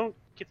subscription, you don't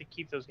get to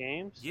keep those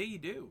games. Yeah, you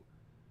do.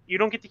 You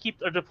don't get to keep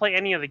or to play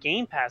any of the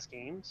Game Pass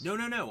games. No.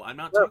 I'm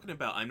not No. talking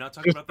about. I'm not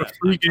talking Just about the that.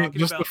 free I'm game, talking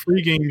just about. the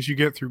free games you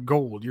get through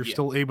Gold. You're Yeah.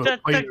 still able to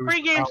play The those.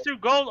 free games without- through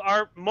Gold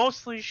are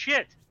mostly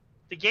shit.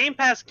 The Game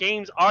Pass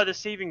games are the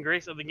saving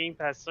grace of the Game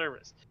Pass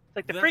service.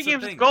 Like the That's free the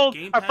games thing. with Gold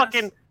Game are Pass-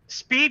 fucking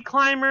speed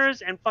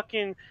climbers and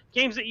fucking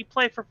games that you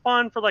play for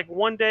fun for like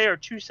 1 day or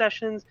 2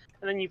 sessions,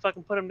 and then you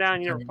fucking put them down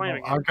and you never play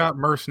them Well, again. I got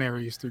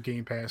Mercenaries through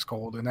Game Pass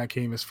Gold, and that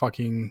game is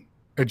fucking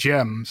a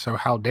gem. So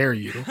how dare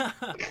you?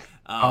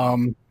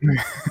 um,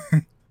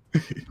 Um,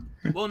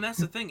 well, and that's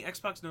the thing.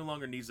 Xbox no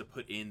longer needs to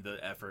put in the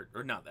effort,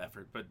 or not the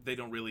effort, but they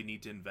don't really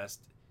need to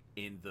invest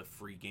in the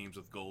free games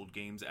with Gold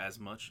games as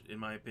much, in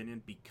my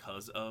opinion,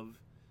 because of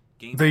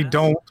Game they Pass.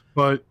 don't,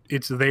 but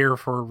it's there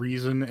for a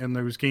reason, and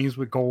those games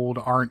with Gold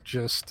aren't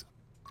just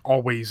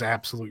always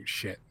absolute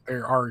shit.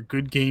 There are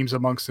good games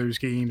amongst those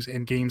games,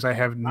 and games I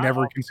have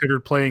never Wow.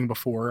 considered playing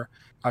before.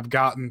 I've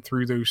gotten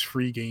through those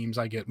free games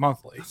I get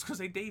monthly. That's because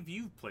Dave,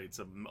 you've played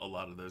a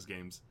lot of those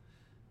games,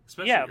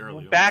 especially Yeah,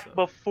 early on back stuff.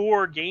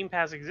 before Game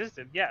Pass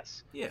existed,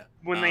 yes. Yeah,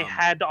 When they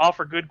had to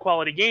offer good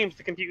quality games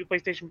to compete with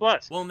PlayStation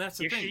Plus. Well, and that's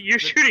the You're, thing. you're The-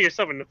 shooting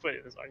yourself in the foot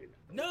in this argument.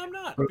 No, I'm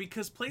not, But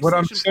because PlayStation what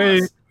I'm Plus.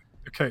 saying-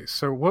 Okay,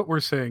 so what we're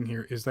saying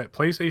here is that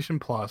PlayStation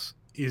Plus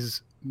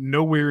is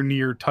nowhere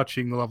near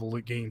touching the level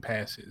that Game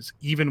Pass is,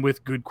 even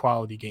with good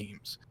quality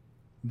games.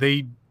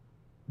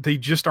 They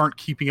just aren't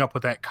keeping up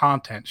with that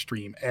content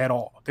stream at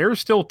all. There are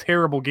still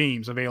terrible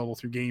games available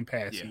through Game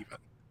Pass, Yeah. even.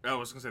 I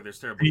was gonna say there's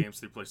terrible The- games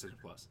through PlayStation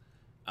Plus.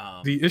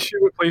 The issue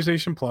with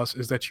PlayStation Plus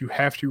is that you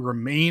have to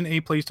remain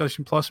a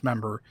PlayStation Plus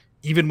member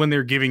even when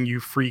they're giving you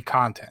free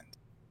content.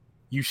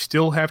 You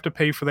still have to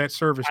pay for that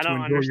service I to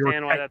don't enjoy your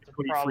understand why that's a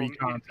technically problem. free If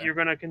content. you're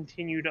going to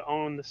continue to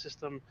own the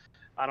system,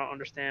 I don't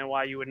understand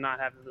why you would not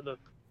have the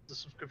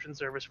subscription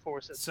service for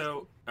it.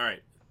 So, all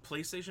right,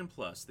 PlayStation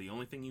Plus. The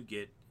only thing you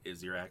get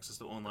is your access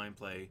to online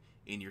play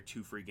and your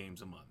 2 free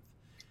games a month.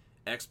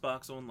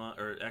 Xbox Online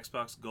or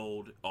Xbox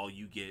Gold, all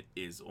you get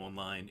is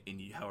online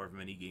and however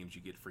many games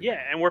you get free.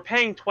 Yeah, and we're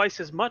paying twice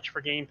as much for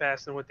Game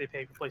Pass than what they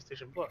pay for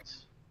PlayStation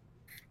Plus.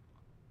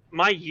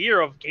 My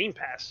year of Game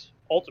Pass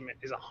Ultimate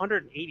is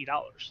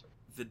 $180.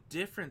 The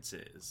difference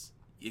is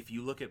if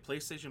you look at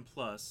PlayStation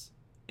Plus,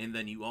 and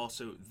then you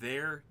also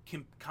their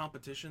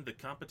competition, the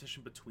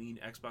competition between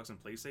Xbox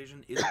and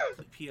PlayStation is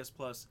PS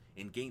Plus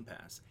and Game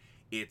Pass.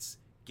 It's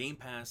Game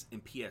Pass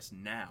and PS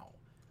Now.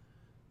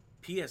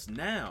 PS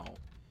Now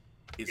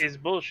Is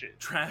bullshit.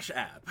 trash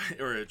app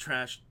or a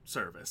trash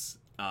service.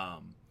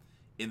 And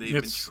they've been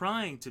It's-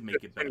 trying to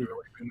make it better. Anyway,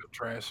 in the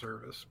trash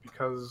service,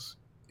 because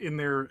in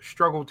their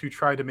struggle to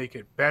try to make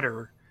it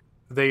better,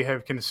 they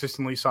have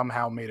consistently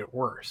somehow made it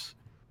worse.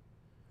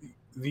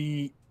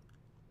 The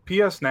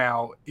PS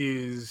Now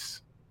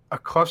is a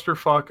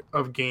clusterfuck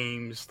of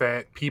games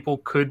that people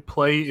could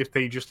play if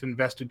they just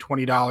invested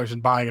 $20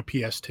 in buying a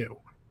PS2.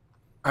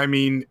 I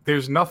mean,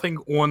 there's nothing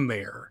on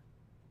there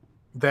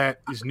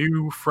that is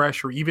new,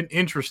 fresh, or even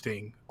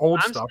interesting. Old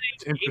I'm stuff saying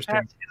that's Game interesting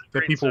Pass is a that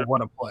great people service.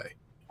 want to play.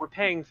 We're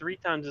paying 3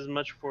 times as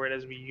much for it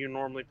as you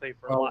normally pay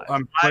for Well, Live.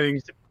 I'm Live paying-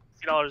 used to be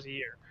 $60 a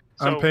year.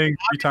 I'm So paying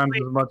 3 times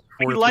as much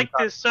for we it, like 3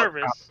 times this as much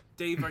service,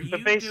 Dave, are you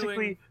but basically,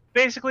 doing?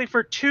 basically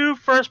for 2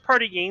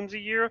 first-party games a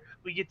year,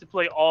 we get to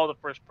play all the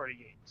first-party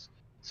games.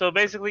 So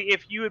basically,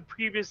 if you had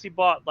previously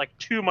bought like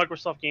 2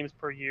 Microsoft games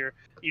per year,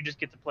 you just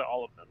get to play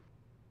all of them.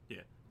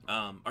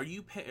 Are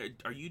you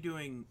Are you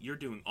doing? You're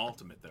doing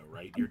Ultimate though,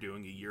 right? You're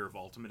doing a year of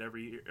Ultimate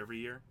every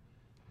year.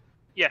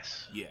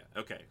 Yes, Yeah.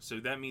 Okay. So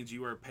that means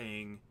you are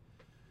paying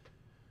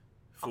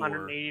for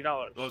 $180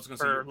 I was gonna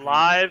say you're for paying-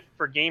 Live,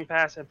 for Game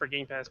Pass, and for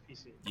Game Pass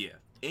PC. Yeah,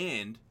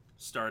 and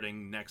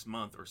starting next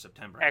month or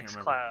September, I can't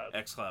remember. xCloud.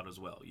 xCloud as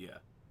well. Yeah,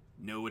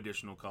 no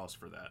additional cost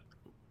for that.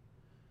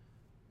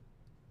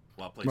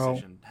 While Well-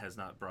 PlayStation has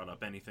not brought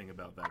up anything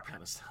about that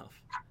kind of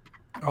stuff.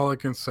 All I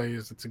can say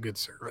is it's a good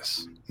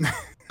service.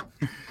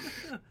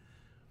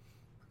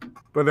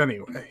 But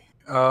anyway,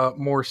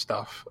 more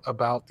stuff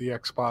about the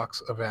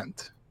Xbox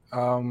event.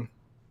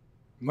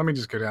 Let me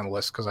just go down the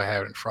list because I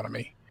have it in front of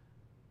me.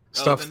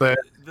 Stuff that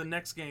the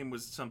next game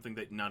was something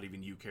that not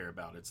even you care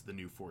about. It's the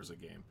new Forza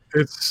game.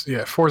 it's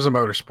Forza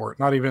Motorsport,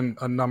 not even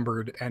a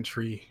numbered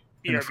entry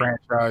in the BRB.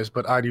 franchise,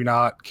 but I do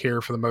not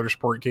care for the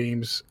motorsport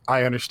games.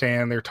 I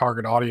understand their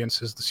target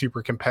audience is the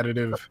super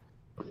competitive,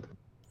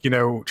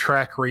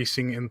 track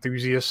racing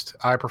enthusiast.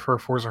 I prefer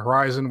Forza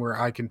Horizon, where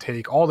I can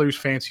take all those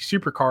fancy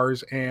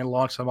supercars and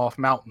launch them off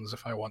mountains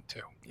if I want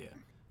to.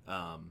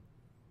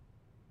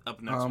 Up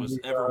next was we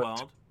got-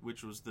 Everwild,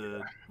 which was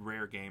the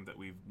rare game that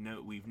we've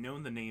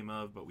known the name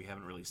of, but we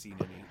haven't really seen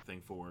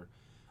anything for.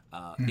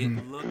 It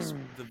Mhm. looks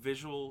the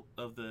visual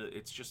of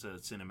it's just a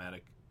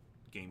cinematic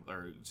game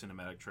or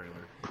cinematic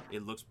trailer.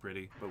 It looks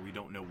pretty, but we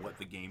don't know what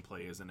the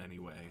gameplay is in any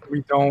way.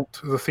 We don't.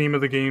 The theme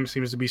of the game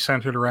seems to be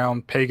centered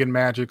around pagan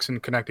magics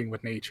and connecting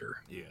with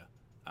nature. Yeah.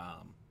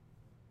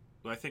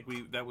 Well, I think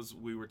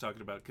we were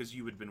talking about because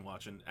you had been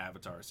watching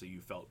Avatar, so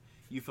you felt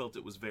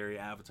it was very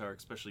Avatar,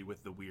 especially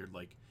with the weird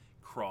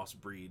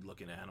crossbreed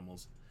looking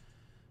animals.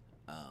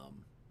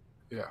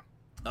 Yeah.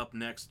 up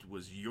next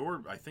was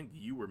I think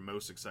you were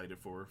most excited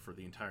for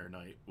the entire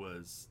night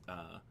was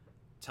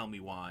Tell Me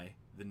Why,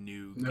 the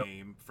new Yep.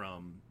 game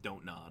from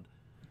Don't Nod.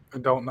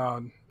 Don't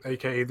Nod,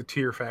 aka the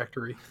Tear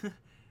Factory.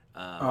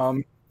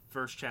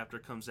 First chapter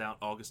comes out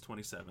August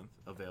 27th,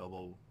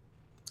 available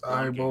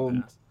I on Game will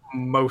Pass.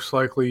 most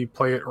likely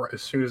play it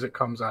as soon as it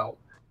comes out.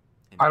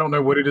 I don't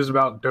know what it is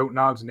about Don't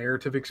Nod's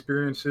narrative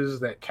experiences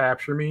that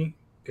capture me.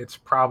 It's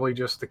probably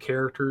just the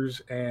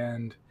characters,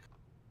 and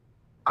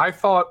I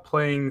thought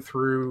playing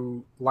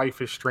through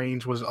Life is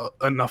Strange was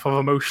enough of an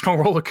emotional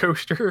roller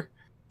coaster.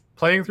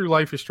 Playing through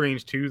Life is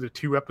Strange 2, the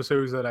 2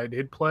 episodes that I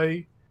did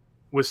play,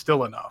 was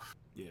still enough.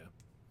 Yeah.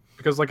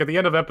 Because like at the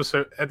end of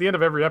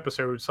every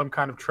episode, some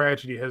kind of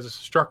tragedy has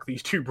struck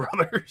these two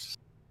brothers.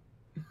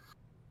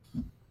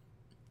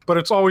 But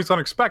it's always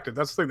unexpected.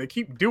 That's the thing. They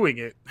keep doing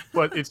it,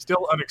 but it's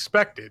still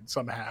unexpected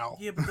somehow.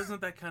 Yeah, but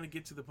doesn't that kind of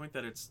get to the point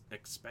that it's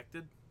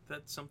expected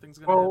that something's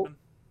going to happen?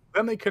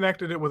 Then they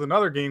connected it with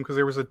another game because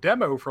there was a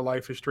demo for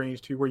Life is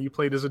Strange 2 where you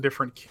played as a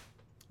different kid.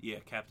 Yeah,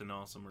 Captain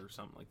Awesome or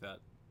something like that.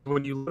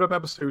 When you load up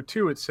episode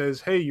 2, it says,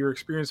 hey, your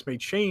experience may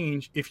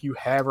change if you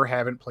have or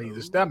haven't played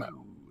this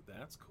demo.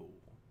 That's cool.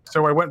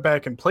 So I went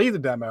back and played the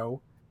demo,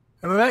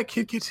 and then that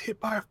kid gets hit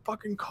by a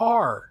fucking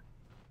car.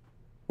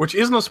 Which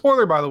isn't a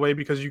spoiler, by the way,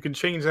 because you can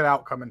change that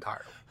outcome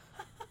entirely.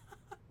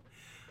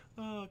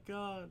 Oh,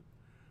 God.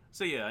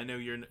 So, yeah, I know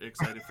you're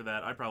excited for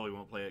that. I probably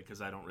won't play it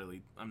because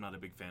I'm not a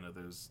big fan of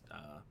those,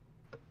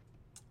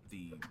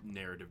 the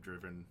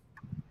narrative-driven,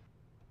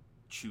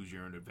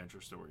 choose-your-own-adventure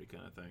story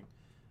kind of thing.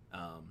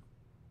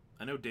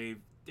 I know, Dave,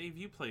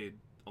 you played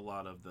a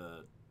lot of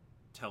the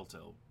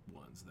Telltale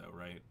ones, though,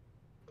 right?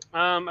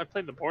 I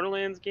played the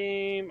Borderlands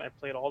game. I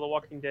played all the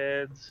Walking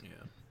Deads.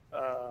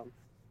 Yeah.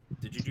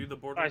 Did you do the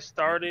Borderlands? I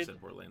started. You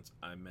said Borderlands.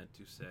 I meant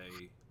to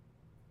say.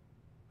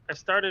 I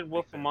started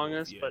Wolf Big Bad Among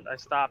Wolf, Us, yeah. but I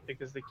stopped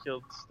because they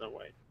killed Snow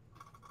White.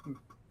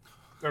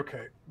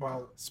 Okay,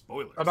 well,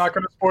 Spoilers. I'm not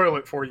going to spoil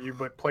it for you,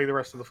 but play the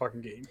rest of the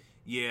fucking game.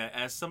 Yeah,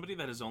 as somebody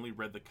that has only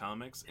read the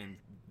comics and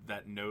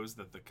that knows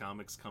that the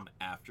comics come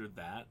after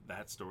that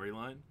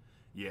storyline,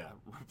 yeah,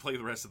 play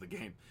the rest of the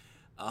game.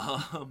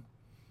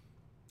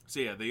 So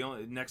yeah,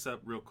 next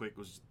up real quick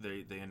was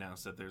they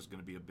announced that there's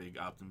going to be a big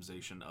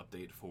optimization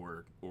update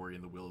for Ori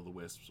and the Will of the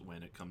Wisps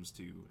when it comes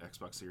to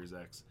Xbox Series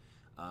X,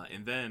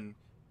 and then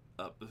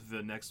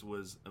the next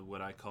was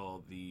what I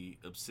call the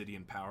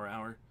Obsidian Power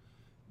Hour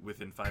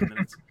within 5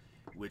 minutes,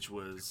 which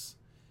was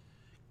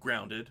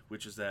Grounded,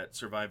 which is that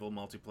survival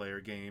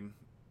multiplayer game.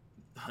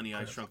 Honey,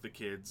 I Shrunk the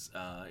Kids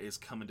is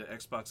coming to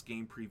Xbox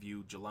Game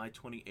Preview July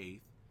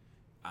 28th.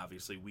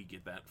 Obviously, we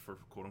get that for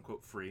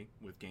quote-unquote free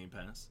with Game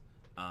Pass.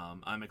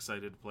 I'm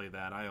excited to play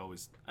that. I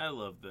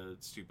love the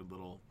stupid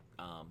little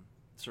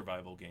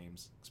survival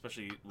games,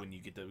 especially when you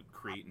get to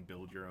create and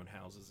build your own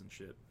houses and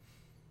shit.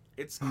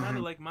 It's kind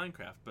of like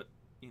Minecraft, but,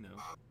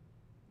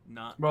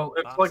 not Well,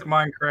 it's boxy. like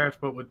Minecraft,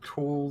 but with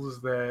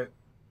tools that...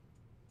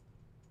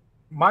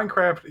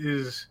 Minecraft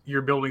is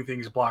you're building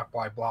things block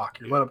by block.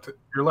 You're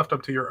left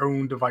up to your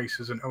own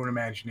devices and own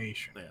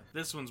imagination. Yeah,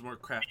 this one's more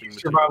crafting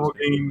Survival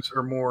materials. games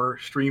are more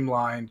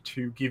streamlined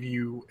to give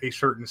you a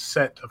certain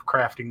set of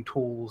crafting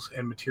tools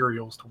and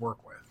materials to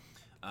work with.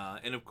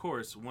 And of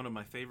course, one of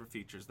my favorite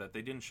features that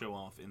they didn't show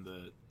off in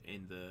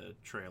the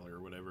trailer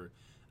or whatever,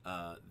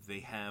 they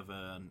have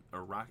an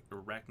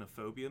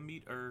arachnophobia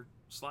meter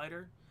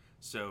slider.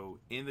 So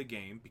in the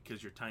game,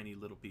 because you're tiny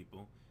little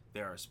people,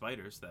 there are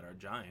spiders that are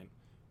giant,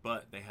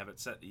 but they have it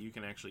set that you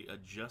can actually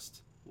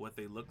adjust what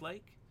they look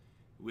like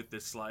with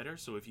this slider.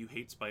 So if you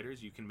hate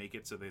spiders, you can make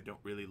it so they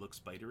don't really look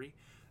spidery.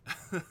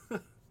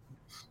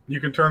 You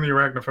can turn the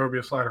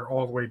arachnophobia slider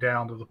all the way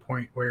down to the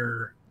point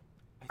where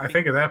I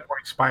think at that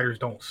point spiders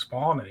don't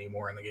spawn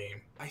anymore in the game.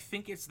 I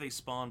think it's they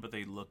spawn, but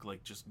they look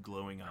like just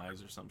glowing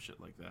eyes or some shit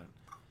like that.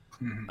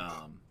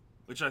 Mm-hmm.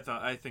 Which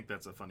I think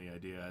that's a funny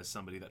idea as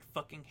somebody that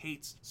fucking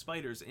hates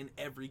spiders in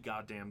every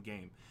goddamn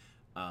game.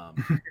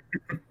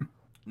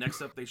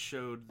 Next up, they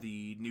showed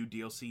the new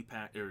DLC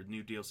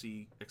new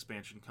DLC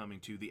expansion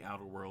coming to the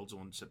Outer Worlds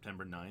on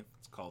September 9th.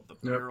 It's called the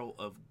Peril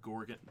on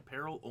Gorgon.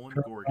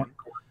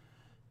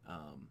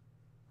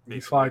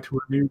 You fly to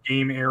a new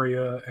game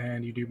area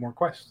and you do more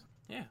quests.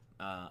 Yeah,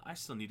 I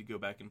still need to go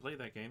back and play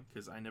that game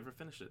because I never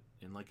finished it.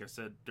 And like I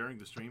said during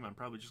the stream, I'm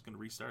probably just going to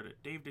restart it.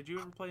 Dave, did you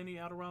ever play any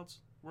Outer Worlds?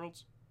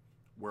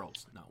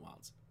 Worlds, not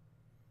Wilds.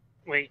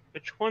 Wait,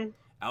 which one?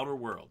 Outer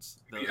Worlds.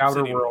 The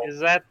Outer Worlds. Is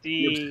that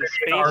the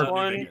space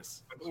one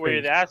where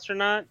you're the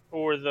astronaut,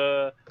 or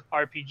the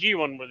RPG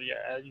one where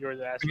you're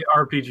the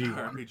astronaut? The RPG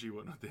one. RPG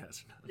one with the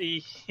astronaut.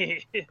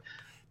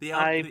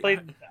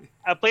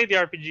 I played the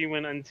RPG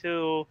one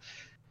until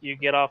you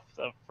get off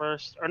the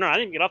first... Or no, I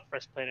didn't get off the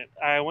first planet.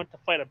 I went to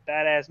fight a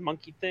badass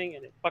monkey thing,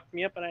 and it fucked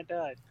me up, and I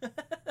died.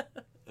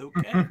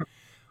 Okay.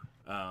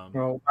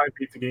 Well, I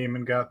beat the game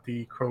and got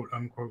the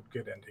quote-unquote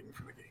good ending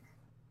for the game.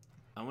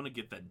 I want to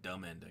get that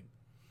dumb ending.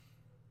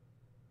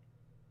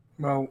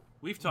 Well,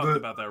 we've talked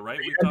about that, right?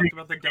 We've talked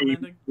about the dumb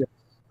ending? Yes.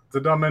 the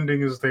dumb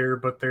ending is there,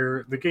 but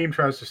the game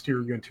tries to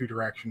steer you in two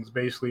directions.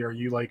 Basically, are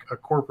you like a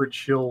corporate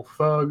shill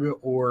thug,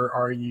 or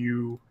are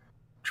you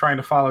trying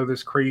to follow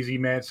this crazy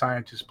mad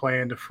scientist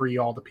plan to free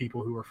all the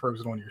people who are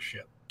frozen on your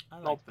ship? I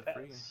I'll like the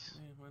free. pass.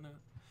 Yeah, why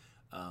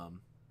not?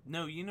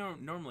 No,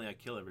 normally I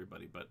kill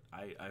everybody, but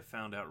I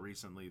found out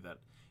recently that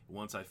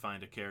once I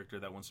find a character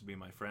that wants to be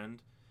my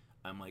friend,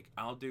 I'm like,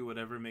 I'll do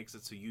whatever makes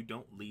it so you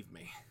don't leave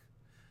me.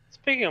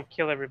 Speaking of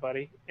kill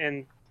everybody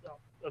and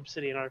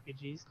Obsidian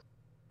RPGs,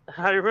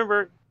 I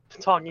remember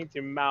talking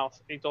to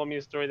Mouth. He told me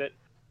a story that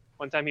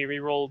one time he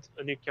re-rolled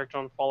a new character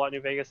on Fallout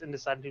New Vegas and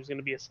decided he was going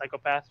to be a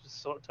psychopath,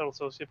 just total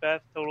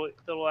sociopath,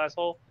 total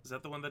asshole. Is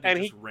that the one that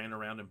And just ran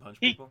around and punched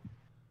he- people?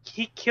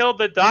 He killed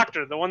the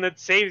doctor, the one that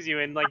saves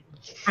you, and like.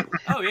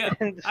 Oh yeah,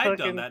 and I've done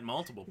fucking that in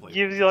multiple places.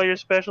 Gives you all your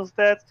special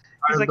stats.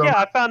 He's I've like, done-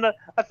 yeah,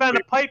 I found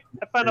a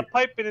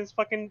pipe in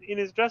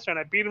his dresser, and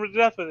I beat him to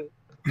death with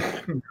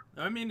it.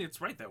 I mean,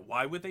 it's right that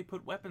why would they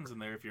put weapons in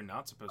there if you're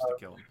not supposed to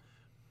kill them?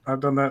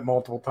 I've done that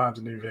multiple times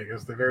in New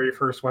Vegas. The very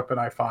first weapon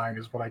I find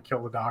is what I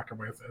kill the doctor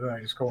with, and then I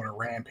just go on a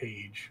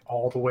rampage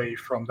all the way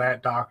from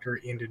that doctor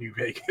into New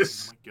Oh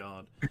Vegas. my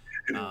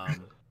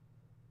god.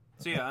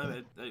 So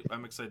yeah,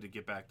 I'm excited to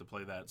get back to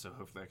play that. So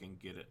hopefully I can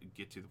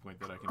get to the point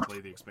that I can play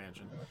the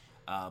expansion.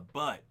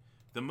 But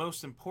the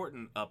most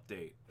important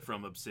update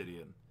from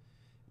Obsidian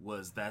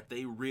was that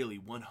they really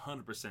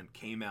 100%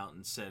 came out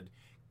and said,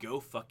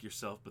 "Go fuck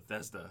yourself,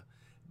 Bethesda,"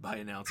 by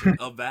announcing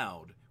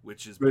Avowed,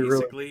 which is They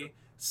really basically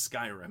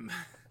Skyrim.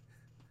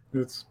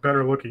 It's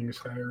better looking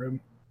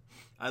Skyrim.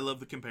 I love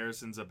the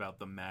comparisons about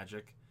the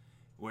magic,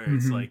 where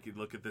it's Mhm. like,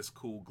 look at this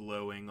cool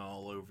glowing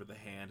all over the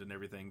hand and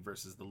everything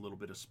versus the little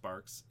bit of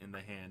sparks in the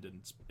hand in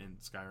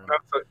Skyrim.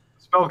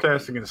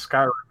 Spellcasting in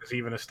Skyrim is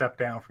even a step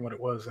down from what it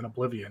was in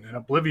Oblivion. In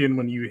Oblivion,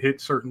 when you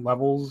hit certain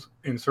levels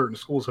in certain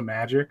schools of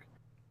magic,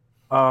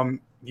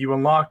 you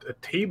unlocked a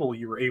table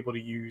you were able to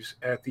use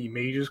at the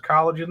Mages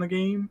College in the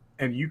game,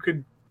 and you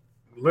could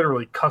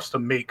literally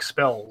custom make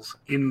spells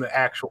in the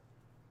actual.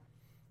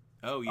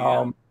 Oh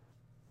yeah.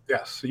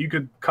 Yes, so you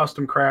could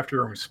custom craft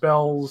your own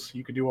spells.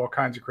 You could do all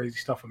kinds of crazy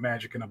stuff with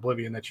magic in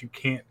Oblivion that you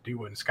can't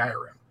do in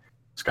Skyrim.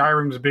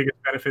 Skyrim's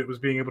biggest benefit was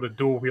being able to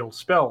dual wield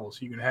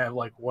spells. You can have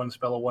like one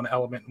spell of one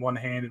element in one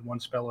hand and one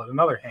spell in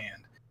another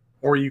hand.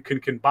 Or you can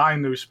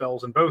combine those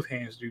spells in both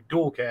hands, do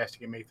dual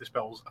casting, and make the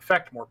spell's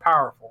effect more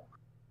powerful.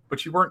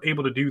 But you weren't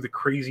able to do the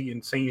crazy,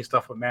 insane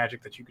stuff with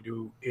magic that you could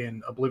do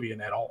in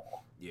Oblivion at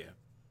all. Yeah.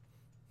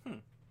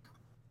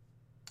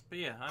 But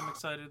yeah, I'm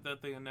excited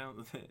that they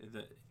announced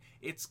that.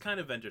 It's kind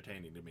of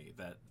entertaining to me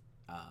that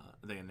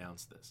they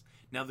announced this.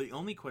 Now, the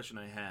only question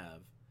I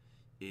have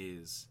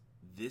is,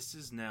 this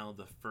is now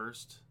the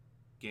first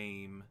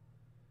game,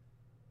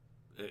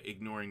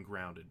 ignoring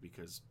Grounded,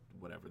 because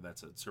whatever,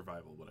 that's a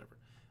survival, whatever.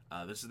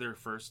 This is their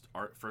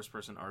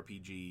first-person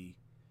RPG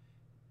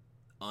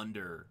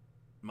under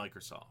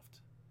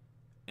Microsoft.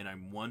 And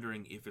I'm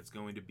wondering if it's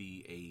going to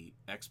be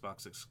a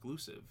Xbox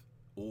exclusive,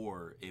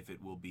 or if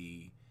it will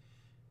be...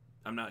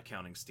 I'm not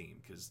counting Steam,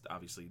 because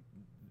obviously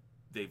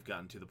they've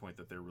gotten to the point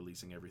that they're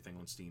releasing everything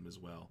on Steam as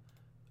well.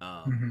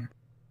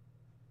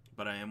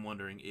 But I am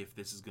wondering if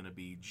this is going to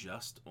be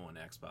just on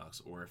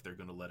Xbox, or if they're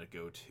going to let it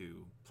go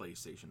to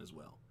PlayStation as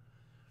well.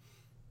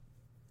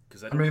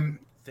 Because I don't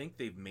think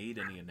they've made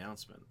any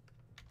announcement.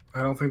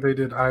 I don't think they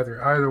did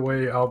either. Either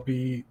way,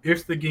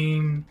 if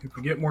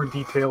we get more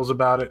details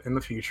about it in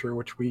the future,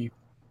 which we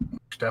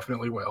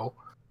definitely will,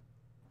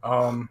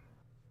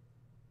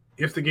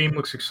 if the game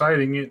looks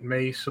exciting, it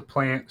may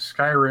supplant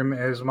Skyrim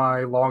as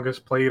my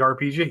longest played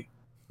RPG.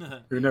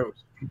 Who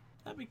knows?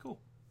 That'd be cool.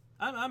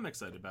 I'm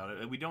excited about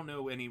it. We don't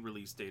know any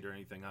release date or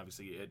anything.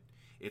 Obviously,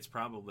 it's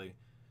probably...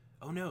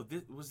 Oh no,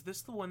 was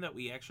this the one that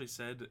we actually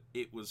said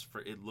it was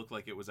for? It looked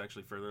like it was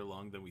actually further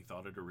along than we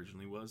thought it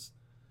originally was.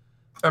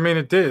 I mean,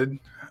 it did.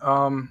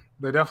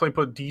 They definitely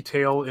put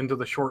detail into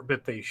the short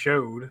bit they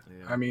showed.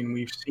 Yeah. I mean,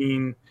 we've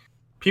seen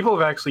people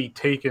have actually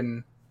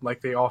taken,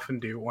 like they often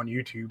do on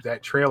YouTube,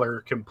 that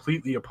trailer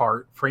completely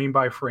apart, frame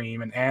by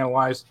frame, and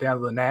analyzed it down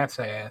to the gnat's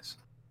ass,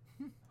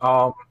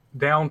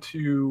 down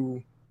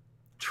to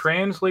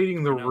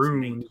translating the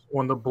runes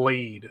on the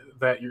blade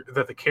that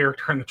the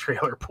character in the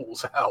trailer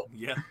pulls out.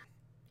 Yeah.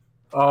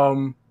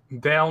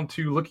 Down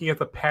to looking at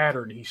the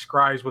pattern he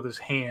scribes with his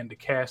hand to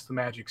cast the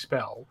magic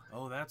spell.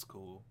 Oh, that's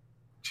cool.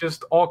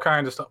 Just all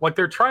kinds of stuff. Like,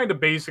 they're trying to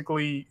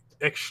basically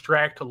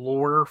extract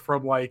lore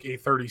from like a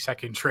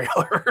 30-second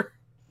trailer.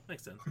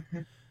 Makes sense.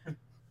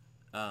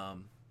 But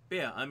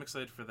yeah, I'm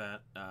excited for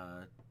that.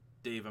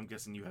 Dave, I'm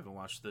guessing you haven't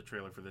watched the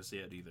trailer for this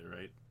yet either,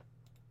 right?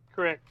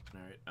 Correct.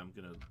 All right, I'm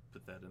gonna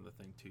put that in the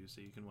thing too,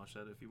 so you can watch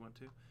that if you want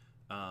to.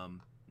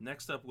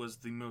 Next up was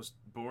the most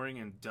boring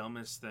and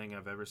dumbest thing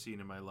I've ever seen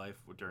in my life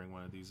during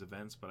one of these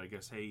events, but I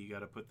guess, hey, you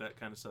gotta put that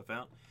kind of stuff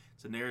out.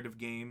 It's a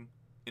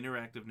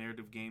interactive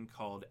narrative game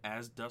called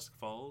As Dusk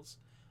Falls.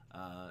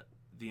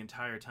 The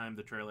entire time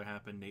the trailer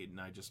happened, Nate and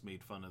I just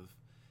made fun of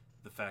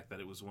the fact that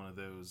it was one of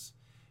those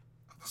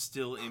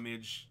still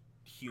image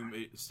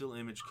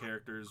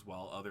characters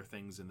while other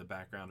things in the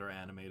background are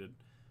animated.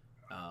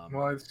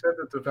 Well, I said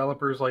that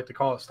developers like to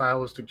call it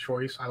stylistic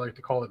choice. I like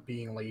to call it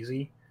being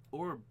lazy.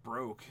 Or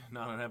broke,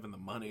 not having the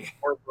money.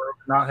 Or broke,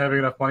 not having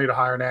enough money to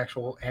hire an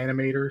actual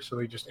animator, so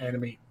they just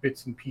animate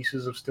bits and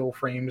pieces of still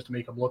frames to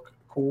make them look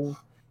cool.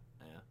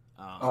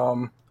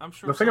 Yeah. I'm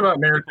sure the thing about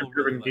people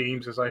narrative-driven really like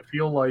games it. is I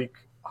feel like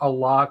a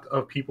lot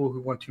of people who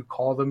want to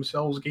call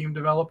themselves game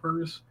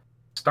developers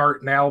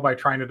start now by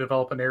trying to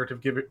develop a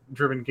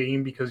narrative-driven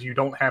game because you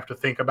don't have to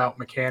think about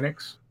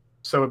mechanics,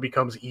 so it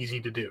becomes easy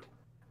to do.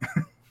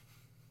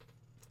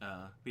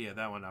 But yeah,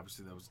 that one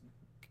obviously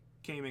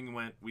came and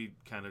went. We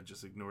kind of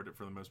just ignored it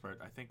for the most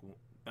part. I think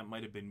that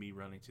might have been me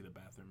running to the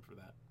bathroom for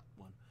that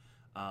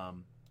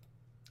one.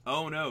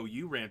 Oh no,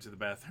 you ran to the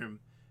bathroom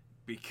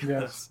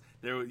because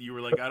you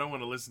were like, I don't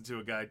want to listen to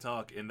a guy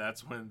talk, and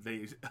that's when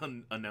they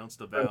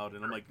announced Avowed,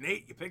 and I'm like,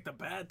 Nate, you picked a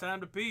bad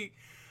time to pee.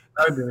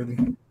 I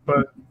did,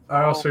 but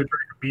I also drank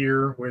a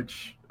beer,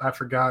 which I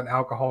forgot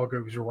alcohol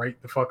goes right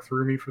the fuck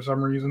through me for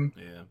some reason.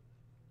 Yeah.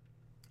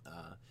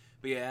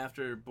 But yeah,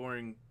 after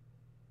boring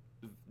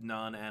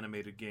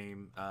non-animated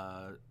game,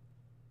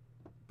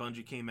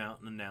 Bungie came out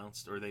and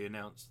announced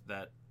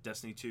that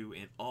Destiny 2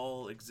 and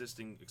all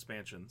existing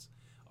expansions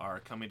are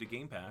coming to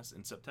Game Pass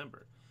in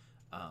September,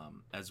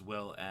 as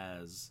well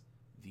as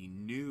the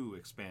new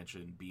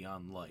expansion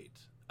Beyond Light,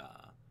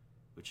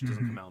 which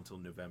doesn't come out until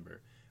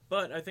November.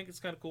 But I think it's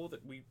kind of cool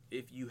that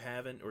if you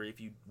haven't, or if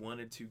you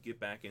wanted to get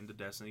back into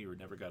Destiny or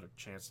never got a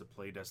chance to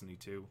play Destiny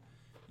 2,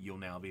 you'll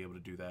now be able to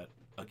do that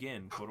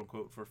again, quote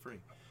unquote, for free.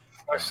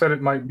 I said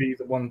it might be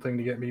the one thing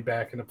to get me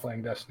back into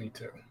playing Destiny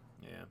 2.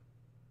 Yeah.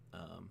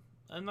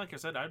 And like I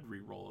said, I'd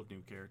re-roll a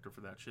new character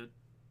for that shit.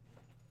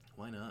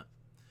 Why not?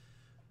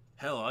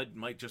 Hell, I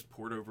might just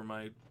port over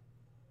my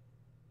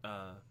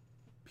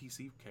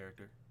PC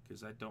character,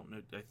 because I don't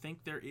know. I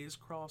think there is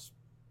cross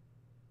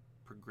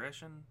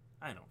progression.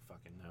 I don't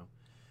fucking know.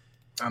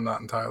 I'm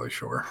not entirely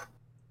sure.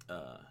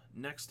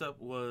 Next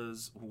up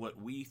was what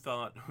we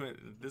thought.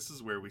 This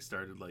is where we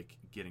started like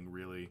getting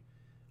really.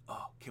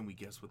 Oh, can we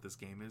guess what this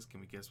game is? Can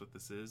we guess what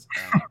this is?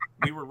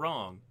 We were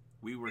wrong.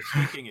 We were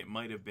thinking it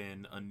might have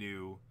been a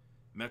new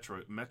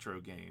Metro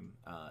game.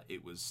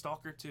 It was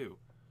Stalker 2.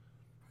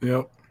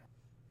 Yep.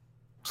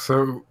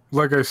 So,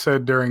 like I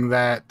said during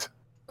that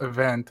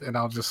event, and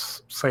I'll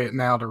just say it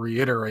now to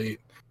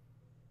reiterate,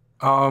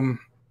 the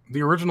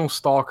original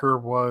Stalker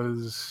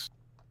was,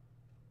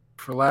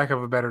 for lack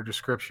of a better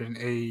description,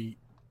 a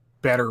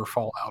better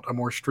Fallout, a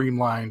more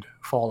streamlined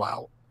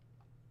Fallout.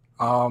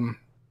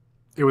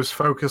 It was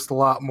focused a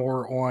lot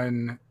more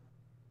on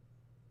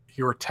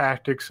your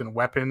tactics and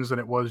weapons than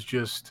it was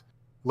just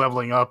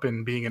leveling up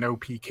and being an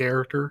OP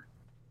character.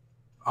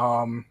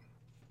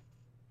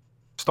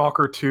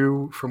 Stalker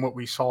 2, from what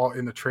we saw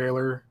in the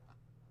trailer,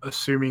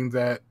 assuming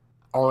that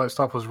all that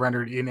stuff was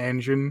rendered in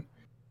engine,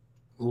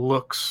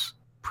 looks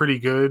pretty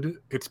good.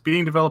 It's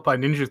being developed by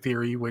Ninja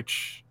Theory,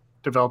 which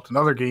developed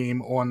another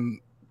game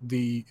on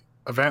the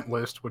event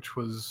list, which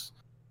was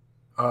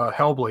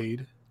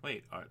Hellblade.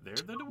 Wait, are they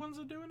the ones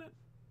that are doing it?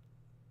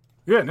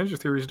 Yeah, Ninja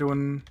Theory's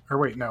doing... Or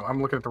wait, no,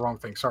 I'm looking at the wrong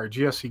thing. Sorry,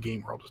 GSC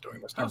Game World is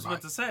doing this. I was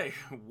about to say,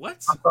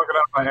 what? I'm talking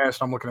out my ass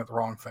and I'm looking at the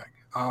wrong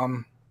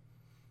thing.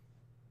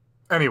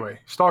 Anyway,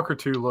 Stalker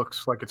 2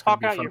 looks like it's going to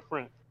be Talk out fun. your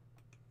friend.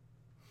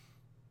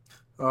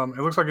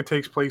 It looks like it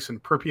takes place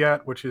in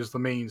Pripyat, which is the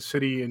main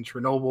city in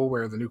Chernobyl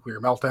where the nuclear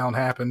meltdown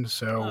happened.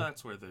 So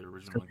that's where the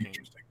original game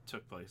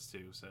took place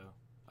too. So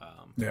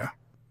yeah,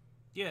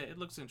 it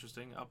looks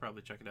interesting. I'll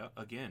probably check it out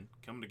again.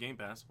 Coming to Game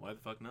Pass. Why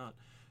the fuck not?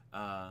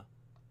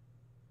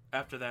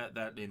 After that,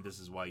 and this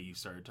is why you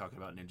started talking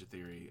about Ninja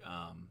Theory.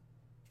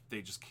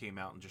 They just came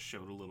out and just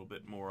showed a little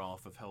bit more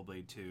off of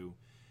Hellblade 2.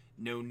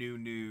 No new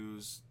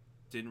news.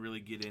 Didn't really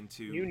get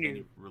into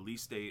any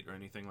release date or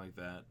anything like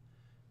that.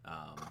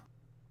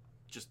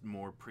 Just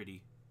more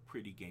pretty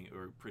game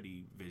or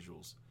pretty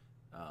visuals.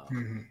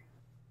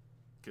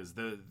 Because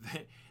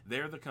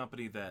they're the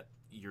company that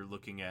you're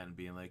looking at and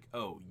being like,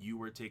 oh, you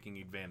were taking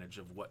advantage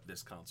of what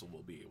this console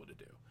will be able to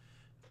do.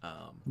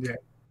 Yeah.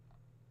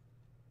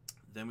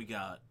 Then we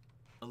got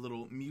a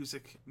little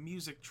music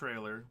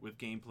trailer with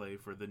gameplay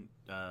for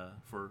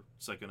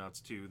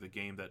Psychonauts 2, the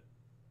game that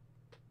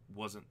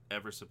wasn't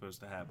ever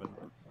supposed to happen,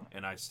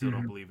 and I still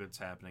don't believe it's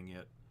happening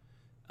yet.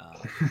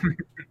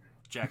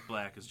 Jack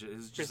Black is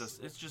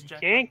just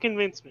Jack. Can't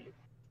convince me.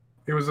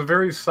 It was a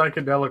very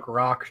psychedelic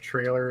rock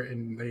trailer,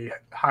 and they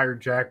hired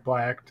Jack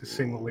Black to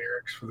sing the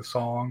lyrics for the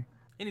song.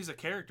 And he's a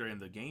character in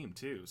the game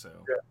too, so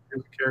yeah,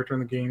 he's a character in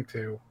the game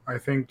too. I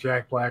think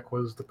Jack Black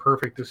was the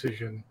perfect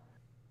decision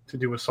to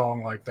do a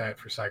song like that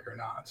for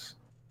Psychonauts.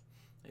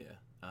 Yeah.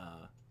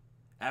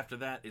 After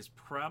that is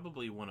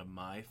probably one of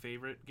my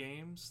favorite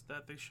games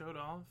that they showed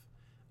off.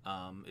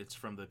 It's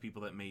from the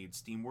people that made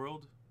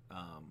SteamWorld,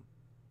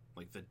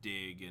 like the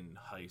Dig and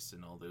Heist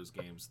and all those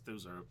games.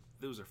 Those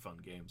are fun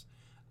games.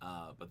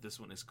 But this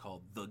one is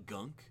called The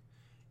Gunk.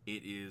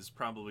 It is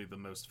probably the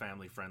most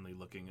family-friendly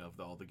looking of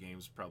all the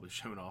games probably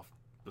shown off.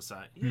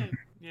 Beside, yeah.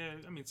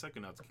 I mean,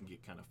 Psychonauts can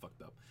get kind of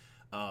fucked up.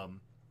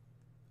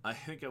 I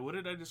think what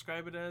did I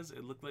describe it as?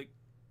 It looked like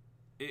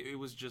it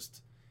was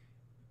just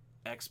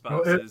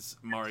Xbox's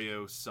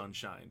Mario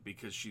Sunshine,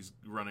 because she's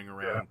running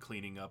around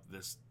cleaning up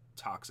this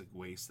toxic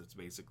waste that's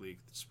basically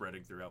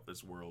spreading throughout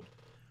this world.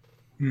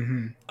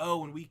 Mm-hmm.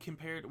 Oh, and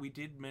we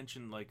did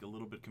mention like a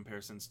little bit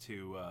comparisons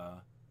to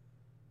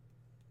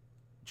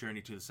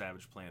Journey to the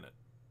Savage Planet.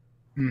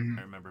 Mm-hmm.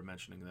 I remember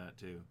mentioning that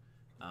too.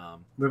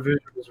 The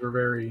visuals were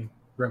very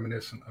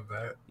reminiscent of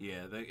that.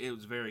 Yeah, it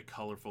was a very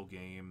colorful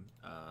game.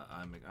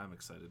 I'm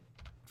excited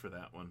for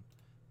that one.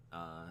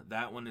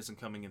 That one isn't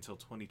coming until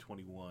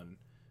 2021.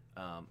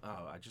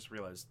 I just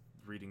realized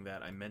reading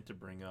that I meant to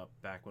bring up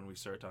back when we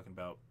started talking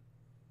about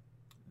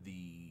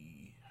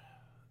the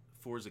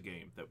Forza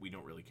game that we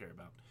don't really care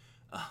about.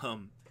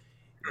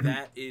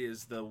 That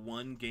is the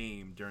one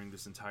game during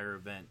this entire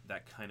event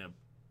that kind of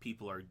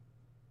people are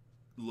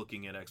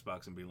looking at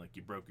Xbox and being like,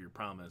 you broke your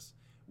promise,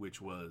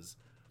 which was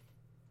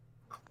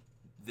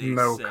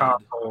no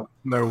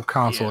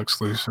console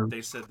exclusive.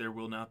 They said there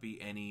will not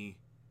be any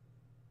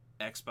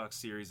Xbox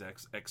Series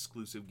X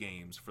exclusive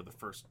games for the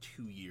first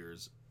 2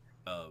 years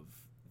of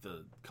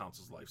the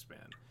console's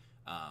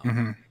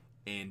lifespan.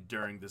 And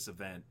during this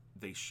event,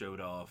 they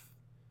showed off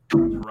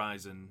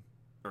Forza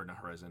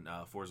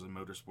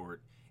Motorsport,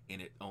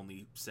 and it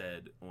only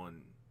said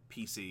on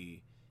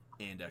PC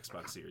and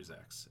Xbox Series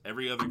X.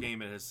 Every other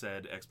game it has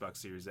said Xbox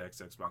Series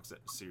X,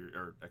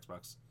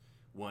 Xbox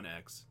One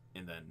X,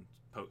 and then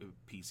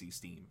PC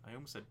Steam. I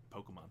almost said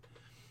Pokemon.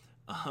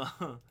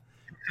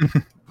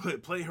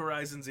 But play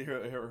Horizon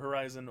Zero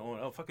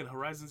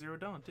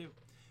Dawn too.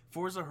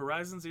 Forza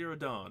Horizon Zero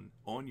Dawn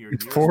on your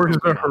Forza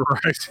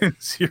Horizon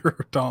Zero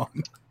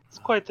Dawn. It's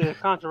quite the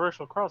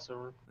controversial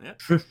crossover. Yeah.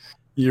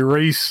 You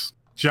race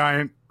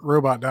giant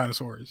robot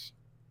dinosaurs.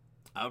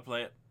 I would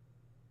play it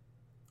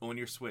on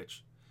your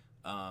Switch.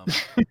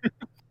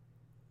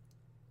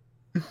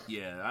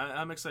 Yeah,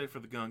 I'm excited for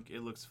the Gunk.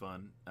 It looks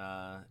fun.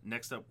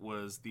 Next up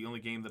was the only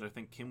game that I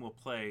think Kim will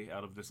play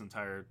out of this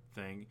entire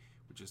thing,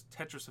 which is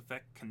Tetris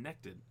Effect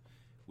Connected,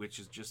 which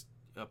is just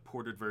a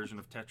ported version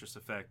of Tetris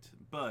Effect,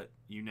 but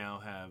you now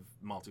have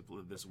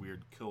multiple this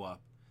weird co-op,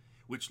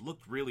 which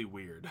looked really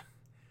weird.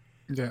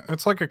 Yeah,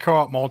 it's like a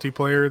co-op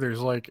multiplayer.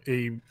 There's like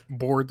a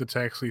board that's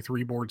actually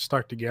 3 boards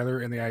stuck together,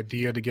 and the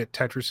idea to get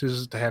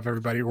Tetrises to have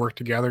everybody work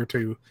together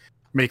to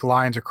make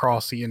lines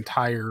across the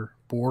entire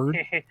board.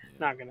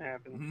 Not gonna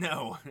happen.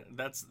 No,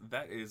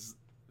 that is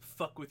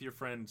fuck with your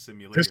friend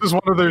simulator. This is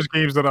one of those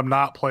games that I'm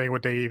not playing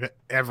with Dave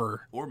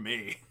ever. Or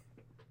me.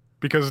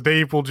 Because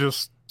Dave will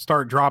just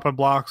start dropping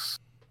blocks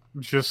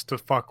just to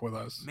fuck with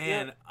us.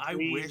 Man, Yeah. I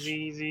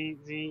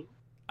Z.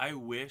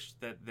 wish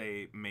that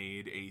they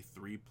made a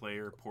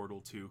 3-player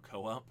Portal 2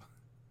 co-op.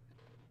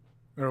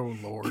 Oh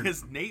lord.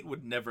 Because Nate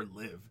would never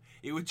live.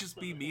 It would just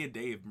be me and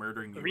Dave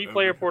murdering you.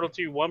 3-player Portal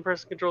 2. One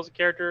person controls a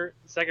character.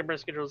 Second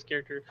person controls a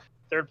character.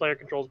 Third player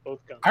controls both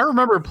guns. I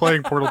remember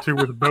playing Portal 2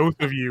 with both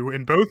of you,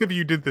 and both of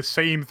you did the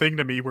same thing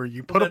to me, where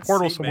you put a That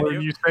portal same somewhere menu?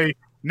 and you say,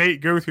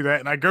 Nate, go through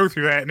that, and I go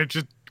through that, and it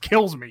just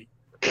kills me.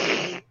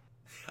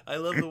 I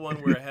love the one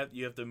where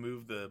you have to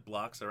move the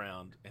blocks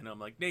around, and I'm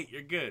like, Nate,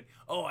 you're good.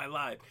 Oh, I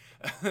lied.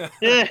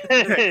 You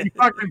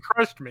fucking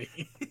crushed me.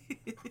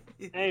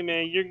 Hey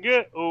man, you're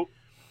good. Oh,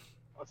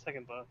 a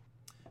second thought.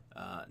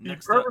 You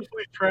Next up,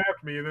 purposely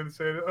trapped me and then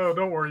said, oh,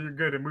 don't worry, you're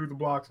good, and moved the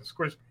blocks and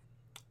squished me.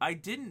 I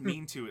didn't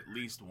mean to at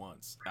least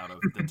once out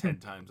of the 10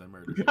 times I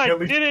murdered you. I At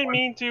least didn't one.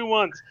 mean to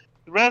once.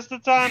 The rest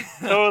of the time,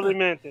 totally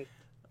meant it.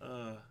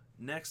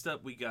 Next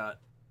up, we got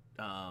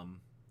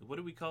what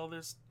do we call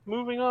this?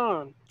 Moving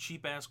on.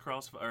 Cheap ass Call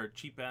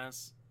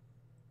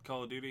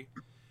of Duty.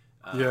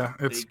 Yeah,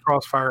 it's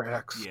Crossfire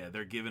X. Yeah,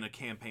 they're giving a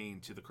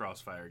campaign to the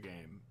Crossfire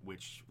game,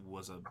 which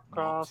was a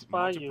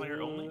Crossfire. multiplayer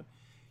only.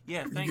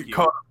 Yeah, thank you.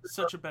 Call-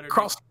 Such a better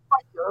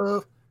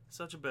Crossfire.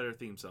 such a better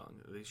theme song.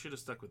 They should have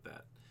stuck with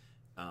that.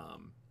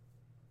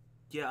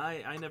 Yeah,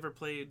 I never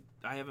played.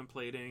 I haven't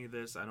played any of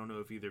this. I don't know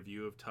if either of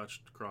you have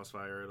touched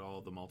Crossfire at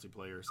all, the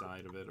multiplayer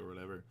side of it or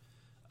whatever.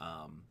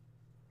 Why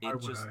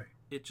would I?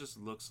 It just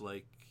looks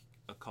like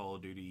a Call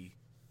of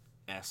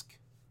Duty-esque.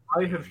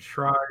 I have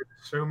tried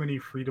so many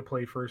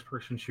free-to-play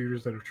first-person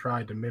shooters that have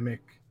tried to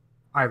mimic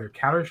either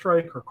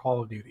Counter-Strike or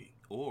Call of Duty.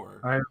 Or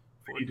I have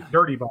played Fortnite.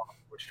 Dirty Bomb,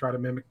 which try to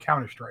mimic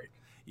Counter-Strike.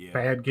 Yeah.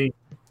 Bad game.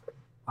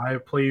 I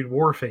have played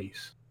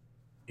Warface.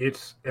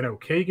 It's an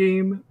okay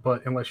game,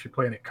 but unless you're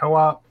playing it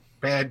co-op,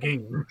 bad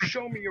game.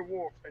 Show me your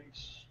war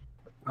face.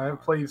 I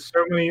have played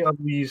so many of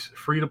these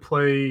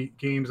free-to-play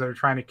games that are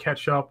trying to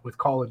catch up with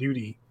Call of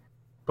Duty,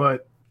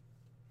 but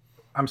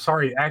I'm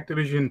sorry,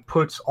 Activision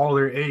puts all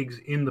their eggs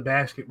in the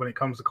basket when it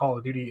comes to Call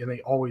of Duty, and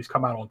they always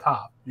come out on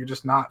top. You're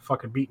just not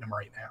fucking beating them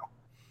right now.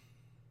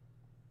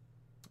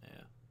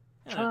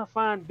 Yeah. Trying to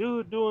find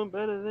dude doing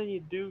better than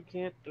you do,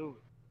 can't do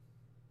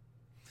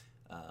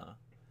it.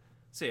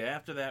 So yeah,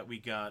 after that we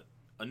got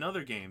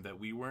another game that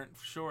we weren't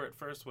sure at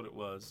first what it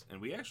was,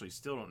 and we actually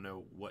still don't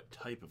know what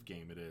type of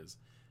game it is.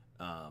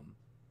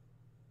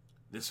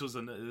 This was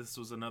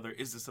another.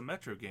 Is this a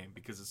Metro game?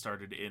 Because it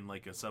started in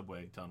like a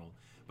subway tunnel,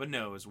 but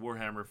no, it's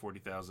Warhammer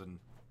 40,000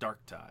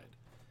 Dark Tide.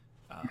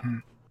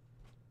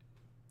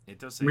 It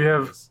does say We it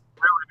have is.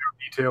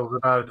 details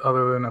about it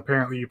other than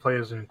apparently you play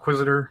as an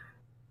Inquisitor.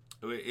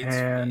 It's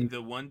And-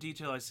 the one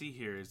detail I see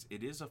here is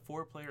it is a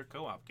 4-player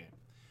co-op game.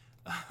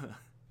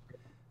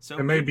 So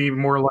It may be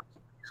more like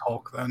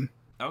Hulk then.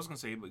 I was gonna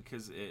say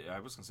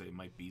it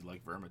might be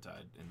like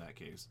Vermintide in that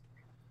case.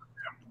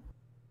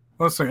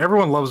 Listen,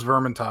 everyone loves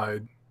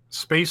Vermintide.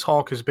 Space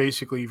Hulk is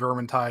basically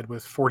Vermintide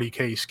with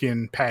 40k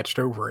skin patched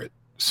over it.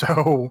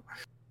 So,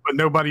 but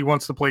nobody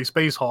wants to play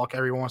Space Hulk.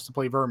 Everyone wants to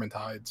play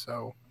Vermintide.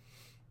 So,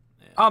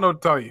 Yeah. I don't know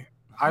what to tell you.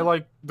 I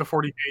like the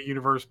 40k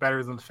universe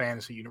better than the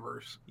fantasy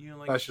universe. You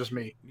like That's just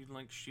me. You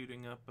like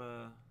shooting up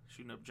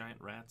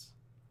giant rats.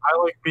 I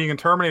like being in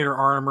Terminator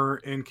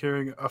armor and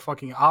carrying a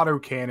fucking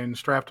autocannon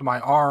strapped to my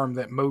arm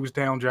that mows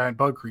down giant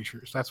bug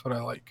creatures. That's what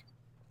I like.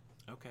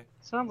 Okay,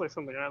 Sounds like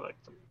something I like.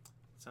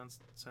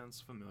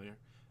 sounds familiar.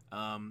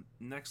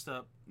 Next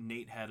up,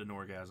 Nate had an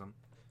orgasm.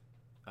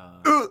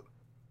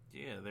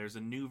 Yeah, there's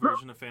a new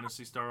version of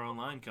Phantasy Star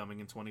Online coming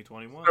in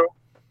 2021. So-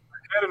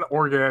 I had an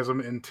orgasm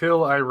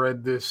until I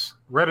read this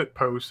Reddit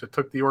post that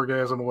took the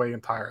orgasm away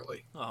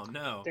entirely. Oh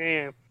no,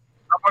 Damn.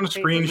 Someone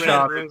Hate when Reddit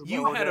screenshot ruins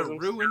you had a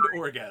orgasms. ruined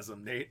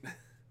orgasm, Nate.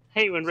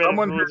 Hate when Reddit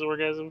Someone- ruins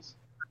orgasms.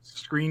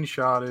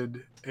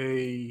 screenshotted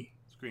a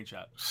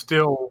Screenshot.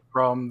 still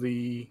from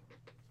the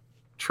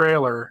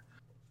trailer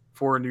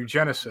for a new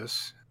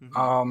Genesis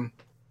Mhm.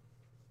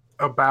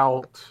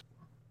 about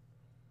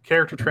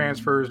character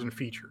transfers and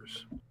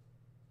features.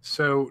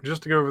 So,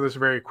 just to go over this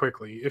very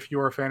quickly, if you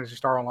are a Phantasy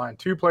Star Online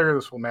 2 player,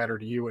 this will matter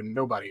to you and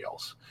nobody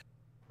else.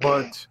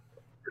 But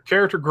your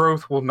character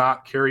growth will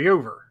not carry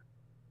over.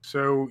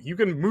 So, you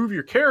can move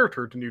your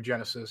character to New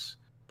Genesis,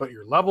 but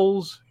your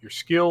levels, your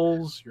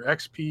skills, your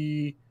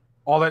XP,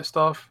 all that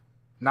stuff,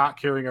 not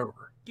carrying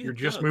over. Yeah, You're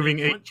just duh,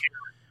 moving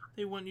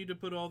They want you to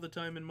put all the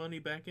time and money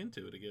back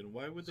into it again.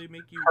 Why would they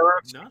make you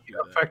currency not do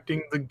that?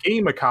 affecting the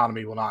game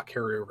economy will not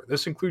carry over.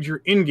 This includes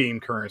your in-game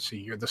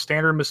currency, the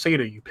standard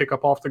Meseta you pick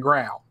up off the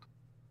ground,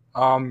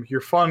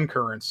 your fun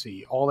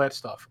currency, all that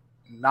stuff,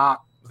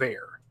 not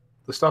there.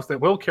 The stuff that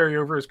will carry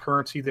over is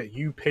currency that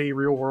you pay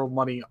real-world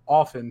money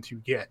often to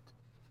get,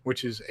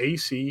 which is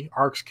AC,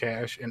 Arcs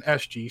Cash, and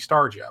SG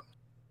Star Gem.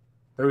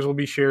 Those will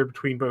be shared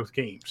between both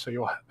games, so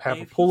you'll have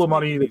Dave, a pool he's of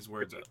money making that these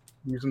words up.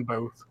 using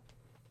both.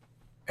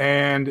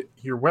 And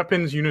your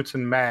weapons, units,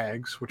 and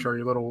mags, which are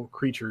your little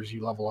creatures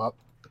you level up,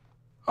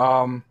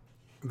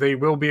 they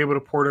will be able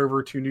to port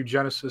over to New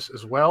Genesis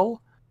as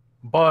well,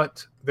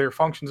 but their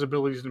functions,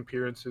 abilities, and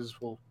appearances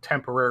will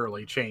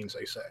temporarily change,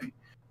 they say,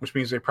 which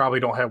means they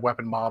probably don't have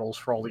weapon models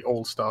for all the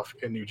old stuff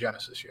in New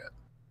Genesis yet.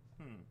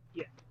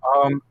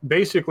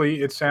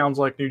 Basically, it sounds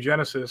like New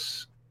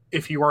Genesis,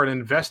 if you are an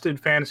invested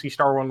Phantasy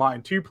Star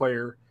Online 2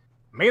 player,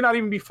 may not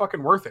even be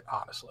fucking worth it,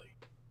 honestly.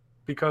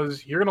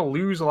 Because you're going to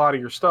lose a lot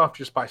of your stuff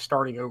just by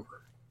starting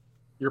over.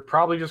 You're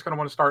probably just going to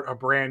want to start a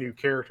brand new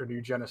character,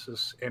 New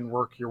Genesis, and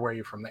work your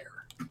way from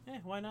there.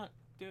 Why not?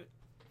 Do it.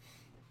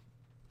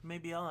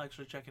 Maybe I'll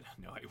actually check it out.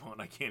 No, I won't.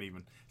 I can't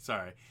even.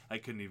 Sorry. I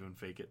couldn't even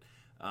fake it.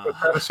 But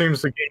that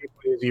assumes the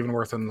gameplay is even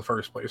worth it in the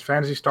first place.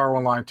 Phantasy Star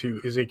Online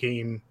 2 is a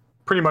game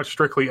pretty much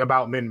strictly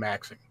about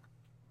min-maxing.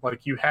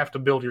 Like, you have to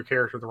build your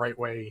character the right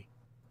way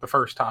the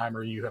first time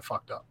or you have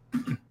fucked up.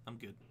 I'm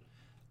good.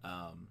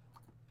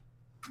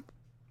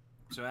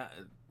 So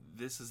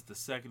this is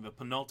the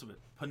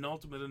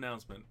penultimate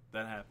announcement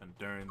that happened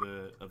during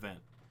the event,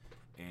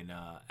 and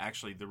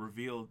actually the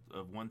reveal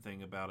of one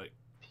thing about it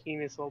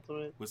Penis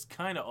Ultimate. was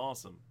kind of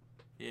awesome.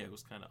 Yeah, it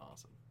was kind of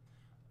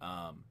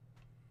awesome.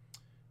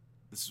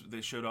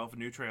 They showed off a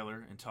new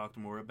trailer and talked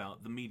more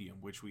about the medium,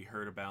 which we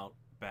heard about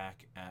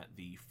back at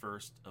the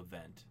first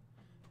event.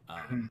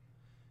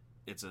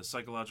 It's a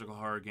psychological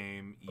horror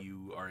game.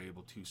 You are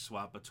able to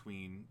swap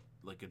between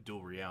like a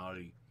dual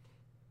reality.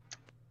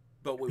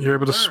 But You're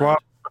able to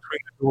swap between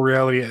the dual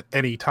reality at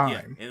any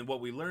time. Yeah, and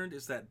what we learned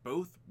is that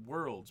both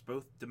worlds,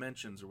 both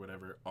dimensions or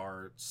whatever,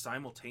 are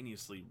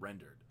simultaneously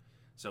rendered.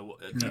 So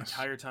the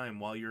entire time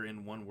while you're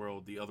in one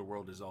world, the other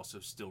world is also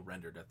still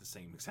rendered at the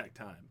same exact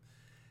time.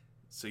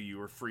 So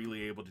you are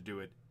freely able to do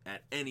it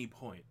at any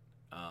point.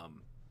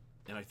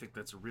 And I think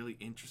that's a really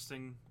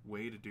interesting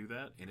way to do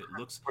that. And it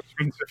looks... Which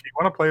means if you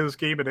want to play this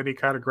game at any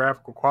kind of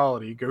graphical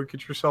quality, go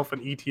get yourself an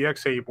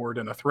ETX board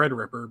and a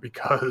Threadripper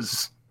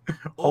because...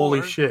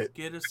 Holy shit.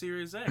 Get a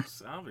Series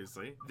X,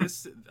 obviously.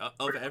 This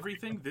of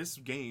everything, this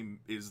game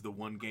is the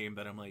one game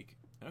that I'm like,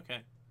 okay.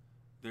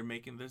 They're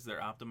making this,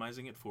 they're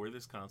optimizing it for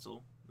this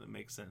console. That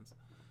makes sense.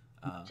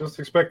 Just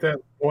expect that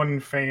one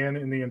fan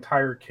in the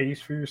entire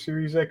case for your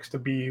Series X to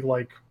be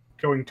like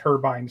going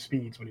turbine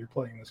speeds when you're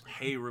playing this game.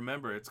 Hey,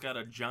 remember, it's got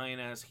a giant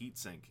ass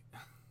heatsink.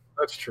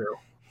 That's true.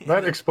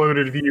 That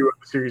exploded view of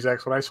the Series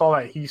X. When I saw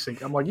that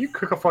heatsink, I'm like, you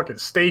cook a fucking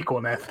steak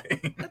on that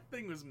thing. That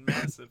thing was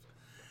massive.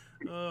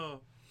 Oh.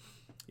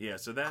 Yeah,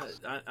 so that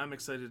I'm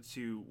excited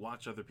to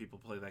watch other people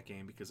play that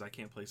game because I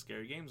can't play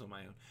scary games on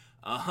my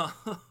own.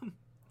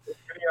 The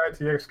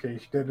ITX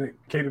case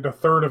dedicated a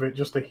third of it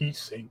just to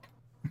heatsink.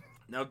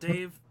 Now,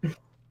 Dave,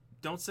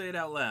 don't say it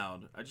out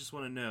loud. I just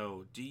want to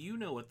know, do you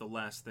know what the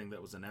last thing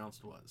that was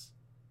announced was?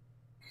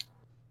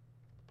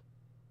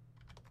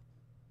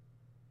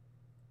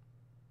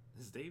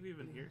 Is Dave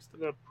even here still?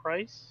 The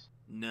price?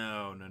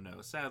 No.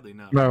 Sadly,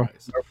 not No,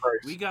 price. no price.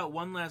 We got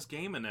one last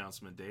game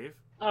announcement, Dave.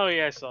 Oh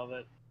yeah, I saw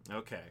that.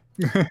 Okay.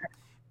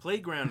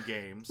 Playground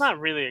Games. It's not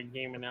really a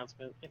game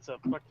announcement. It's a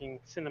fucking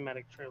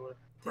cinematic trailer.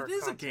 It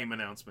is a game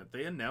announcement.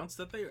 They announced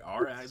that they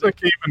are. It's a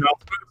game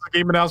announcement. It's a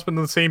game announcement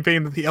in the same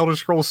vein that the Elder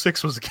Scrolls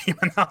 6 was a game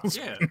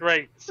announcement. Yeah.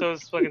 Right. So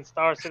it's fucking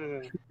Star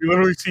Citizen. You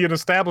literally see an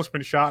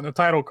establishment shot and a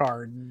title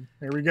card. And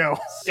there we go.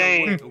 So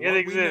Dang, what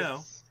it we know-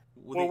 exists.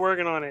 We're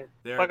working on it.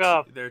 There Fuck are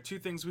off. there are two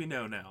things we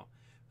know now.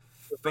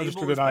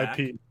 Registered Fable is an back.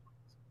 IP.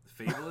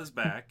 Fable is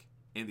back,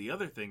 and the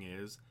other thing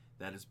is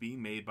that it's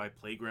being made by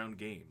Playground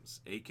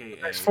Games, aka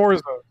It's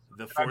Forza.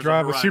 the I Forza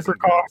drive a Horizon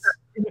supercar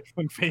guys.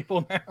 in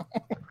Fable now.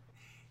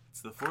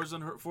 It's the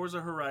Forza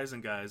Horizon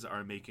guys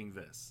are making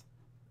this.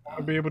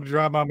 I'll be able to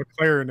drive my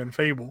McLaren in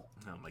Fable.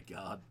 Oh my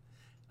god.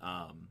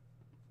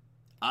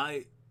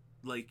 I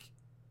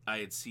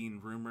had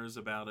seen rumors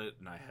about it,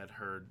 and I had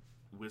heard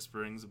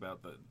whisperings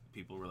about the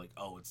people were like,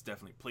 "Oh, it's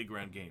definitely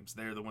Playground Games.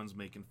 They're the ones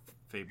making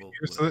Fable."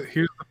 Here's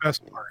the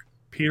best part.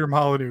 Peter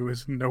Molyneux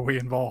is in no way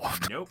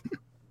involved. Nope.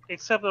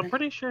 Except I'm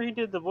pretty sure he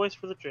did the voice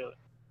for the trailer.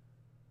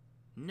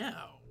 No.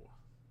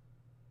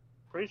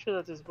 Pretty sure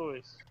that's his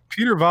voice.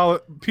 Peter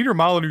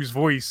Molyneux's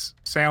voice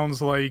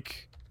sounds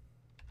like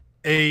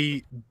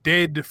a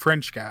dead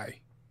French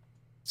guy.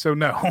 So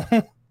no.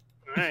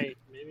 Alright,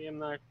 maybe I'm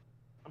not.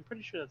 I'm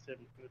pretty sure that's him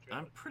for the trailer.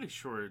 I'm pretty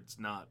sure it's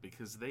not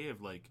because they have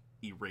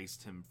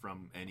erased him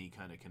from any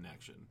kind of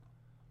connection.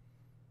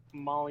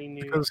 Molly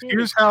knew. Because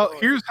here's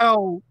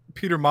how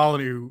Peter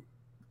Molyneux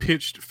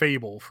pitched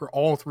Fable for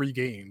all 3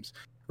 games.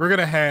 We're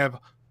gonna have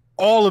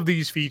all of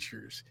these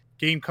features.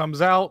 Game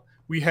comes out,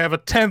 we have a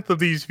 10th of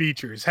these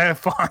features. Have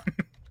fun.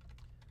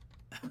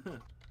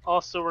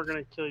 Also, we're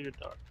gonna kill your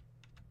dog.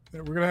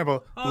 We're gonna have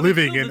a Oh, they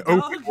living killed and the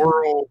open dog?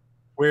 world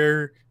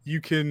where you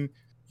can,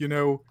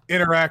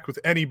 interact with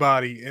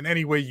anybody in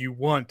any way you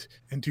want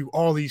and do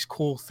all these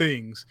cool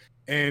things.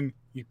 And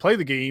you play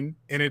the game,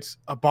 and it's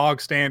a bog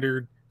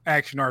standard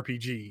action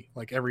RPG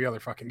like every other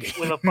fucking game.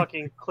 With a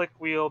fucking click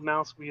wheel,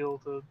 mouse wheel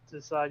to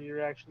decide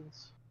your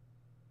actions.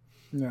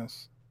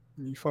 Yes.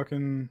 You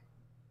fucking.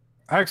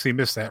 I actually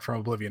missed that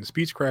from Oblivion.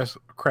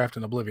 Speechcraft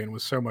in Oblivion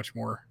was so much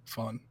more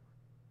fun.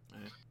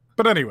 Yeah.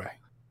 But anyway,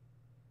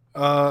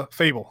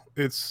 Fable.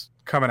 It's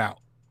coming out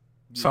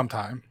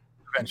sometime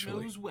Who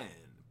eventually. knows when,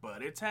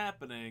 but it's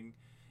happening.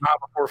 Not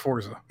before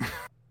Forza.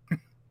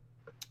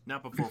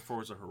 Not before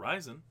Forza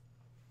Horizon.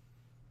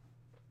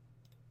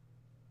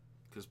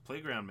 Because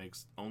Playground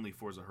makes only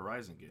Forza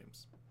Horizon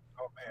games.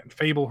 Oh man,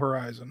 Fable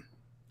Horizon.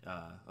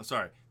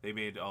 Sorry, they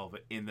made all of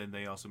it, and then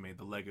they also made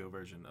the Lego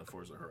version of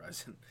Forza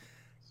Horizon.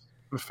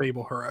 The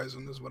Fable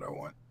Horizon is what I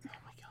want. Oh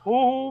my god.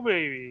 Oh,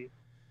 baby.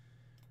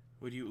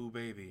 What are you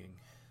babying?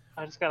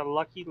 I just got a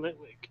lucky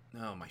Litwick.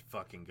 Oh my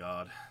fucking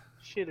god.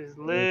 Shit is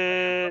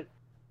lit.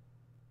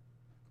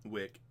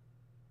 Wick.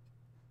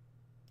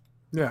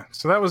 Yeah,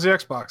 so that was the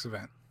Xbox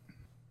event.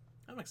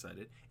 I'm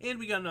excited. And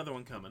we got another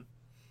one coming.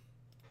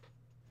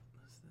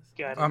 What's this?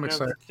 Got I'm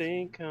another excited.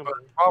 thing coming. But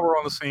while we're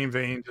on the same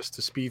vein, just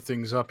to speed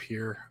things up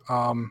here,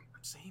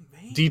 Same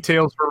vein.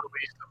 details were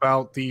released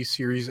about the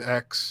Series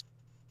X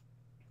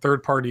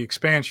third-party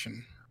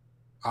expansion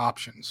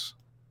options.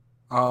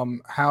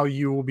 How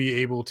you will be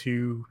able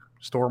to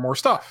store more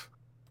stuff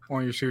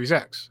on your Series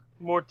X.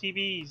 More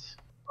TVs.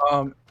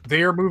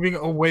 They are moving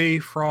away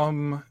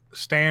from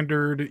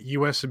standard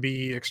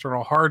USB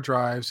external hard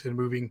drives and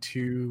moving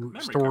to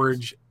Memory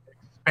storage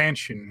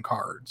expansion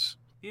cards.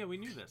 Yeah, we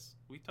knew this.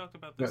 We talked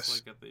about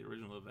this Yes. at the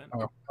original event. Oh, I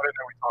didn't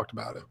know we talked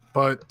about it.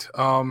 But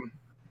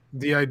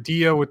the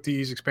idea with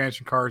these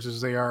expansion cards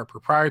is they are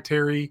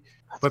proprietary,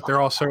 but they're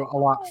also a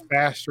lot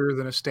faster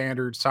than a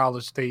standard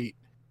solid state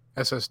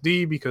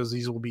SSD because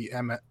these will be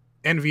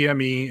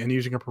NVMe and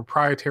using a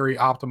proprietary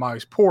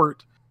optimized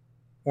port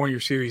on your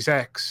Series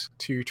X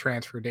to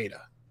transfer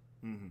data.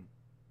 Mm-hmm.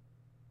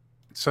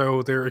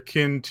 So they're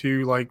akin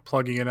to like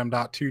plugging an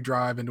M.2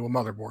 drive into a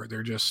motherboard.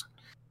 They're just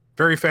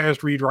very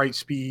fast read-write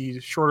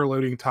speed, shorter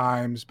loading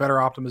times, better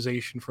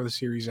optimization for the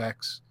Series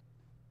X.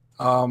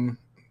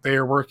 They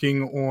are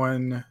working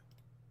on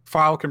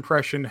file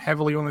compression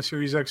heavily on the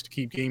Series X to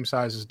keep game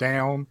sizes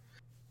down.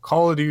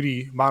 Call of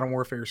Duty Modern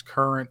Warfare's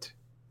current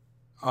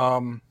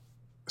current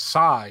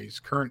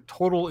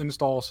total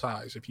install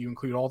size, if you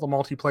include all the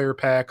multiplayer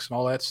packs and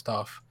all that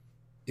stuff,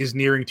 is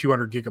nearing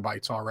 200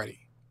 gigabytes already.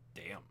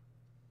 Damn.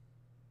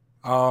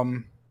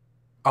 A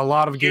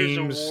lot of Gears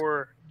games.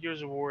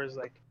 Gears of War is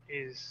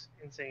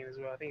insane as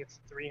well. I think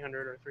it's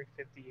 300 or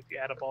 350 if you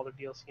add up all the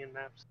DLC and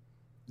maps.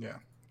 Yeah.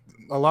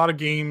 A lot of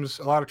games,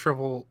 a lot of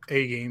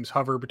AAA games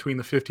hover between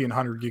the 50 and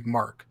 100 gig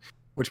mark,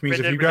 which means Red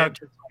if Dead you got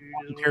Redemption 2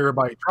 a as well.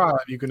 terabyte drive,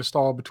 you can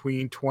install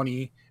between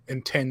 20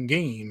 and 10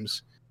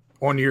 games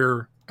on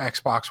your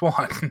Xbox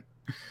One.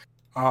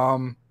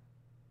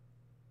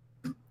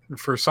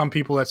 For some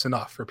people, that's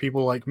enough. For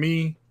people like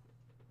me,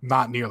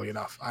 not nearly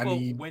enough. I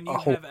need when a you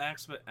whole. have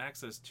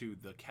access to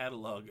the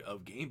catalog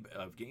of Game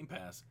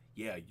Pass,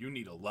 yeah, you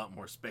need a lot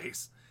more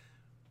space.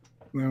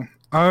 No.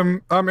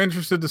 I'm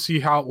interested to see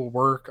how it will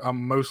work.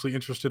 I'm mostly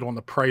interested on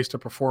the price to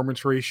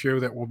performance ratio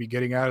that we'll be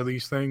getting out of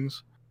these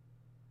things.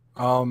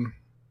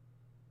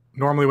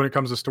 Normally when it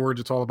comes to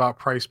storage, it's all about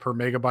price per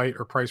megabyte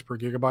or price per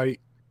gigabyte.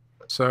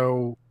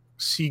 So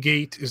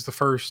Seagate is the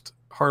first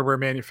hardware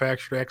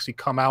manufacturer to actually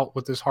come out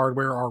with this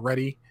hardware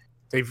already.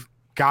 They've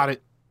got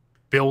it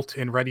built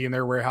and ready in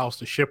their warehouse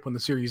to ship when the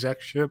Series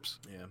X ships.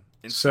 Yeah.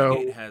 And So-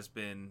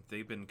 Seagate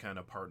they've been kind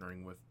of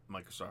partnering with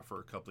Microsoft for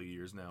a couple of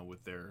years now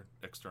with their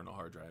external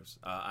hard drives.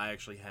 I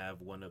actually have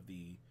one of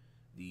the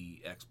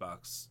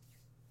Xbox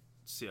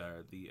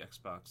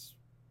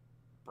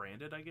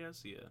branded, I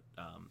guess,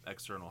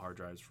 external hard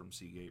drives from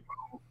Seagate.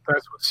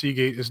 That's what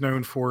Seagate is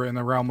known for in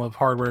the realm of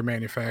hardware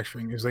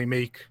manufacturing is they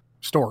make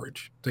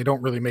storage. They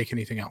don't really make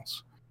anything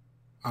else.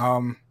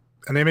 And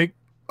they make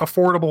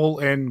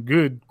affordable and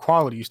good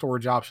quality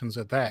storage options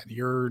at that.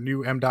 Your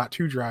new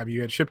M.2 drive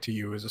you had shipped to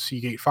you is a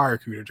Seagate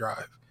FireCuda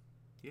drive.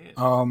 Yeah.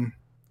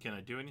 Can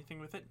I do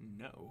anything with it?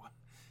 No.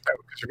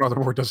 Because your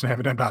motherboard doesn't have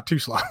an M.2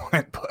 slot on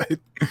it, but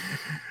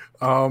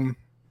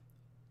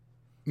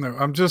no,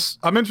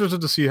 I'm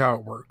interested to see how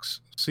it works.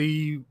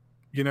 See,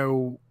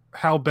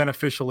 how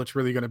beneficial it's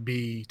really going to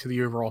be to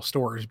the overall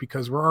storage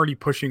because we're already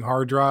pushing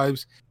hard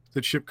drives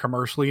that ship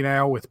commercially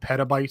now with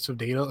petabytes of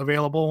data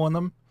available on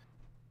them.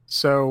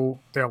 So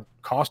they'll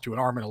cost you an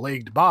arm and a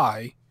leg to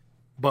buy,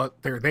 but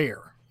they're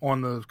there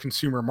on the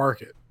consumer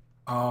market.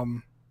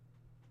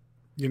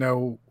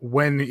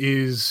 When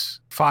is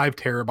 5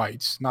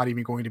 terabytes not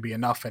even going to be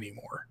enough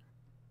anymore?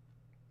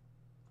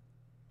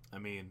 I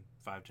mean,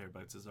 5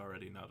 terabytes is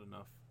already not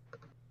enough.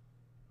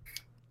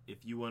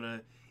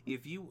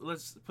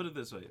 Let's put it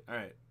this way. All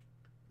right.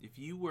 If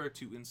you were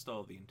to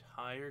install the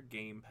entire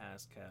Game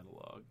Pass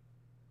catalog,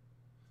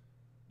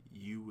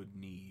 you would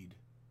need...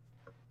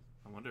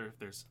 I wonder if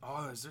there's...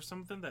 is there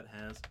something that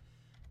has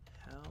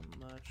how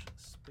much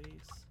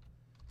space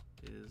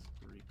is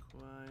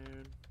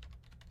required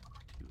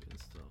to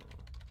install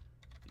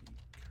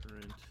the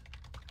current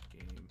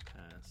Game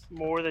Pass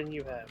More than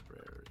you have.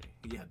 library?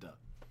 Yeah, duh.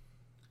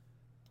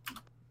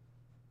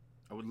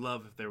 I would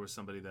love if there was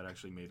somebody that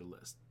actually made a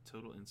list.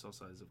 Total install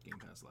size of Game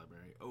Pass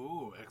library.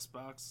 Oh,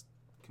 Xbox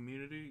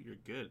community, you're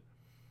good.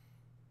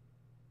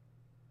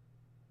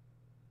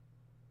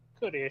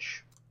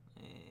 Good-ish.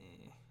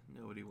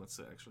 Nobody wants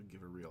to actually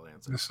give a real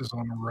answer. This is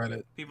on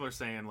Reddit. People are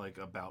saying like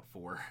about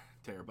 4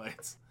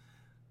 terabytes.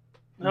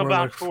 How More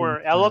about like for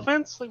 4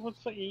 elephants? Like,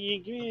 what's you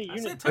give me a I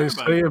unit? said They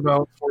terabyte. say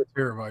about 4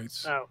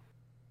 terabytes. Oh,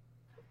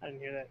 I didn't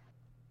hear that.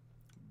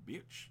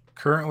 Bitch.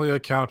 Currently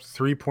account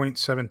 3.7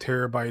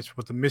 terabytes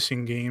with the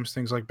missing games,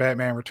 things like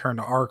Batman Return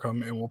to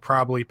Arkham. It will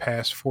probably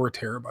pass 4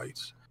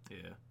 terabytes.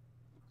 Yeah.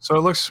 So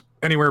it looks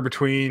anywhere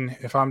between,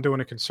 if I'm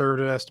doing a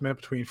conservative estimate,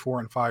 between 4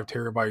 and 5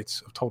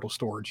 terabytes of total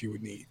storage you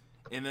would need.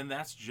 And then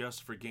that's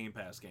just for Game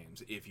Pass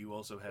games. If you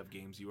also have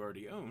games you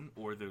already own,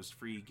 or those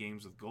free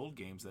games with gold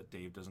games that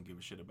Dave doesn't give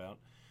a shit about.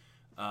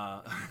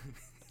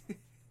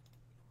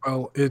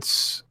 Well,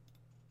 it's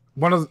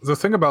one of the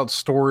thing about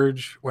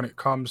storage when it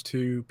comes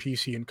to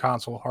PC and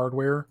console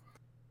hardware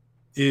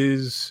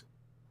is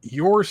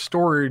your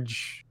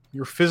storage,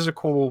 your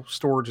physical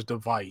storage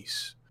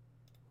device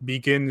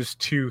begins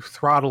to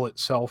throttle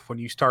itself when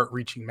you start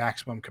reaching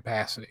maximum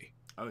capacity.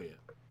 Oh, yeah.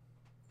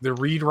 The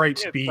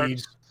read-write Yeah, it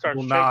speeds starts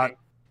will shaking.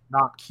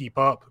 not keep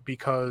up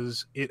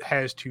because it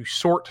has to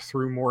sort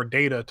through more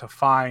data to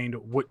find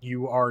what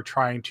you are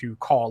trying to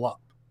call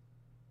up.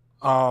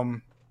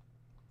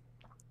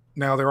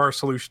 Now there are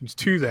solutions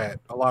to that.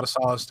 A lot of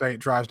solid state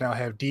drives now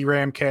have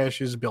DRAM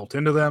caches built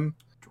into them.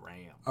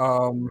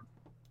 Dram.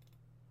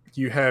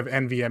 You have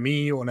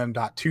NVMe on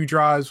M.2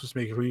 drives, which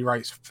makes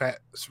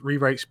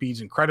rewrite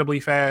speeds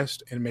incredibly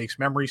fast and makes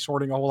memory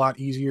sorting a whole lot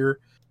easier.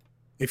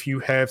 If you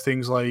have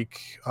things like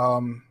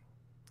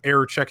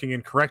error checking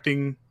and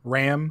correcting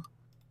RAM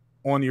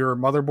on your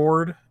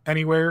motherboard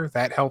anywhere,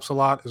 that helps a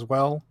lot as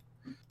well.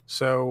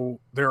 So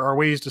there are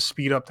ways to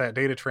speed up that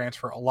data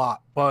transfer a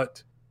lot.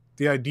 But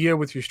the idea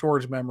with your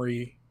storage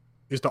memory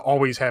is to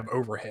always have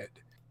overhead.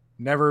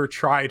 Never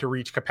try to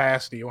reach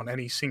capacity on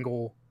any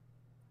single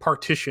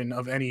partition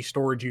of any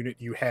storage unit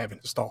you have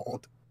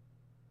installed.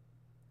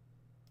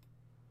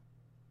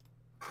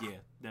 Yeah,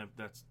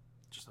 that's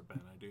just a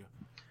bad idea.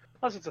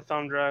 Plus, it's a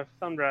thumb drive.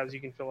 Thumb drives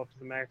you can fill up to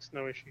the max,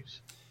 no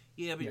issues.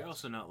 Yeah, but you're Yes.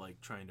 also not like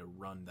trying to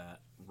run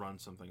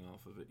something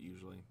off of it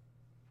usually.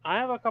 I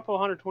have a couple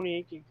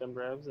 128 gig thumb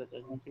drives that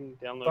you can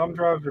download. Thumb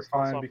drives are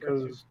fine software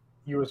because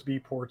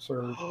USB ports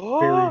are very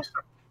Oh,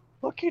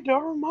 Lucky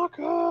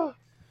Darumaka!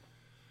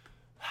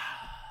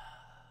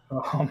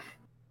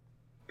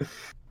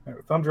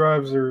 thumb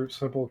drives are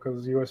simple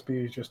because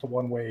USB is just a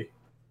one-way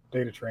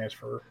data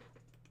transfer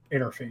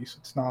interface.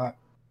 It's not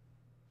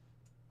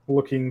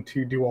looking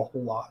to do a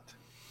whole lot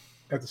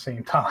at the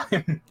same time.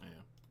 Yeah.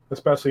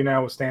 Especially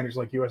now with standards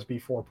like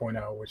USB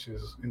 4.0, which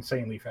is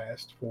insanely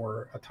fast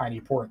for a tiny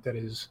port that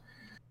is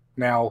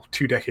now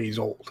 2 decades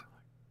old.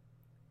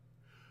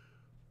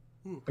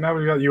 And now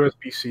we've got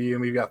USB-C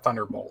and we've got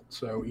Thunderbolt,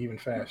 so even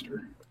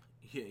faster.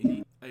 Yeah,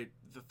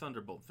 the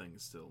Thunderbolt thing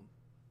is still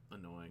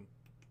annoying.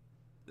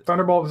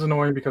 Thunderbolt is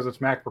annoying because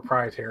it's Mac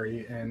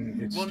proprietary,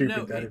 and it's Well, stupid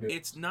no, that it is.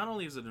 it's not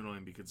only is it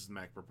annoying because it's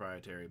Mac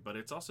proprietary, but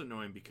it's also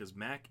annoying because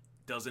Mac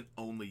doesn't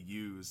only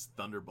use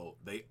Thunderbolt;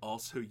 they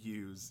also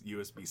use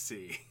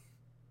USB-C.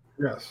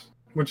 Yes,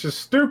 which is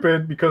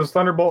stupid because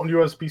Thunderbolt and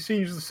USB-C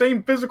use the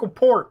same physical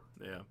port.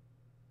 Yeah,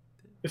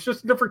 It's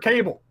just a different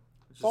cable.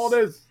 it's That's all it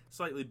is.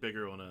 slightly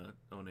bigger on a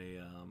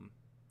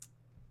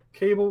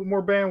Cable,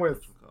 more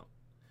bandwidth.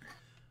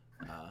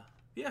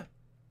 yeah,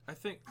 I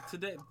think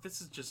today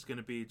this is just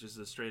gonna be just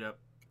a straight up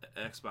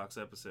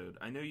Xbox episode.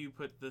 I know you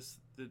put this.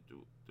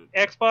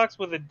 Xbox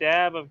with a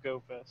dab of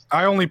GoFest.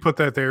 I only put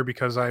that there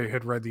because I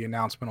had read the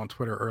announcement on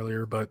Twitter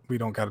earlier, but we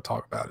don't got to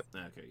talk about it.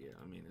 Okay, yeah,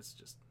 I mean it's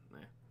just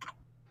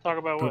Talk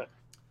about what?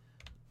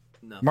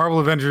 nothing. Marvel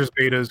Avengers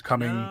beta is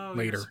coming No,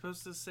 later. You're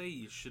supposed to say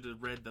you should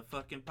have read the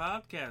fucking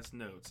podcast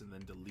notes and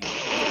then delete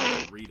it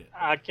and read it.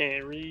 I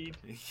can't read.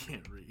 You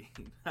can't read.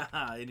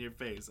 In your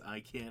face, I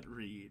can't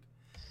read.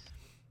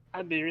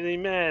 I'd be really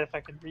mad if I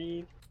could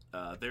read.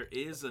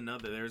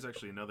 There's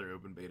actually another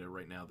open beta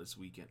right now this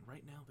weekend,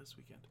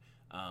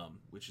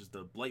 which is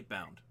the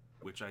Blightbound,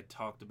 which I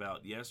talked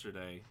about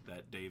yesterday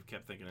that Dave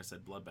kept thinking I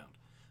said Bloodbound.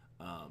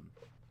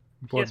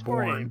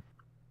 Bloodborne.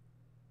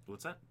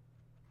 What's that?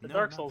 The No,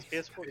 Dark not Souls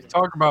PS4. PS4 game.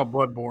 Talk about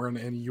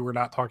Bloodborne, and you were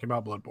not talking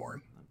about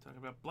Bloodborne. I'm talking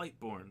about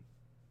Blightborne.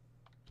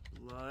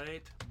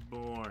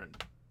 Blightborne.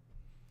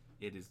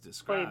 It is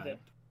described Played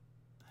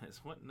as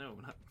what? No,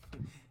 not.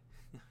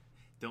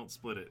 Don't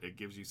split it. It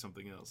gives you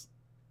something else.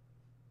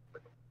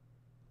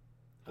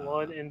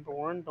 Blood and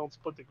Born. Don't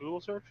split the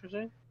Google search, you're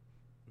saying?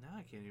 No,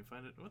 I can't even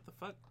find it. What the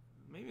fuck?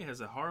 Maybe it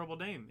has a horrible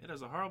name. It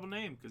has a horrible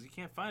name because you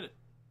can't find it.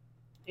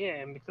 Yeah,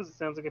 and because it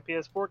sounds like a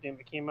PS4 game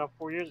that came out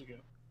 4 years ago.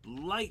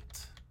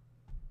 Light.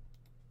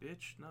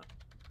 Bitch, not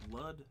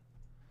blood.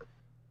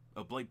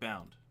 Oh,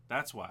 Blightbound.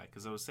 That's why,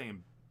 because I was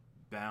saying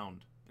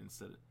bound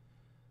instead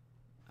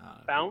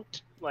of...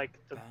 Bount? Like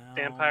the Bound.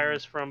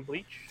 vampires from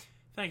Bleach?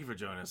 Thank you for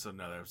joining us on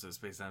another episode of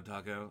Space Time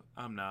Taco.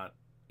 I'm not.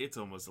 It's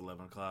almost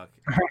 11 o'clock.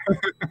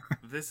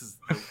 This is...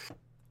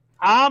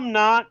 I'm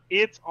not.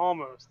 It's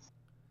almost.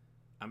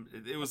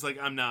 It was like,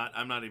 I'm not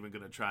even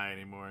going to try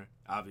anymore,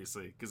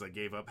 obviously, because I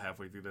gave up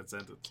halfway through that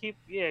sentence. Keep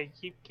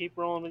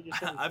rolling with your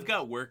sentences. I've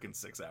got work in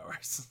 6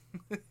 hours.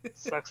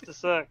 Sucks to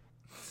suck.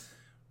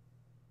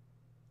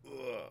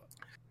 Ugh.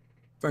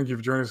 Thank you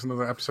for joining us on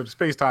another episode of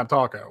Space Time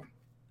Taco.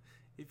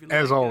 If you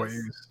As like always,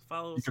 us,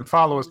 follow You us can on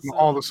follow us on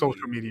all the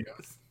social media.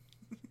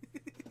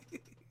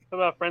 What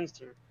about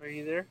Friendster? Are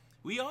you there?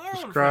 We are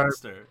Subscribe. on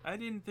Friendster. I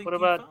didn't think What you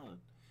about- followed.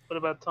 What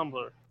about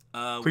Tumblr?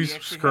 Please we actually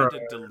subscribe.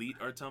 had to delete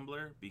our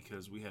Tumblr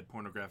because we had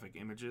pornographic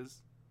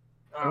images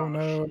Oh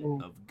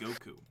no. of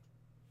Goku.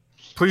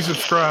 Please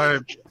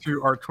subscribe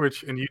to our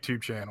Twitch and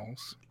YouTube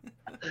channels.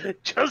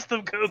 Shit. Just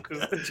of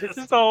Goku. Just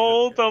Just a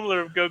whole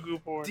Tumblr of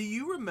Goku porn. Do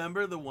you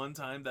remember the one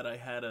time that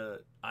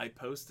I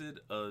posted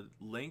a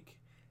link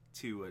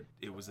to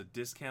it was a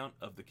discount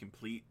of the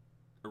complete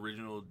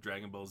original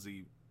Dragon Ball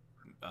Z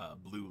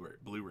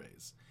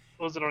Blu-rays?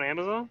 Was it on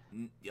Amazon?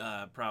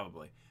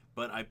 Probably.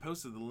 But I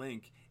posted the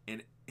link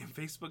and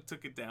Facebook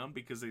took it down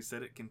because they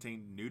said it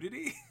contained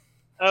nudity.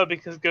 Oh,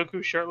 because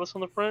Goku's shirtless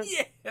on the front?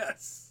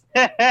 Yes.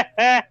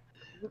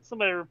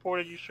 Somebody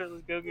reported you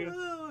shirtless Goku.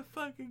 Oh my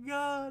fucking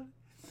god.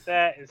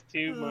 That is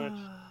too much.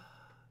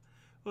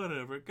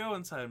 Whatever. Go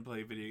inside and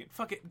play video game.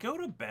 Fuck it. Go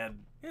to bed.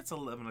 It's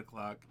 11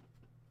 o'clock.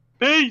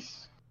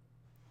 Peace!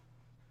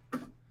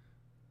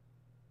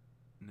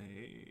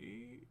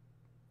 Nay.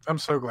 I'm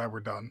so glad we're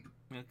done.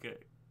 Okay.